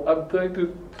 Well, I'm trying to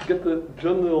get a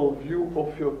general view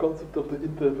of your concept of the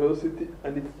interversity,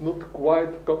 and it's not quite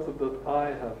the concept that I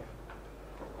have.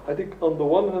 I think on the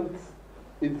one hand,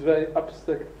 it's very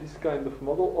abstract, this kind of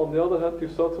model. On the other hand, you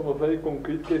start from a very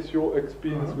concrete case, your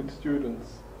experience with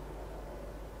students.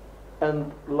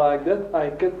 And like that, I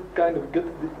can kind of get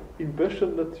the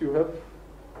impression that you have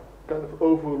kind of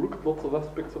overlooked lots of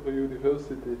aspects of a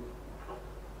university.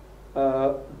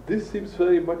 This seems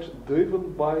very much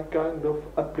driven by kind of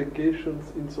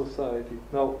applications in society.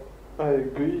 Now, I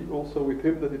agree also with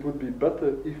him that it would be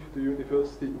better if the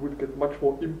university would get much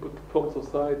more input from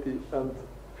society and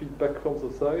feedback from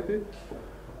society.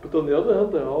 But on the other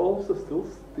hand, there are also still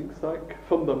things like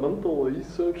fundamental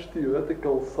research,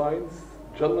 theoretical science,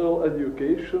 general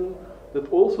education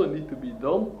that also need to be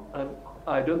done, and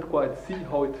I don't quite see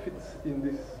how it fits in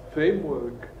this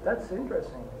framework. That's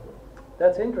interesting.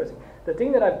 That's interesting. The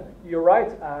thing that you're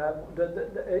right.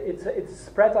 It's a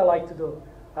spread I like to do.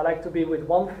 I like to be with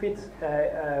one foot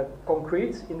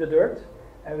concrete in the dirt,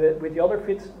 and with the other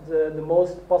foot the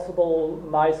most possible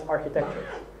nice architecture,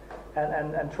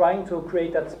 and trying to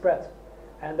create that spread.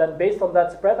 And then based on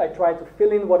that spread, I try to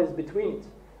fill in what is between it.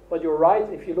 But you're right.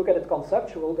 If you look at it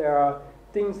conceptual, there are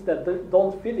things that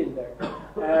don't fit in there.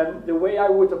 The way I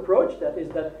would approach that is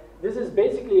that this is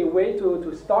basically a way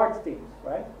to start things,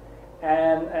 right?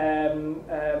 And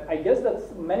I guess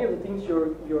that many of the things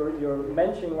you're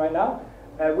mentioning right now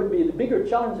would be the bigger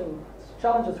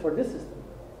challenges for this system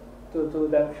to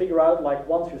then figure out, like,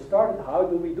 once you started, how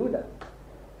do we do that?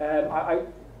 I'm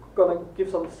gonna give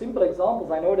some simple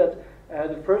examples. I know that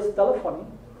the first telephony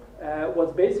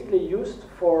was basically used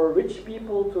for rich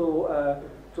people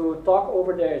to talk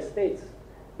over their estates,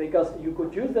 because you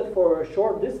could use that for a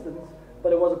short distance,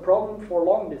 but it was a problem for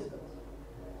long distance.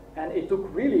 And it took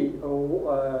really,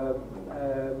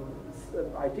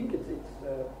 I think it's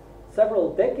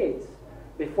several decades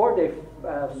before they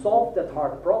solved that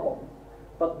hard problem.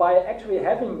 But by actually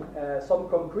having some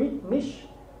concrete niche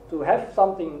to have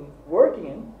something working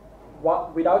in,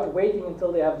 without waiting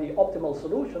until they have the optimal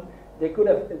solution,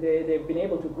 they've been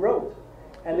able to grow it.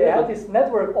 And they had this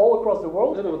network all across the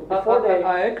world before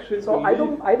I actually so I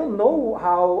don't know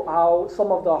how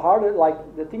some of the harder, like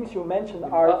the things you mentioned,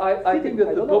 are. I think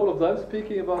that the problems I'm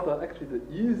speaking about are actually the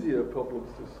easier problems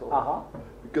to solve,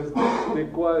 because this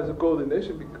requires a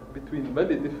coordination between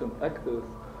many different actors.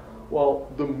 Well,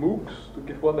 the MOOCs, to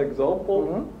give one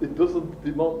example, it doesn't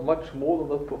demand much more than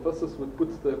that professors would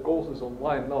put their courses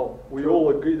online. Now, we all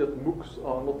agree that MOOCs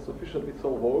are not sufficiently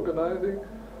self-organizing.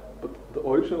 But the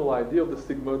original idea of the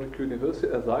Sigmergic University,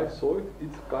 as I saw it,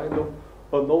 it's kind of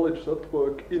a knowledge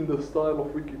network in the style of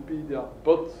Wikipedia,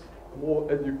 but more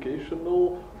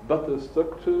educational, better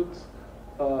structured,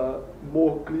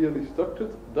 more clearly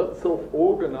structured, that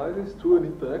self-organizes through an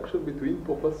interaction between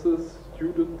professors,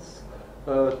 students,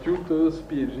 tutors,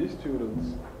 PhD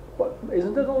students. But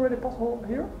isn't that already possible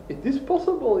here? It is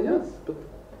possible, yes, but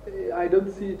I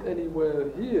don't see it anywhere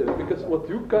here, because what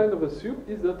you kind of assume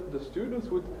is that the students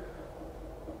would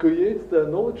create their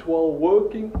knowledge while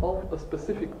working on a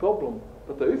specific problem.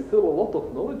 But there is still a lot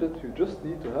of knowledge that you just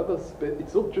need to have a space.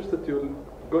 It's not just that you're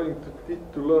going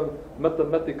to learn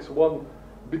mathematics 1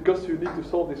 because you need to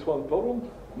solve this one problem.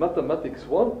 Mathematics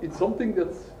 1, it's something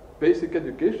that's basic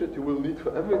education that you will need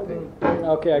for everything.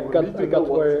 Okay, I got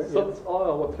where sets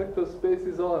are, what vector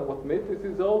spaces are, and what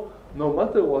matrices are, no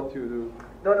matter what you do.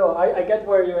 No, I get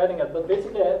where you're heading at, but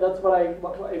basically that's what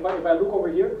if I look over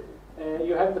here,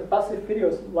 you have the passive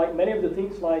videos, like many of the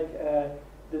things, like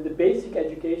the basic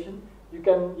education, you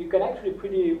can actually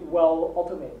pretty well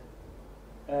automate.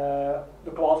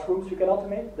 The classrooms you can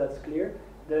automate, that's clear.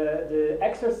 The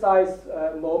exercise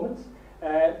moments,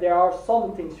 there are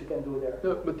some things you can do there.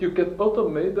 Yeah, but you can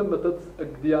automate them, but that's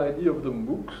the idea of the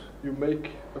MOOCs. You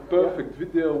make a perfect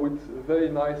video with a very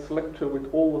nice lecture with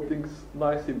all the things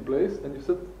nice in place, and you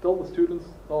tell the students,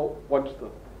 oh, watch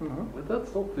that. But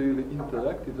that's not really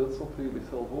interactive, that's not really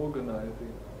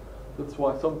self-organizing. That's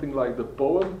why something like the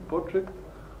POEM project,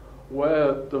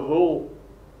 where the whole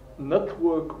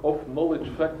network of knowledge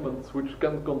fragments which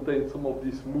can contain some of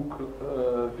these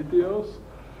MOOC videos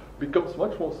becomes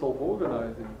much more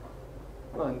self-organizing.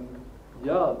 And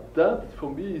yeah, that for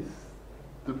me is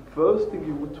the first thing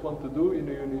you would want to do in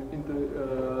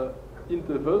a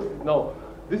Interversity. Now,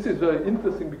 this is very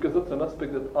interesting because that's an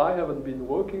aspect that I haven't been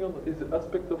working on, is the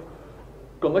aspect of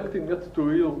connecting that to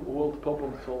real world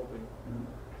problem solving.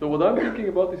 So what I'm thinking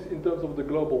about is in terms of the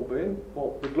global brain.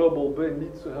 Well, the global brain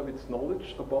needs to have its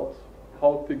knowledge about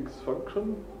how things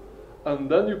function, and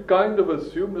then you kind of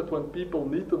assume that when people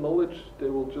need the knowledge, they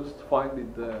will just find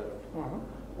it there.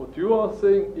 What you are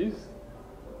saying is,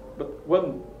 but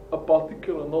when a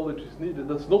particular knowledge is needed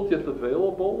that's not yet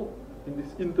available in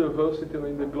this Interversity or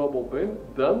in the global brain,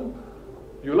 then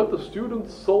you let the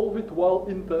students solve it while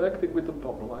interacting with the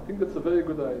problem. I think that's a very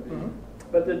good idea.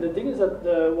 But the thing is that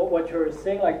what you're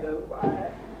saying, like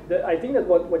I think that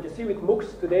what you see with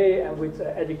MOOCs today and with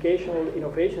educational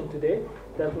innovation today,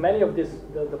 that many of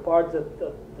the parts that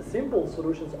the simple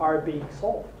solutions are being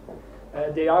solved.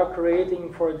 They are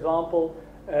creating, for example,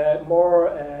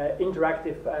 more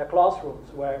interactive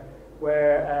classrooms where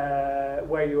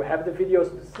you have the videos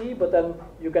to see, but then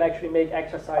you can actually make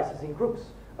exercises in groups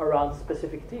around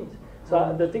specific themes.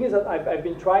 So the thing is that I've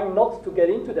been trying not to get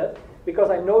into that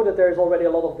because I know that there is already a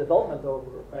lot of development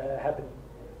happening.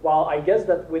 While I guess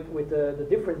that with the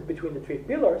difference between the three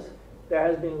pillars, there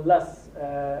has been less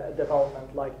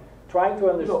development, like trying to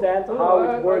understand how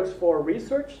it works for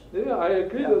research. Yeah, I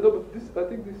agree. But I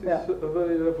think this is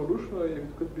very revolutionary if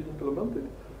it could be implemented.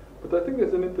 But I think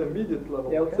there's an intermediate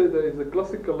level. Let's say there is a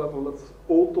classical level. Let's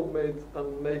automate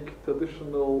and make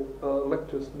traditional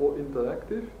lectures more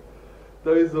interactive.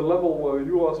 There is a level where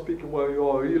you are speaking, where you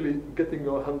are really getting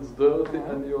your hands dirty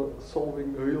and you're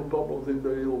solving real problems in the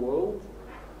real world.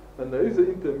 And there is an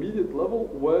intermediate level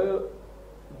where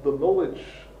the knowledge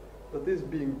that is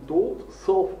being taught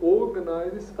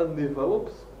self-organizes and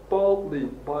develops partly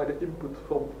by the input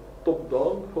from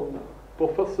top-down, from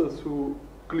professors who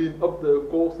clean up their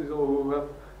courses or who have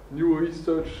new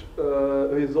research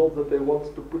results that they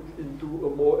want to put into a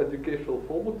more educational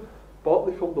format,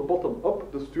 partly from the bottom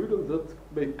up, the students that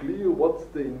make clear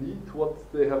what they need, what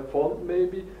they have found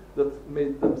maybe, that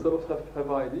may themselves have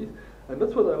ideas. And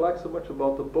that's what I like so much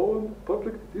about the POEM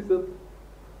project, is that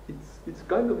it's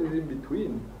kind of in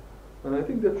between. And I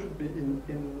think that should be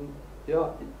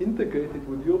integrated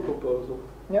with your proposal.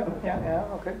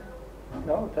 Okay.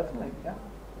 No, definitely,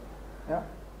 yeah.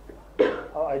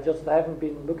 I just haven't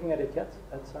been looking at it yet.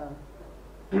 That's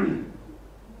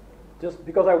just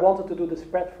because I wanted to do the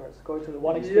spread first, go to the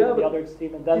one extreme to the other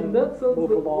extreme, and then in that sense,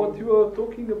 move along. What you are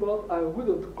talking about, I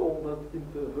wouldn't call that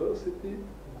interversity,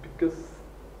 because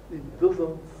it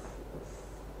doesn't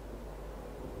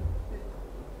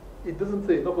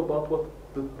say enough about what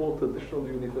the more traditional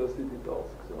university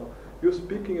tasks are. You're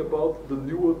speaking about the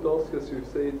newer tasks, as you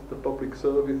say, it's the public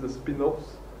service, the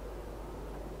spin-offs,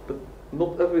 but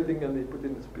not everything can be put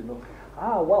in the spin-off.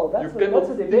 That's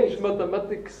a debate. Teach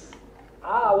mathematics.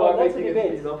 That's a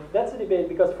debate. That's a debate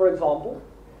because, for example,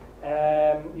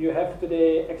 you have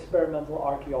today experimental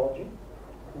archaeology,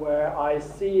 where I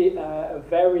see a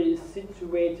very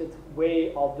situated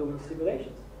way of doing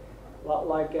simulations.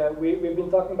 Like we've been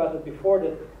talking about it before,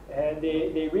 that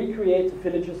they recreate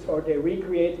villages or they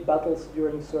recreate battles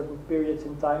during certain periods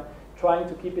in time, trying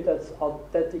to keep it as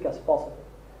authentic as possible.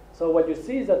 So what you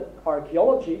see is that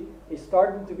archaeology is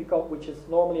starting to become, which is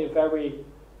normally a very,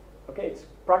 it's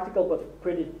practical but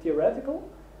pretty theoretical,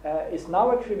 is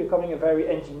now actually becoming a very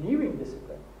engineering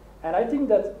discipline. And I think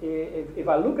that if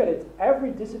I look at it,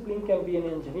 every discipline can be an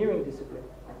engineering discipline.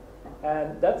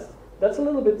 And that's a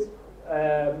little bit,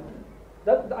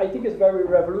 that I think is a very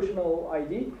revolutionary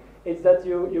idea. It's that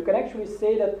you can actually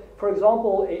say that, for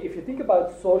example, if you think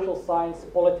about social science,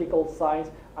 political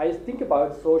science, I think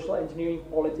about social engineering,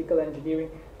 political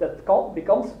engineering, that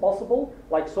becomes possible,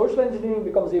 like social engineering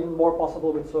becomes even more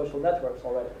possible with social networks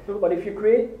already. But if you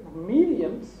create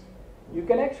mediums, you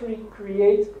can actually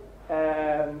create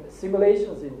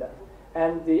simulations in that.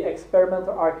 And the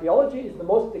experimental archaeology is the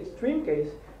most extreme case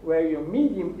where your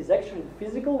medium is actually the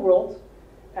physical world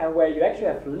and where you actually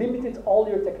have limited all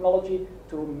your technology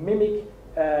to mimic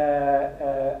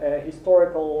a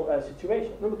historical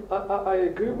situation. No, but I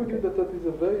agree with you that is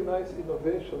a very nice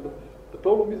innovation. The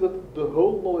problem is that the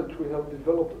whole knowledge we have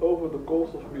developed over the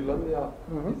course of millennia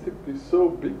is simply so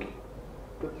big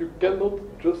that you cannot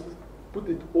just put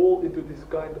it all into this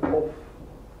kind of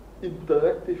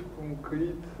interactive,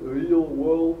 concrete, real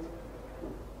world.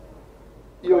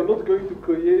 You're not going to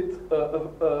create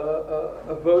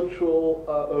a virtual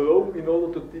Rome in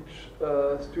order to teach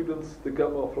students the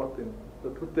grammar of Latin.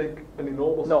 That would take an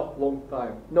enormous long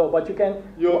time. No, but you can.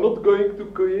 You're not going to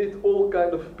create all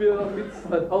kind of pyramids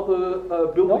and other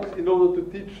buildings in order to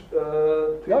teach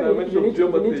three-dimensional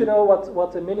geometry. You need to know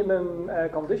what the minimum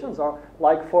conditions are,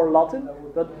 like for Latin.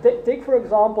 But take for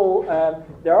example,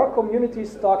 there are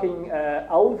communities talking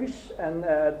Elvish and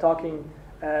talking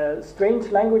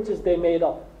strange languages they made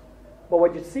up. But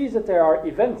what you see is that there are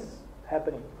events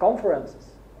happening, conferences.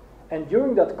 And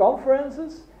during that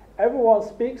conferences, everyone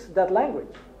speaks that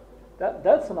language.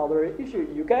 That's another issue.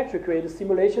 You can actually create a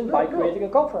simulation by creating a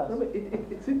conference.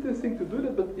 It's interesting to do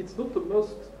that, but it's not the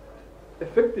most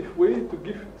effective way to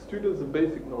give students the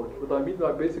basic knowledge. What I mean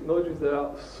by basic knowledge is there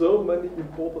are so many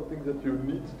important things that you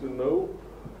need to know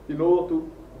in order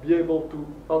to be able to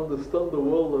understand the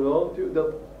world around you,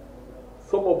 that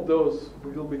some of those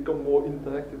will become more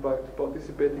interactive by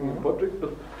participating in projects,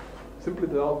 but simply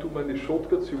there are too many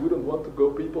shortcuts. You wouldn't want to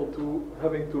go people to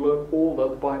having to learn all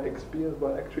that by experience,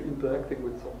 by actually interacting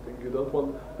with something. You don't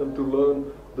want them to learn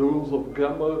the rules of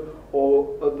grammar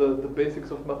or the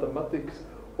basics of mathematics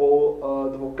or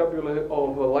the vocabulary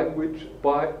of a language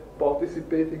by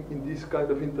participating in these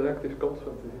kind of interactive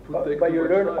conferences. It would take but you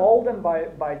learn time. all them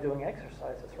by doing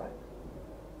exercises, right?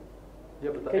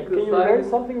 Yeah, but can you learn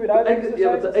something without exercises?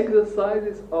 Yeah, but the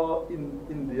exercises are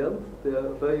in the end they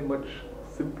are very much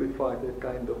simplified. They're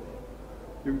kind of,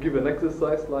 you give an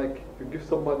exercise like you give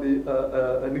somebody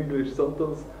an English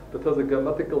sentence, that has a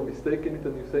grammatical mistake in it,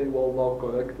 and you say, well, now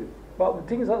correct it. Well,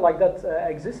 things like that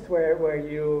exist where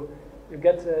you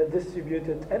get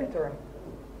distributed editoring.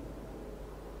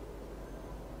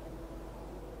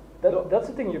 That's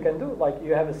the thing you can do. Like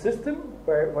you have a system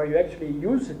where you actually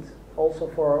use it also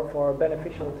for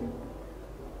beneficiality.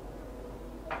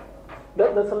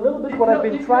 That's a little bit what I've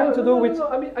been trying to do with.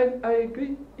 I mean, I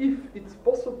agree. If it's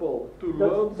possible to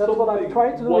learn that's something what I'm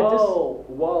trying to do with this.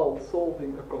 while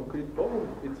solving a concrete problem,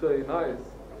 it's very nice.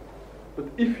 But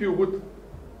if you would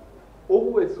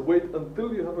always wait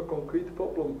until you have a concrete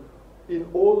problem in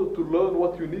order to learn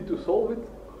what you need to solve it,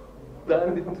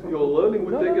 then your learning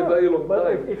would take a very long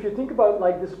time. If you think about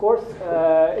like this course,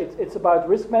 it's about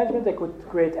risk management. They could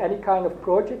create any kind of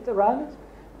project around it,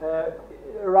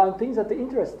 around things that they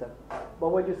interest them. But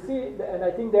what you see, and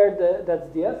I think that's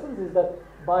the essence, is that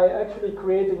by actually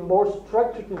creating more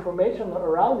structured information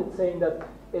around it, saying that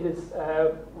it is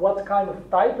what kind of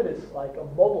type it is, like a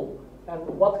model, and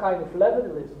what kind of level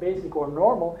it is, basic or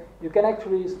normal, you can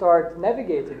actually start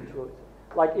navigating through it.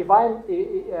 Like if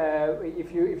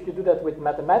you do that with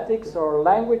mathematics or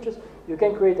languages, you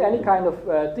can create any kind of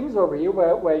things over here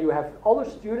where you have other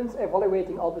students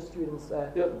evaluating other students'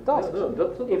 tasks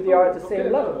if they are at the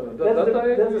same level.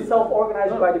 That's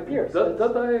self-organized by the peers.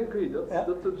 That I agree.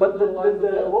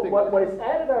 But what is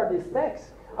added are these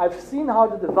tags. I've seen how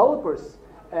the developers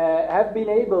have been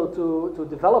able to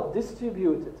develop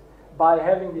distributed by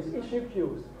having these issue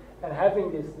queues and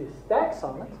having these tags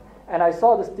on it. And I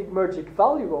saw the stigmergic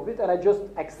value of it, and I just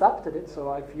accepted it, so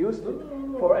I've used it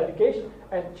for education,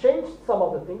 and changed some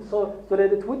of the things so that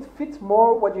it would fit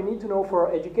more what you need to know for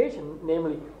education,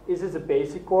 namely, is this a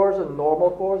basic course, a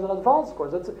normal course, an advanced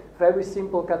course? That's a very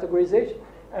simple categorization.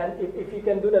 And if you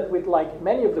can do that with like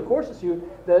many of the courses,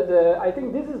 I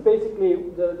think this is basically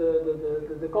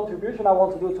the contribution I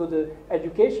want to do to the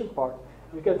education part.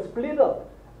 You can split up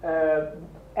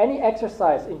any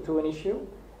exercise into an issue,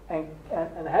 and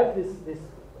have this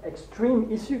extreme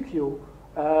issue queue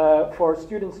for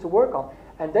students to work on.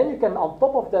 And then you can, on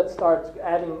top of that, start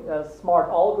adding smart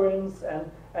algorithms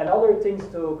and other things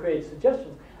to create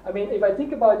suggestions. I mean, if I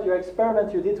think about your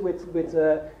experiment you did with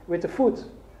the food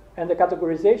and the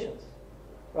categorizations,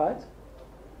 right?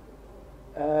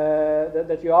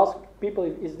 That you ask people,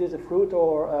 is this a fruit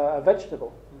or a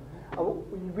vegetable?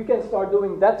 Mm-hmm. We can start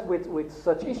doing that with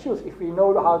such issues if we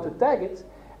know how to tag it.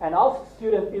 And ask the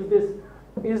student,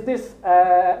 is this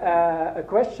a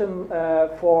question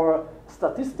for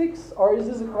statistics, or is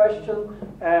this a question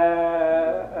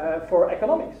for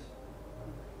economics?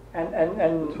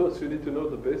 And first you need to know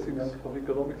the basics of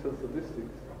economics and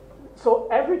statistics. So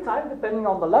every time, depending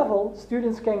on the level,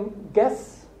 students can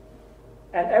guess,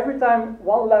 and every time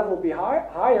one level be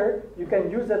higher, you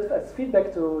can use that as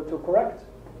feedback to correct.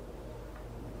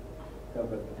 Yeah,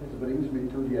 but this brings me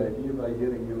to the idea, by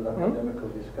hearing your academical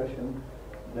discussion,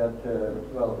 that,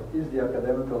 is the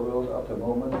academical world at the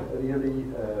moment really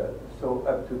so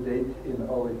up to date in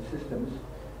all its systems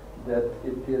that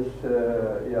it is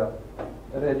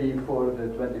ready for the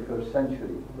 21st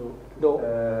century? No.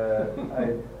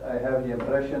 I have the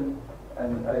impression,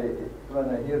 and when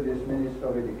I hear this Minister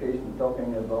of Education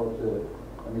talking about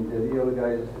they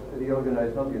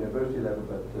reorganize not university level,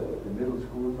 but the middle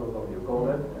schools, or how you call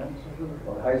that,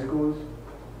 or high schools.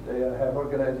 They have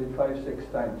organized it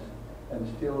 5-6 times, and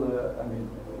still,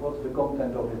 what's the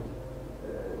content of it?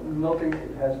 Nothing.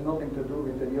 It has nothing to do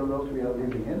with the real world we are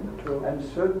living in, and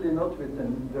certainly not with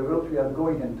the world we are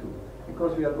going into,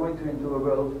 because we are going into a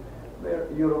world where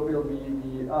Europe will be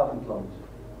the Avondland,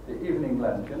 the evening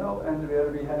land, and where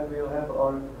we'll have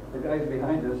the guys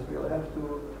behind us will have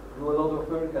to do a lot of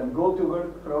work and go to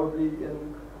work probably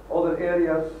in other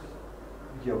areas,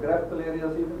 geographical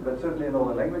areas even, but certainly in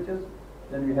other languages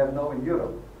than we have now in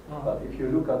Europe. But if you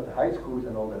look at the high schools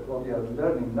and all that, what they are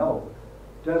learning now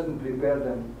doesn't prepare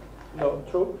them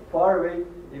far away.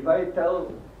 If I tell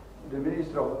the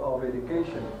Minister of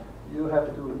Education, you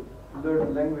have to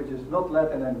learn languages, not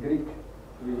Latin and Greek,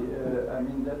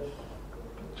 that's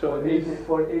for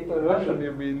 80 Russian,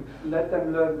 you mean? Let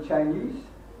them learn Chinese.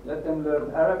 Let them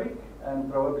learn Arabic and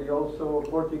probably also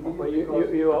Portuguese. Well,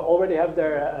 you already have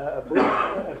there a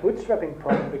bootstrapping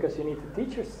problem, because you need the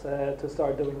teachers to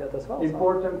start doing that as well.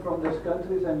 Import them from these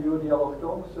countries, and you, the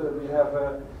autochthons, we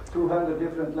have 200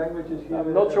 different languages here.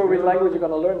 I'm not sure which language you're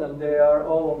going to learn them. They are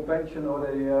all on pension, or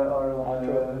they are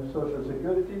on social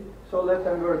security. So let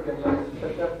them work, and let's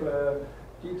set up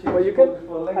teaching schools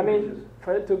for languages.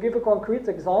 To give a concrete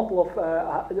example of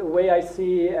the way I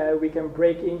see we can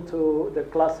break into the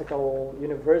classical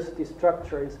university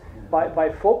structures by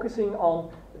focusing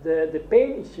on the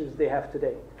pain issues they have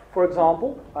today. For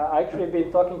example, I actually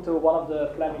been talking to one of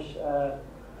the Flemish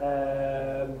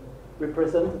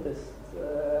representatives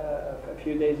a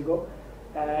few days ago,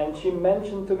 and she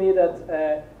mentioned to me that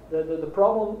the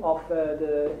problem of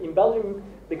in Belgium,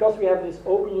 because we have this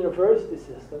open university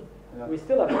system, we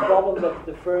still have a problem that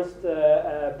the first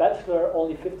bachelor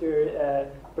only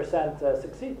 50%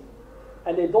 succeed,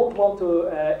 and they don't want to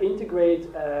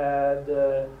integrate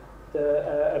the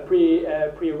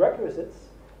prerequisites.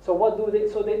 So what do they?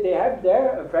 So they have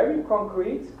there a very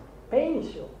concrete pain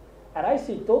issue, and I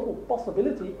see total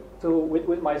possibility to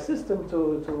with my system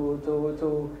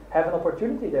to have an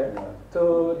opportunity there,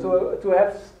 to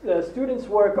have students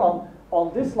work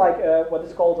on this like what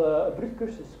is called a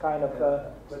brugcursus kind of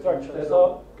structure.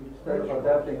 Instead of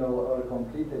adapting our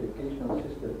complete educational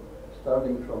system,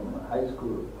 starting from high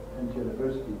school and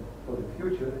university for the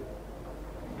future,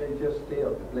 they just stay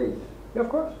at the place. Yeah, of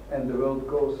course. And the world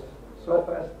goes so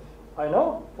fast. I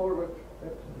know. Forward.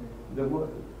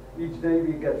 Each day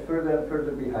we get further and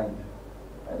further behind,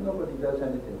 and nobody does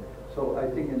anything. So I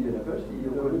think in university you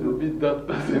wouldn't be that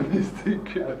pessimistic.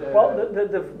 Well,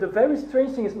 the very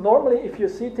strange thing is normally if you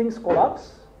see things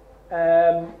collapse,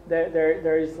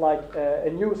 there is like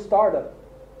a new startup.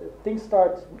 Things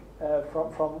start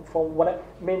from what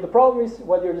I mean. The problem is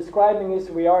what you're describing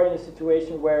is we are in a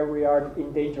situation where we are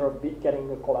in danger of getting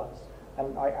a collapse,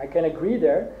 and I can agree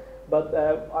there. But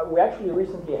we actually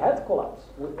recently had collapse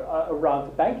around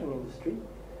the banking industry,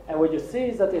 and what you see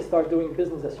is that they start doing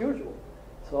business as usual.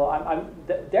 So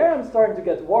I'm starting to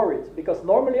get worried, because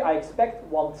normally I expect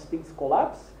once things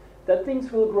collapse, that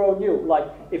things will grow new.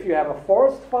 Like if you have a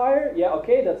forest fire, yeah,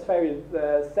 okay, that's very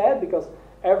sad because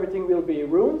everything will be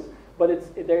ruined. But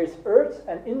there is earth,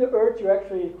 and in the earth you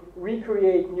actually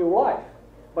recreate new life.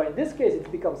 But in this case, it's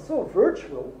become so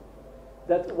virtual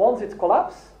that once it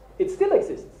collapses, it still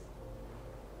exists.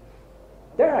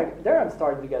 There I'm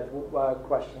starting to get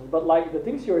questions. But like the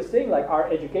things you're saying, like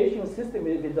our education system,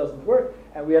 if it doesn't work,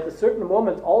 and we at a certain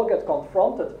moment all get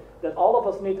confronted that all of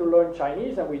us need to learn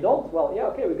Chinese and we don't, well, yeah,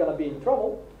 okay, we're going to be in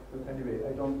trouble. But anyway,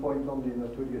 I don't point only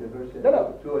to the university,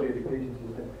 no. to our education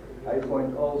system. I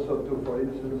point also to, for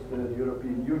instance, the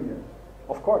European Union.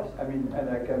 Of course. I mean, and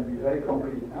I can be very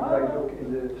concrete. If I look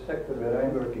in the sector where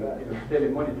I'm working, in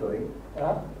telemonitoring,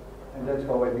 and that's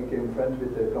how I became friends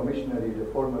with the commissioner, the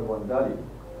former one, Dali,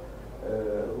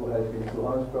 who has been to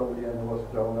Hans probably and was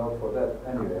thrown out for that.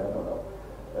 Anyway, I don't know.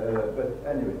 But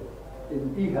anyway,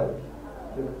 in e-health,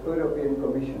 the European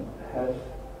Commission has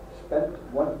spent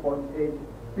 1.8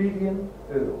 billion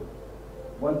euro.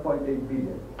 1.8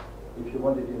 billion. If you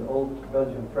want it in old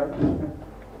Belgian francs,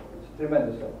 it's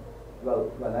tremendous. Well,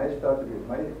 when I started with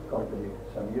my company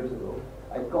some years ago,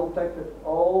 I contacted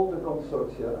all the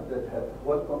consortia that had,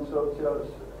 what consortia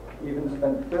even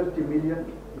spent 30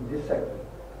 million in this sector.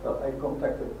 Well, I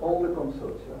contacted all the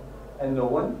consortia, and no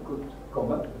one could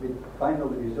come up with final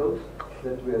results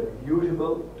that were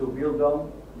usable to build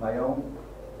on my own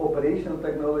operational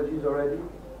technologies already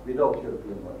without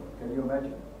European money. Can you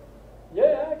imagine?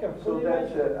 Yeah, I can fully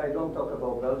imagine. So I don't talk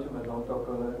about Belgium, I don't talk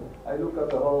I look at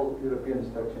the whole European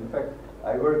structure. In fact,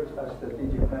 I worked as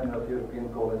strategic plan of European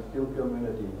Coal and Steel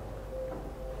Community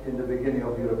in the beginning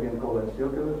of European Coal and Steel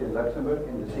Community in Luxembourg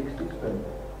in the 60s, when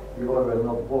you all were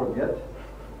not born yet.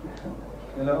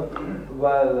 You know,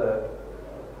 while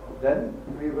then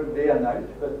we were day and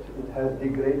night, but it has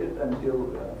degraded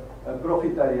until a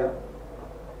profiteria.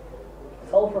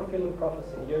 Self-fulfilling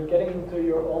prophecy. You're getting into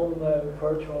your own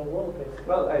virtual world, basically.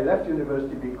 Well, I left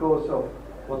university because of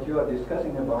what you are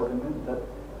discussing about, that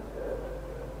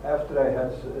after I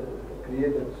had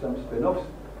created some spin-offs,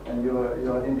 and you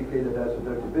are indicated as a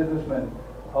dirty businessman,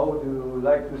 how do you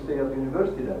like to stay at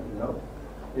university then, you know?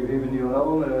 If even your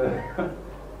own...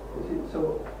 you see,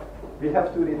 so we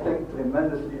have to rethink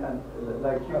tremendously, and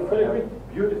like you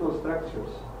have beautiful structures,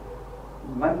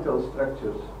 mental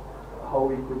structures, how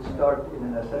we could start in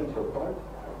an essential part.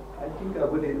 I think I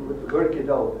would work it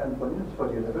out. And for instance, for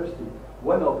the university,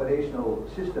 one operational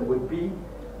system would be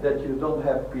that you don't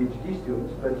have PhD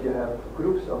students, but you have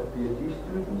groups of PhD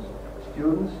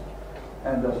students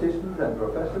and assistants and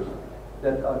professors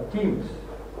that are teams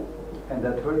and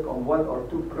that work on one or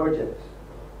two projects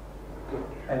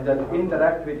and that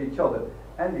interact with each other.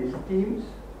 And these teams,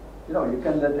 you know, you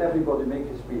can let everybody make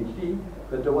his PhD,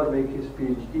 but the one make his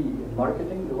PhD in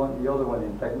marketing, the other one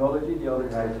in technology, the other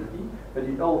in ICT, but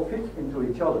it all fits into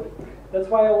each other. That's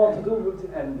why I want to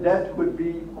do. And that would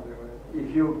be,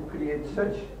 if you create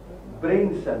such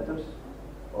brain centers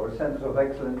or centers of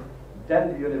excellence,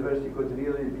 then the university could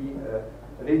really be a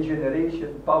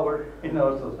regeneration power in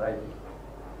our society.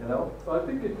 You know? I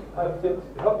think it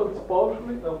happens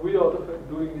partially, and we are definitely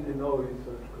doing it in our research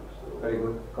group. So. Very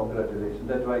good, congratulations.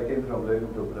 That's why I came from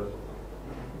Leuven to Brussels.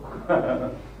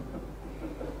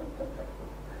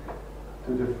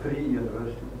 To the free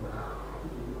university.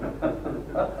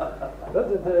 But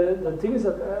the thing is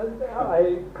that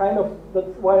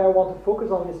that's why I want to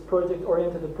focus on this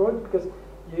project-oriented approach, because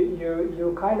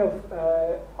you kind of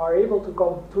are able to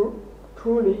come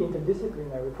truly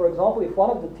interdisciplinary. For example, if one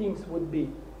of the teams would be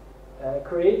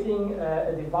creating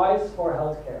a device for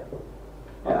healthcare.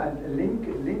 And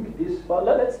link this. Well,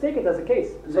 let's take it as a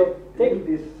case. So take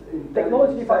this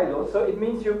technology silos. So it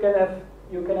means you can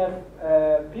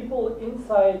have people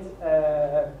inside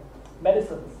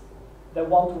medicines that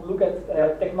want to look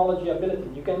at technology ability.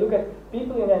 You can look at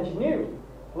people in engineering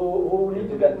who need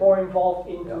to get more involved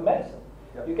into medicine.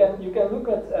 Yeah. You can look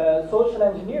at social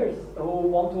engineers who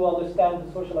want to understand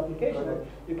the social application. Right.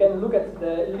 You can look at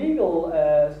the legal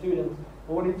student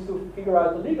who needs to figure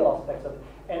out the legal aspects of it.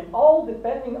 And all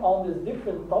depending on these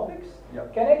different topics,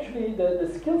 can actually,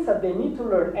 the skill set they need to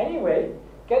learn anyway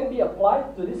can be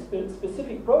applied to this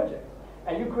specific project.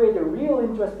 And you create a real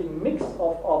interesting mix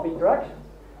of interactions.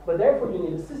 But therefore you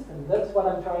need a system. That's what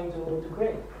I'm trying to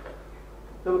create.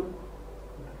 So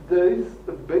there is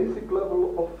a basic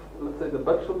level of, let's say, the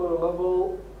bachelor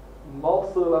level,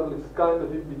 master level is kind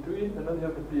of in between, and then you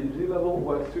have the PhD level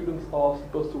where students are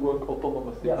supposed to work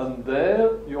autonomously. Yes. And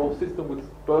there your system would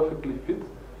perfectly fit.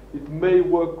 It may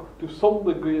work to some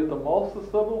degree at the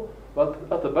master's level, but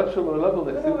at the bachelor level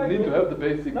they still need to have the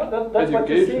basic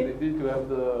education. They need to have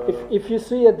the... If you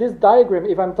see at this diagram,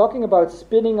 if I'm talking about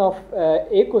spinning off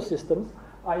ecosystems,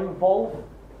 I involve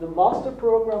the master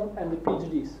program and the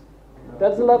PhDs.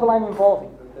 That's the level I'm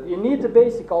involving. You need the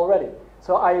basic already.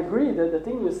 So I agree that the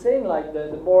thing you're saying, like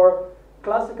the more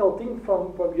classical thing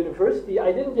from university,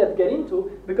 I didn't yet get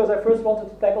into because I first wanted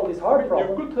to tackle this hard problem.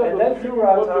 You could have and then figure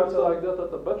out how to like that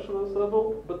at the bachelor's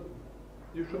level, but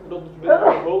you should not make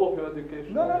the whole of your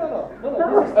education. No.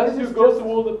 As you go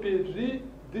toward the PhD,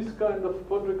 this kind of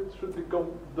project should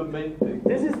become the main thing.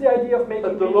 This is the idea of making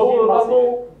at the PhD lower massive.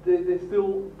 level, they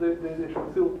should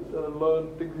still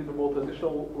learn things in the more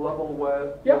traditional level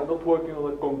where you're not working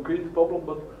on a concrete problem,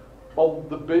 but on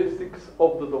the basics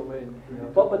of the domain.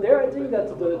 But there I think that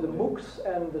the MOOCs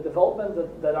and the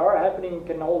development that are happening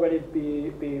can already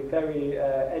be very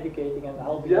educating and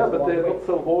helping. Yeah, but they're not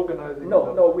self-organizing.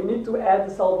 No, we need to add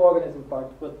the self-organizing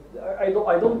part. But I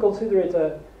don't consider it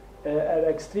an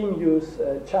extreme use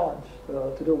challenge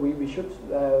to do. We should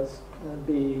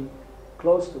be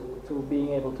close to being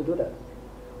able to do that,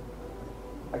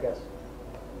 I guess.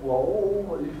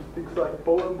 Well, if things like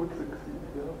Poland would succeed,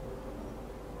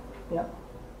 Yeah.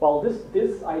 Well,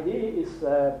 this idea is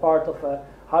part of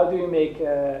how do you make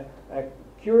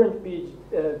current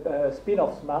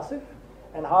spin-offs massive,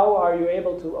 and how are you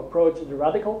able to approach the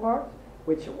radical part,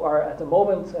 which are at the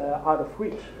moment out of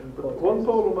reach. But one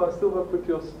problem I still have with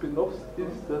your spin-offs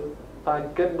is that I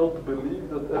cannot believe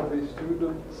that every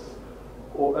student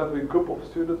or every group of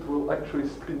students will actually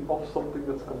spin off something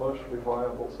that's commercially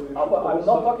viable. So you I'm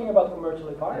not talking about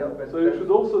commercially viable. So you should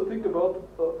also think about,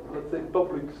 let's say,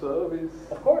 public service.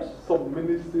 Of course. Some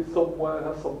ministry somewhere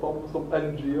has some problem, some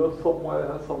NGO somewhere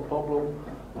has some problem,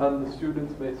 and the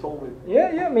students may solve it.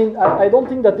 Yeah. I mean, I don't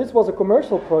think that this was a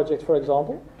commercial project, for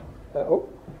example.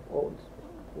 It's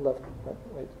left.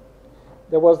 Wait.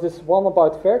 There was this one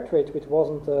about fair trade, which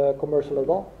wasn't commercial at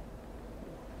all.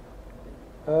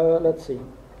 Let's see.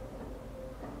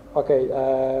 Okay,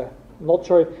 not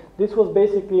sure. This was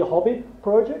basically a hobby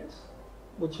project,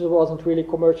 which wasn't really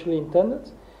commercially intended.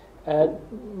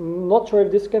 Not sure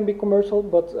if this can be commercial,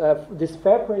 but this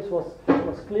fair price was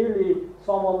clearly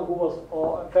someone who was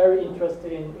very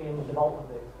interested in development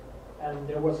data, and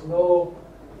there was no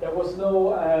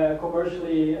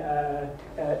commercially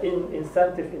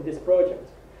incentive in this project.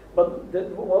 But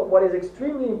what is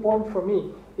extremely important for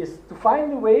me is to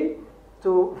find a way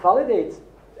to validate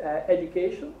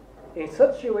education in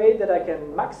such a way that I can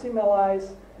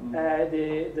maximize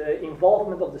the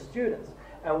involvement of the students.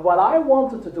 And what I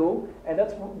wanted to do, and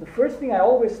that's the first thing I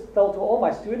always tell to all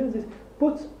my students, is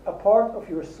put a part of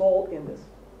your soul in this.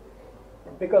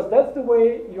 Because that's the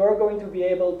way you're going to be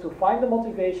able to find the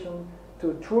motivation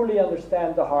to truly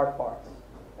understand the hard parts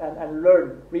and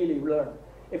learn, really learn.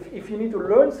 If you need to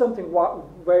learn something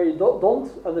where you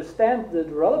don't understand the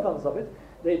relevance of it,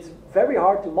 it's very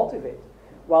hard to motivate.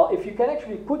 Well, if you can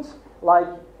actually put, like,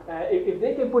 if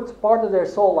they can put part of their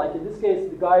soul, like in this case,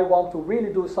 the guy wants to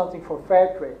really do something for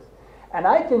fair trade, and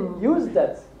I can use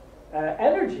that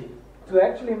energy to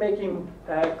actually make him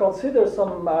consider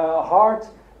some hard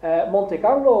Monte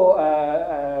Carlo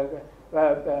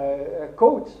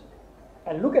code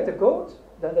and look at the code,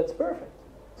 then that's perfect.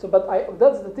 So, but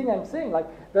that's the thing I'm saying. Like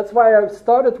that's why I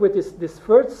started with this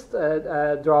first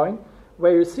drawing,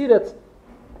 where you see that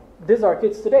these are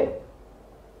kids today.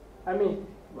 I mean,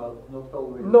 well, not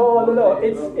always. No.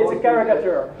 It's a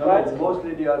caricature, right?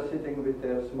 Mostly they are sitting with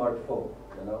their smartphone.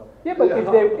 You know? Yeah, but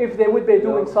if they would be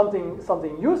doing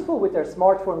something useful with their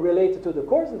smartphone related to the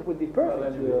course, it would be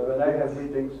perfect. Well, when I have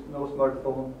meetings, no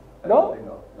smartphone. No?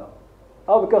 No.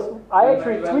 Oh, because I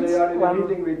actually when they are in a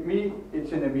meeting with me,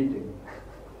 it's in a meeting,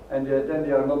 and then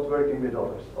they are not working with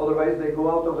others. Otherwise, they go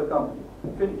out of the company.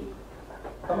 Finished.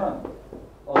 Come on.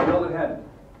 On the other hand,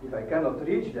 if I cannot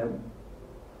reach them,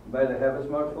 but they have a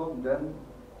smartphone, then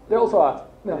they also are.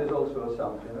 It is also a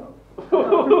sound, you know.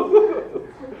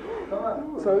 Come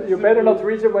on. So you better not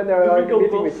reach them when they are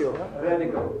meeting with you.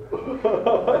 Radical.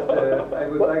 But I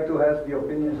would like to ask the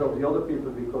opinions of the other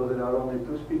people, because there are only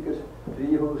two speakers,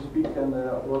 three who speak, and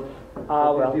what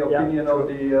is the opinion of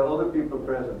the other people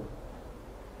present?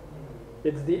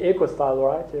 It's the ECCO style,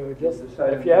 right? You just,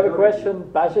 if you have a question,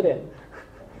 bash it in.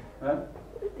 Huh?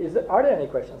 Are there any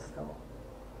questions?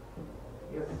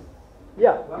 Yes.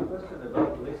 Yeah. One question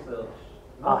about research.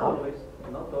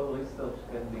 Not all research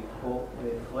can be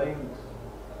framed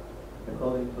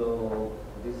according to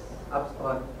this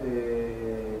abstract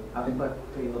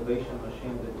innovation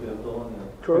machine that you have drawn here.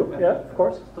 True. Yeah, of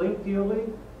course. String theory.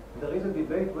 There is a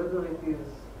debate whether it is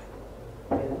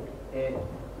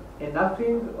a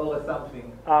nothing or a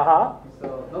something. So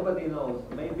nobody knows.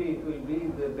 Maybe it will be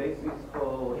the basis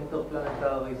for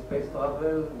interplanetary space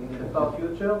travel in the far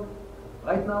future.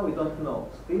 Right now we don't know.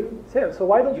 Still. So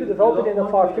why don't you develop it in the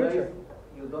far future?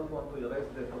 You don't want to erase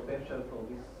the potential for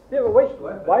this. Yeah, but wait.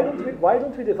 Why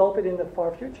don't we develop it in the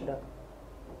far future then?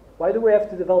 Why do we have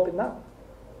to develop it now?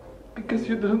 Because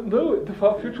you don't know. The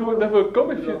far future will never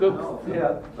come if you don't.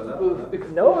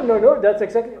 No. That's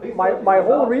exactly my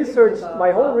whole research.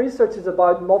 My whole research is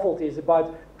about novelty. It's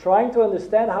about trying to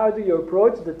understand how do you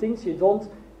approach the things you don't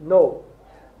know,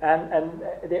 and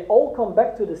they all come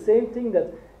back to the same thing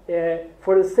that.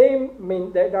 For the same, I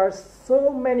mean, there are so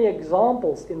many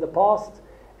examples in the past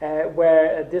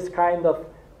where this kind of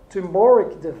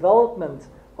tumoric development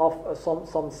of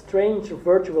some strange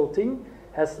virtual thing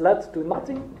has led to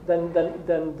nothing than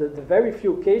the very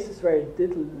few cases where it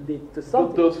did lead to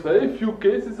something. But those very few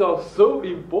cases are so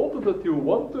important that you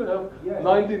want to have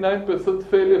 99%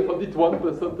 failure for each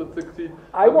 1% that succeed.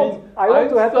 I want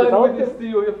to have developed with his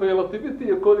theory of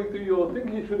relativity, according to your thing,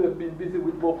 he should have been busy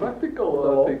with more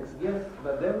practical things. Yes,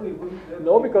 but then we wouldn't have.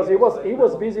 No, because he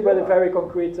was busy with a very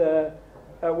concrete.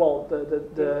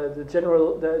 The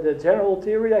general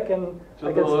theory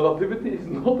General relativity is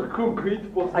not a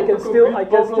concrete possible. I can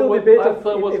still debate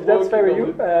if that's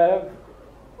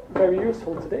very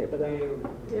useful today, but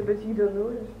but you don't know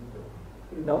it.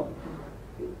 No.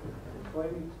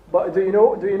 But do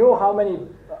you know how many?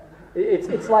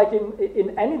 It's like in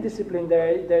any discipline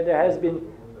there has been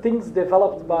things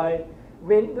developed by. I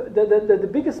mean, the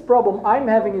biggest problem I'm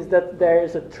having is that there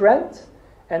is a trend.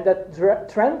 And that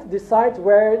trend decides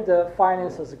where the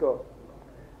finances go.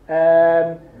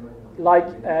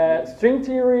 String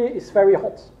theory is very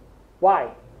hot. Why?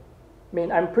 I mean,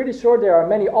 I'm pretty sure there are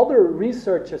many other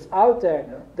researchers out there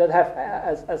that have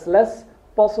as less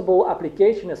possible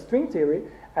application as string theory,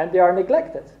 and they are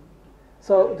neglected.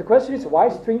 So the question is, why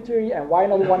string theory and why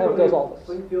not one of those others?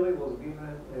 String theory was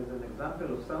given as an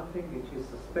example of something which is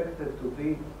suspected to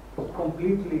be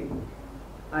completely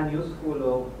unuseful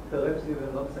or perhaps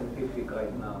even not scientific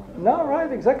right now. No, right,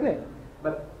 exactly.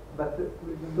 But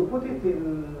to put it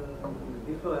in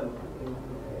different, in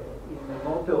a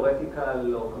more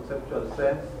theoretical or conceptual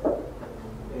sense,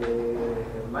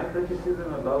 my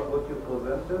criticism about what you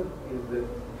presented is that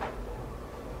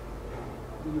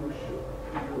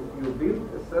you build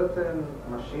a certain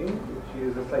machine, which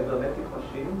is a cybernetic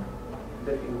machine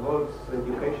that involves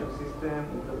education system,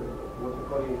 what we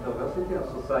call interversity and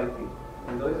society.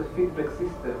 And there is a feedback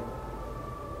system,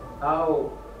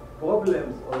 how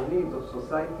problems or needs of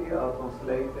society are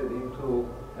translated into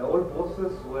a whole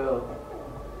process where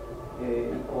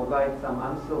it provides some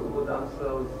answers, good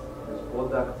answers, there's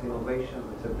products, innovations,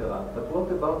 etc. But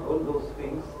what about all those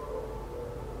things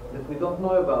that we don't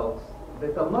know about,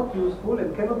 that are not useful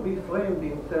and cannot be framed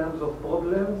in terms of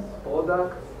problems,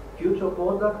 products, future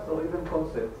products, or even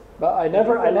concepts? But I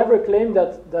never claimed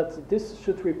that this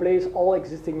should replace all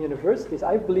existing universities.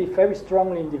 I believe very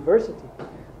strongly in diversity.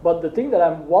 But the thing that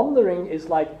I'm wondering is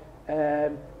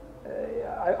I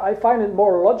find it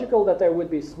more logical that there would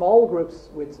be small groups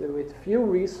with few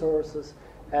resources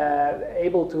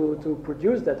able to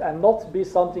produce that and not be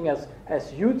something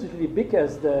as hugely big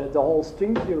as the whole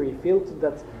string theory field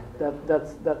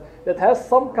that has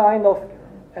some kind of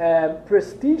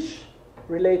prestige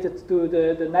related to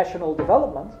the national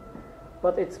development,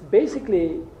 but it's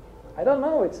basically, I don't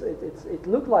know, it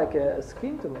looked like a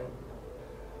scheme to me.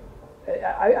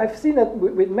 I've seen it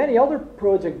with many other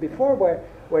projects before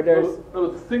where there's...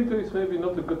 No, string theory is maybe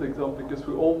not a good example because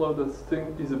we all know that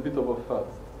string is a bit of a fad.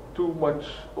 Too much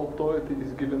authority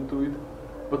is given to it,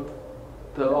 but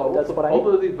there are lots of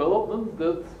other developments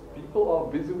that people are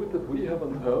busy with that we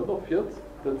haven't heard of yet,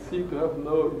 that seem to have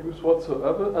no use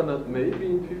whatsoever, and that maybe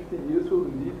in 50 years will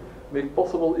indeed make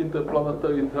possible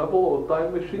interplanetary travel or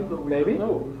time machines that we don't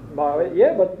know.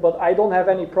 But I don't have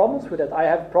any problems with that. I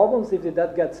have problems if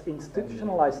that gets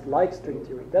institutionalized like string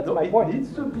theory. That's my point. It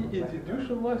needs to be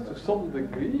institutionalized to some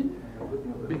degree,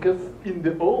 because in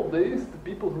the old days, the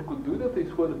people who could do that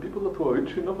were the people that were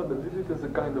rich enough and that did it as a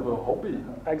kind of a hobby.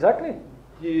 Exactly.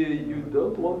 You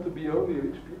don't want to be only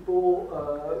rich people.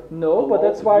 No, but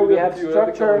that's why we have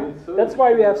structure. That's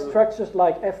why we have structures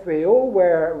like FWO,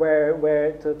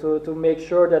 where to make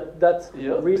sure that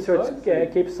research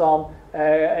keeps on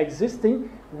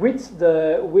existing with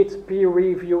peer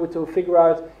review to figure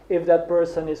out if that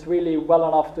person is really well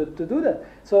enough to do that.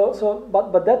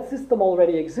 But that system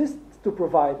already exists to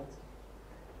provide it.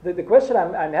 The question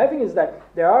I'm having is that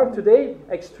there are today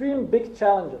extreme big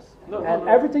challenges,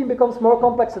 everything becomes more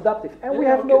complex adaptive, and we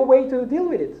have no way to deal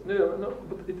with it. No,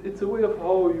 but it's a way of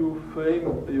how you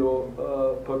frame your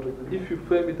project. If you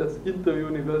frame it as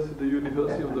inter-university, the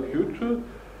university of the future,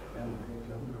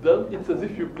 then it's as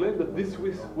if you claim that this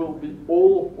will be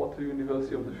all what the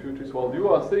university of the future is. While you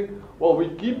are saying, well, we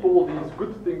keep all these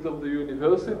good things of the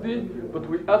university, but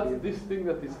we add this thing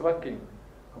that is lacking.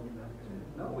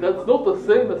 That's not the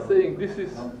same as saying this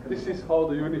is how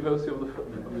the university of the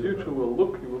future will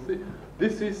look. You will see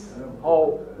this is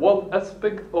how one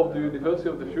aspect of the university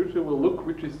of the future will look,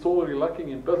 which is sorely lacking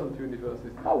in present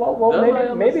universities.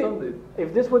 Maybe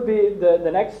if this would be the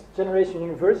next generation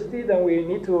university, then we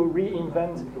need to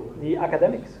reinvent the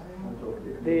academics.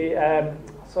 The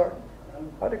sorry,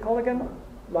 how do you call it again?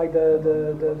 Like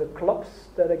the clubs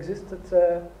that existed.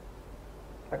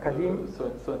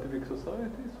 Scientific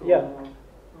societies? Yeah.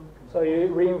 So you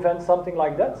reinvent something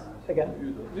like that again?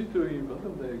 You don't need to reinvent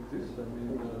them, they exist. I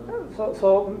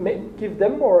mean, give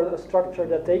them more a structure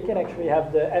that they can actually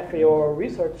have the FAO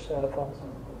research funds.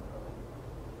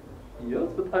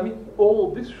 Yes, but I mean,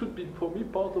 all this should be, for me,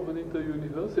 part of an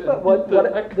inter-university.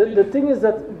 The thing is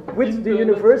that with the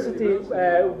university,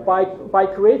 by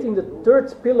creating the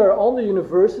third pillar on the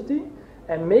university,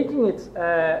 and making it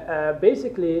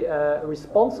basically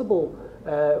responsible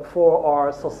for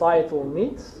our societal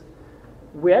needs,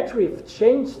 we actually have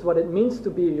changed what it means to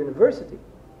be a university.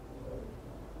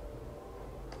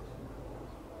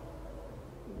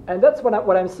 And that's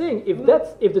what I'm saying.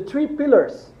 If the three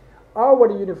pillars are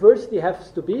what a university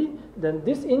has to be, then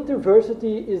this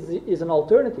interversity is an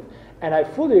alternative. And I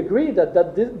fully agree that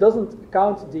this doesn't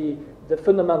count the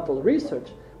fundamental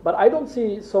research. But I don't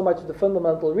see so much the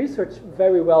fundamental research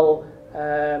very well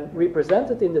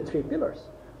represented in the three pillars.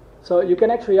 So you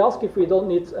can actually ask if we don't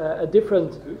need a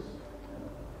different...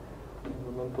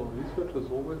 Fundamental research has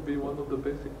always been one of the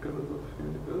basic pillars of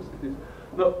universities.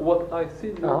 Now, what I see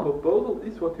in your proposal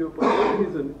is what you're proposing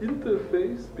is an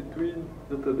interface between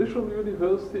the traditional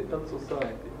university and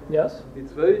society. Yes.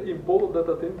 It's very important that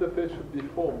interface should be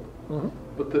formed. Mm-hmm.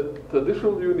 But the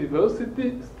traditional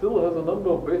university still has a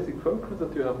number of basic functions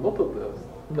that you have not addressed.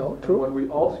 No, true. And when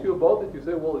we ask you about it, you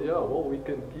say, well, we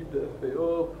can keep the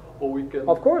FAO, or we can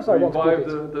revive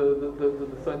the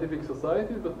scientific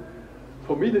society, but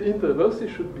for me, the interversity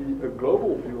should be a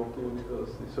global view of the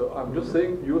university. So I'm just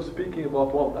saying, you're speaking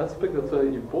about one aspect that's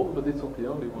very important, but it's not the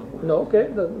only one. No, okay,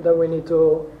 then we need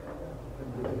to...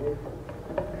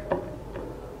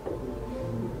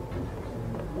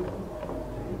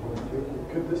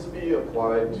 Could this be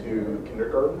applied to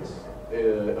kindergartens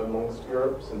amongst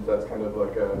Europe, since that's kind of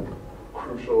like a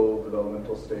crucial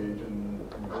developmental stage in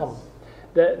this?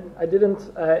 I didn't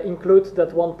include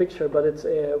that one picture, but it's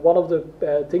one of the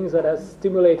things that has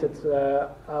stimulated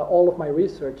all of my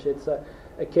research. It's a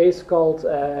case called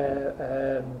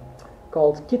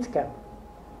KitCam.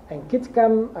 And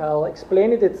KitCam, I'll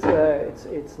explain it, it's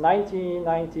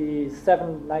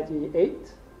 1997,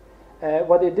 98.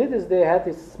 What they did is they had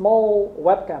these small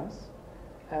webcams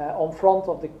on front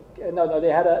of the...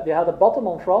 they had a button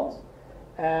on front,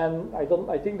 and I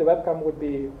think the webcam would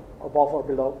be above or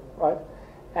below, right?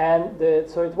 And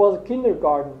so it was a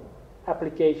kindergarten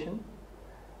application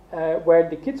where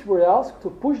the kids were asked to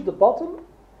push the button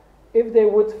if they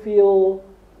would feel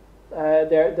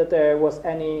that there was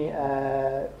any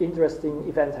interesting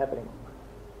event happening.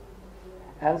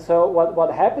 And so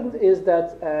what happened is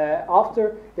that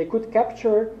after they could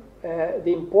capture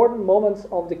the important moments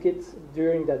of the kids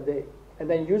during that day, and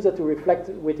then use that to reflect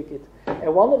with the kid.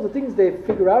 And one of the things they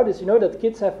figure out is, that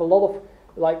kids have a lot of,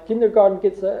 like kindergarten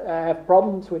kids have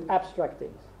problems with abstract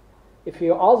things. If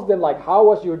you ask them, like, how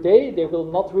was your day, they will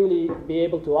not really be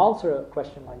able to answer a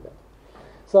question like that.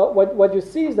 So what you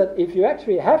see is that if you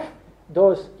actually have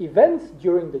those events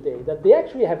during the day that they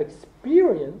actually have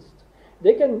experienced,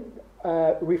 they can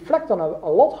reflect on a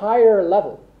lot higher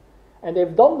level. And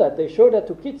they've done that. They show that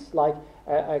to kids, like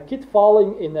a kid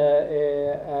falling in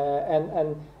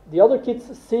and the other kids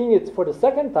seeing it for the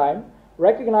second time,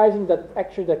 recognizing that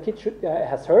actually the kid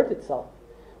has hurt itself,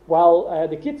 while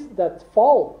the kids that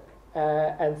fall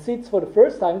and see it for the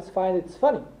first time find it's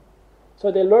funny.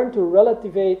 So they learn to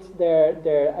relativate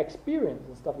their experience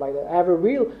and stuff like that. Have a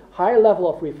real high level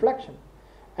of reflection.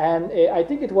 And I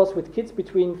think it was with kids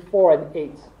between 4 and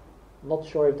 8. Not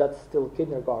sure if that's still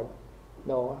kindergarten.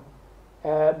 No.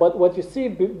 But what you see,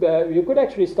 you could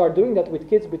actually start doing that with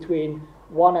kids between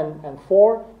 1 and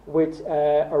 4 with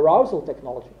arousal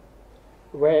technology,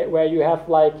 where you have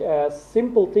like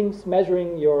simple things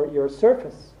measuring your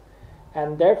surface,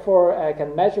 and therefore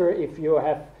can measure if you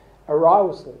have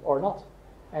arousal or not,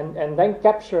 and then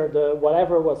capture the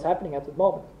whatever was happening at the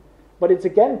moment. But it's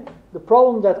again the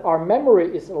problem that our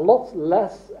memory is a lot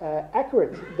less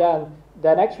accurate than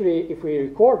actually if we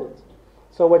record it.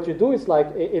 So what you do is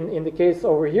like in the case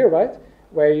over here, right,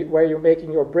 where you're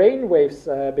making your brain waves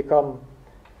become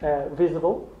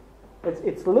visible.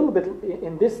 It's a little bit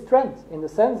in this trend, in the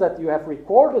sense that you have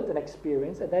recorded an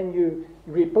experience and then you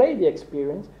replay the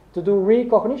experience to do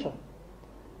recognition.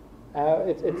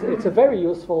 It's a very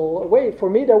useful way. For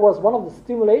me, there was one of the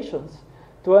stimulations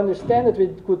to understand that we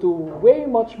could do way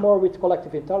much more with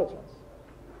collective intelligence.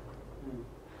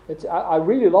 I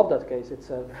really love that case.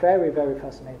 It's very, very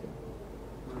fascinating.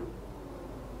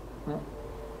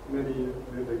 Maybe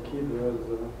the kid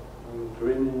was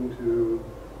dreaming to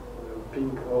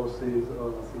pink horses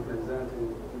or something like that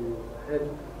in head,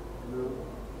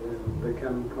 they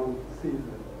can't see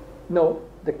that. No,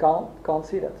 they can't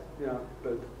see that. Yeah,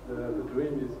 but the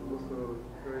dream is also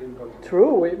very important.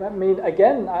 True. I mean,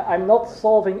 again, I'm not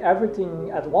solving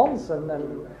everything at once, and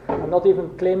I'm not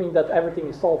even claiming that everything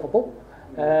is solvable.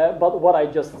 But what I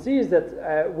just see is that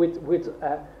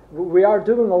we are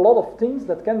doing a lot of things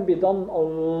that can be done a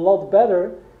lot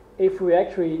better if we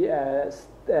actually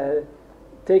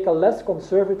take a less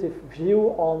conservative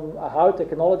view on how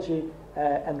technology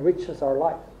enriches our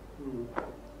life.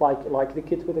 Like the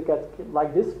kid with the cat,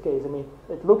 like this case. I mean,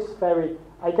 it looks very.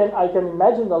 I can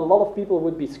imagine that a lot of people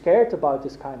would be scared about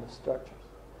this kind of structures.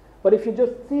 But if you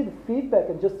just see the feedback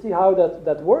and just see how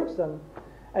that works, then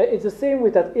it's the same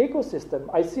with that ecosystem.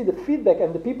 I see the feedback,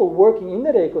 and the people working in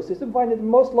that ecosystem find it the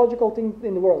most logical thing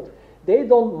in the world. They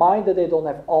don't mind that they don't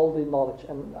have all the knowledge,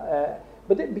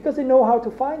 because they know how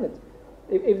to find it.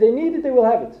 If they need it, they will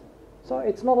have it. So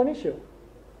it's not an issue.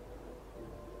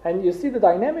 And you see the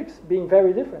dynamics being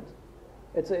very different.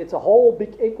 It's a whole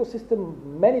big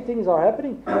ecosystem. Many things are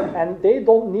happening, and they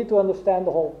don't need to understand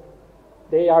the whole.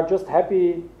 They are just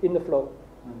happy in the flow.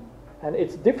 And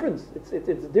it's difference. It's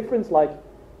a difference, like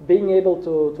being able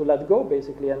to let go,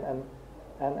 basically, and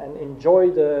enjoy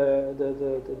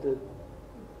the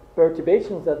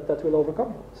perturbations that will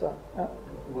overcome you. So,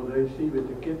 what I see with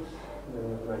the kids,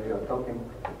 when you are talking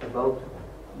about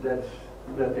that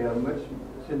they are much,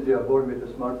 since they are born with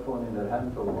a smartphone in their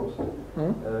hand almost,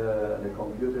 and a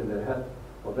computer in their hand,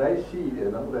 what I see,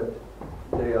 that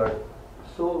they are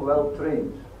so well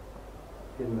trained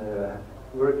in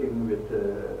working with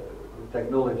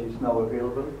technologies now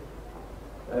available,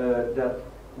 that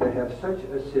they have such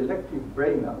a selective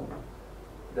brain now,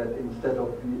 that instead of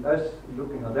us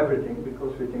looking at everything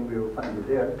because we think we will find it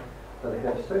there, that they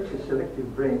have such a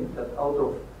selective brain that out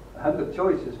of 100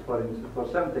 choices, for instance, for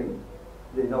something,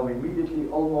 they know immediately,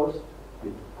 almost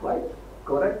with quite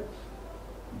correct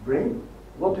brain,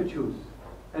 what to choose.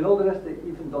 And all the rest, they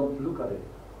even don't look at it.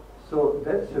 So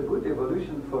that's a good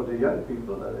evolution for the young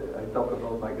people. I talk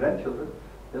about my grandchildren,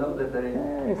 that they...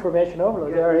 information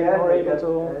overload. They are able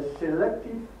to... A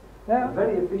selective,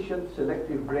 very efficient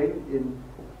selective brain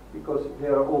because they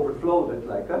are overflowed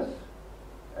like us,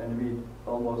 and we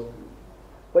almost...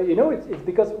 But it's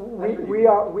because we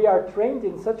are trained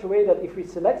in such a way that if we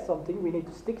select something, we need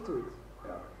to stick to it.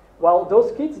 Yeah. While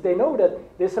those kids, they know that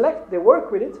they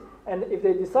work with it, and if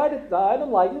they decided, I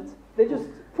don't like it, they just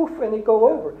poof and they go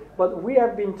over. But we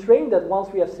have been trained that once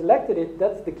we have selected it,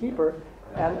 that's the keeper,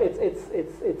 And it's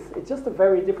just a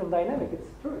very different dynamic. It's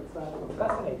true. It's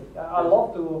fascinating. I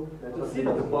love to see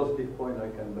that. That's a positive point I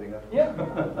can bring up. Yeah.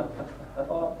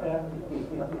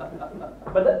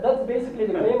 But that's basically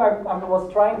the claim I was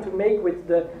trying to make with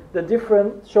the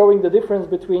different, showing the difference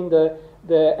between the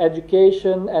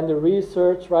education and the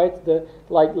research, right?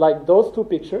 Like those two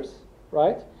pictures,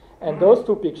 right? And those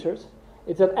two pictures.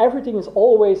 It's that everything is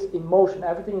always in motion.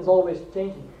 Everything is always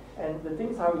changing. And the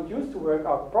things how it used to work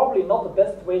are probably not the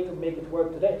best way to make it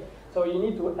work today. So you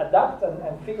need to adapt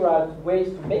and figure out ways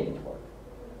to make it work.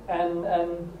 And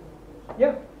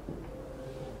yeah.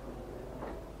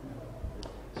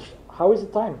 How is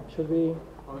the time? Should we?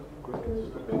 But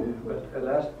a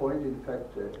last point, in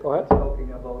fact, Go ahead.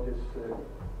 talking about this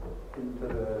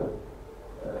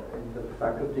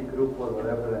inter-faculty group or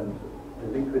whatever, and the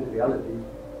link with reality.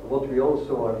 What we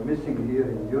also are missing here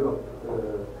in Europe.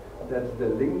 That's the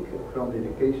link from the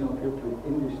educational field with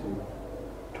industry.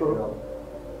 True. You know,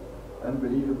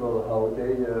 unbelievable how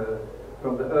they,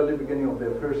 from the early beginning of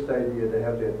their first idea, they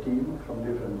have their team from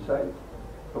different sites,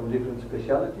 from different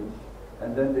specialities,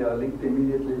 and then they are linked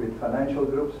immediately with financial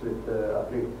groups, with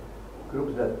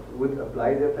groups that would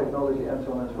apply their technology and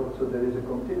so on and so forth. So there is a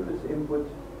continuous input.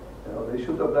 You know, they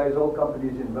should oblige all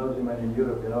companies in Belgium and in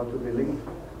Europe, you know, to be linked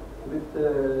with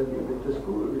the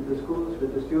schools, with the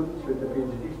students, with the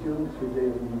PhD students, with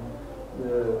the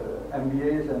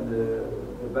MBAs and the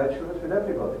bachelors, with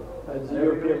everybody. It's the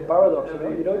European paradox.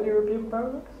 You know the European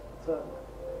paradox?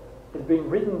 It's being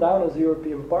written down as the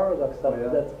European paradox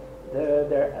that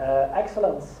their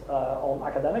excellence on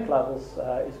academic levels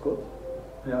is good.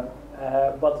 Yeah.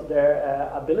 But their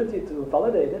ability to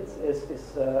validate it is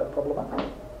problematic.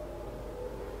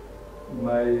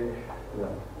 My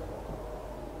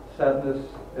sadness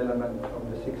element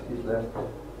from the 60s last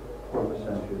quarter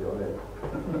century already.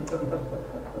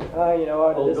 You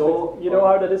know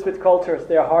how that is with cultures.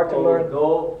 They are hard to learn.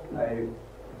 Although I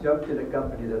jumped in a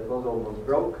company that was almost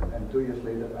broke, and 2 years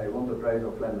later I won the prize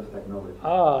of Flanders Technology.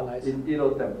 Ah, nice. In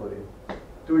Ilo Tempore,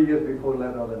 2 years before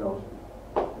Leonardo knows me.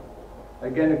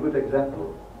 Again, a good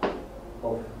example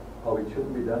of how it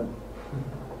should be done.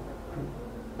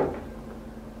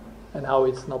 And how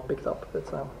it's not picked up.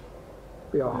 That's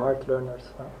we are hard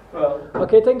learners. Well,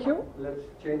 okay, thank you. Let's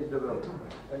change the world.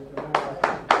 Thank you very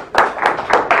much.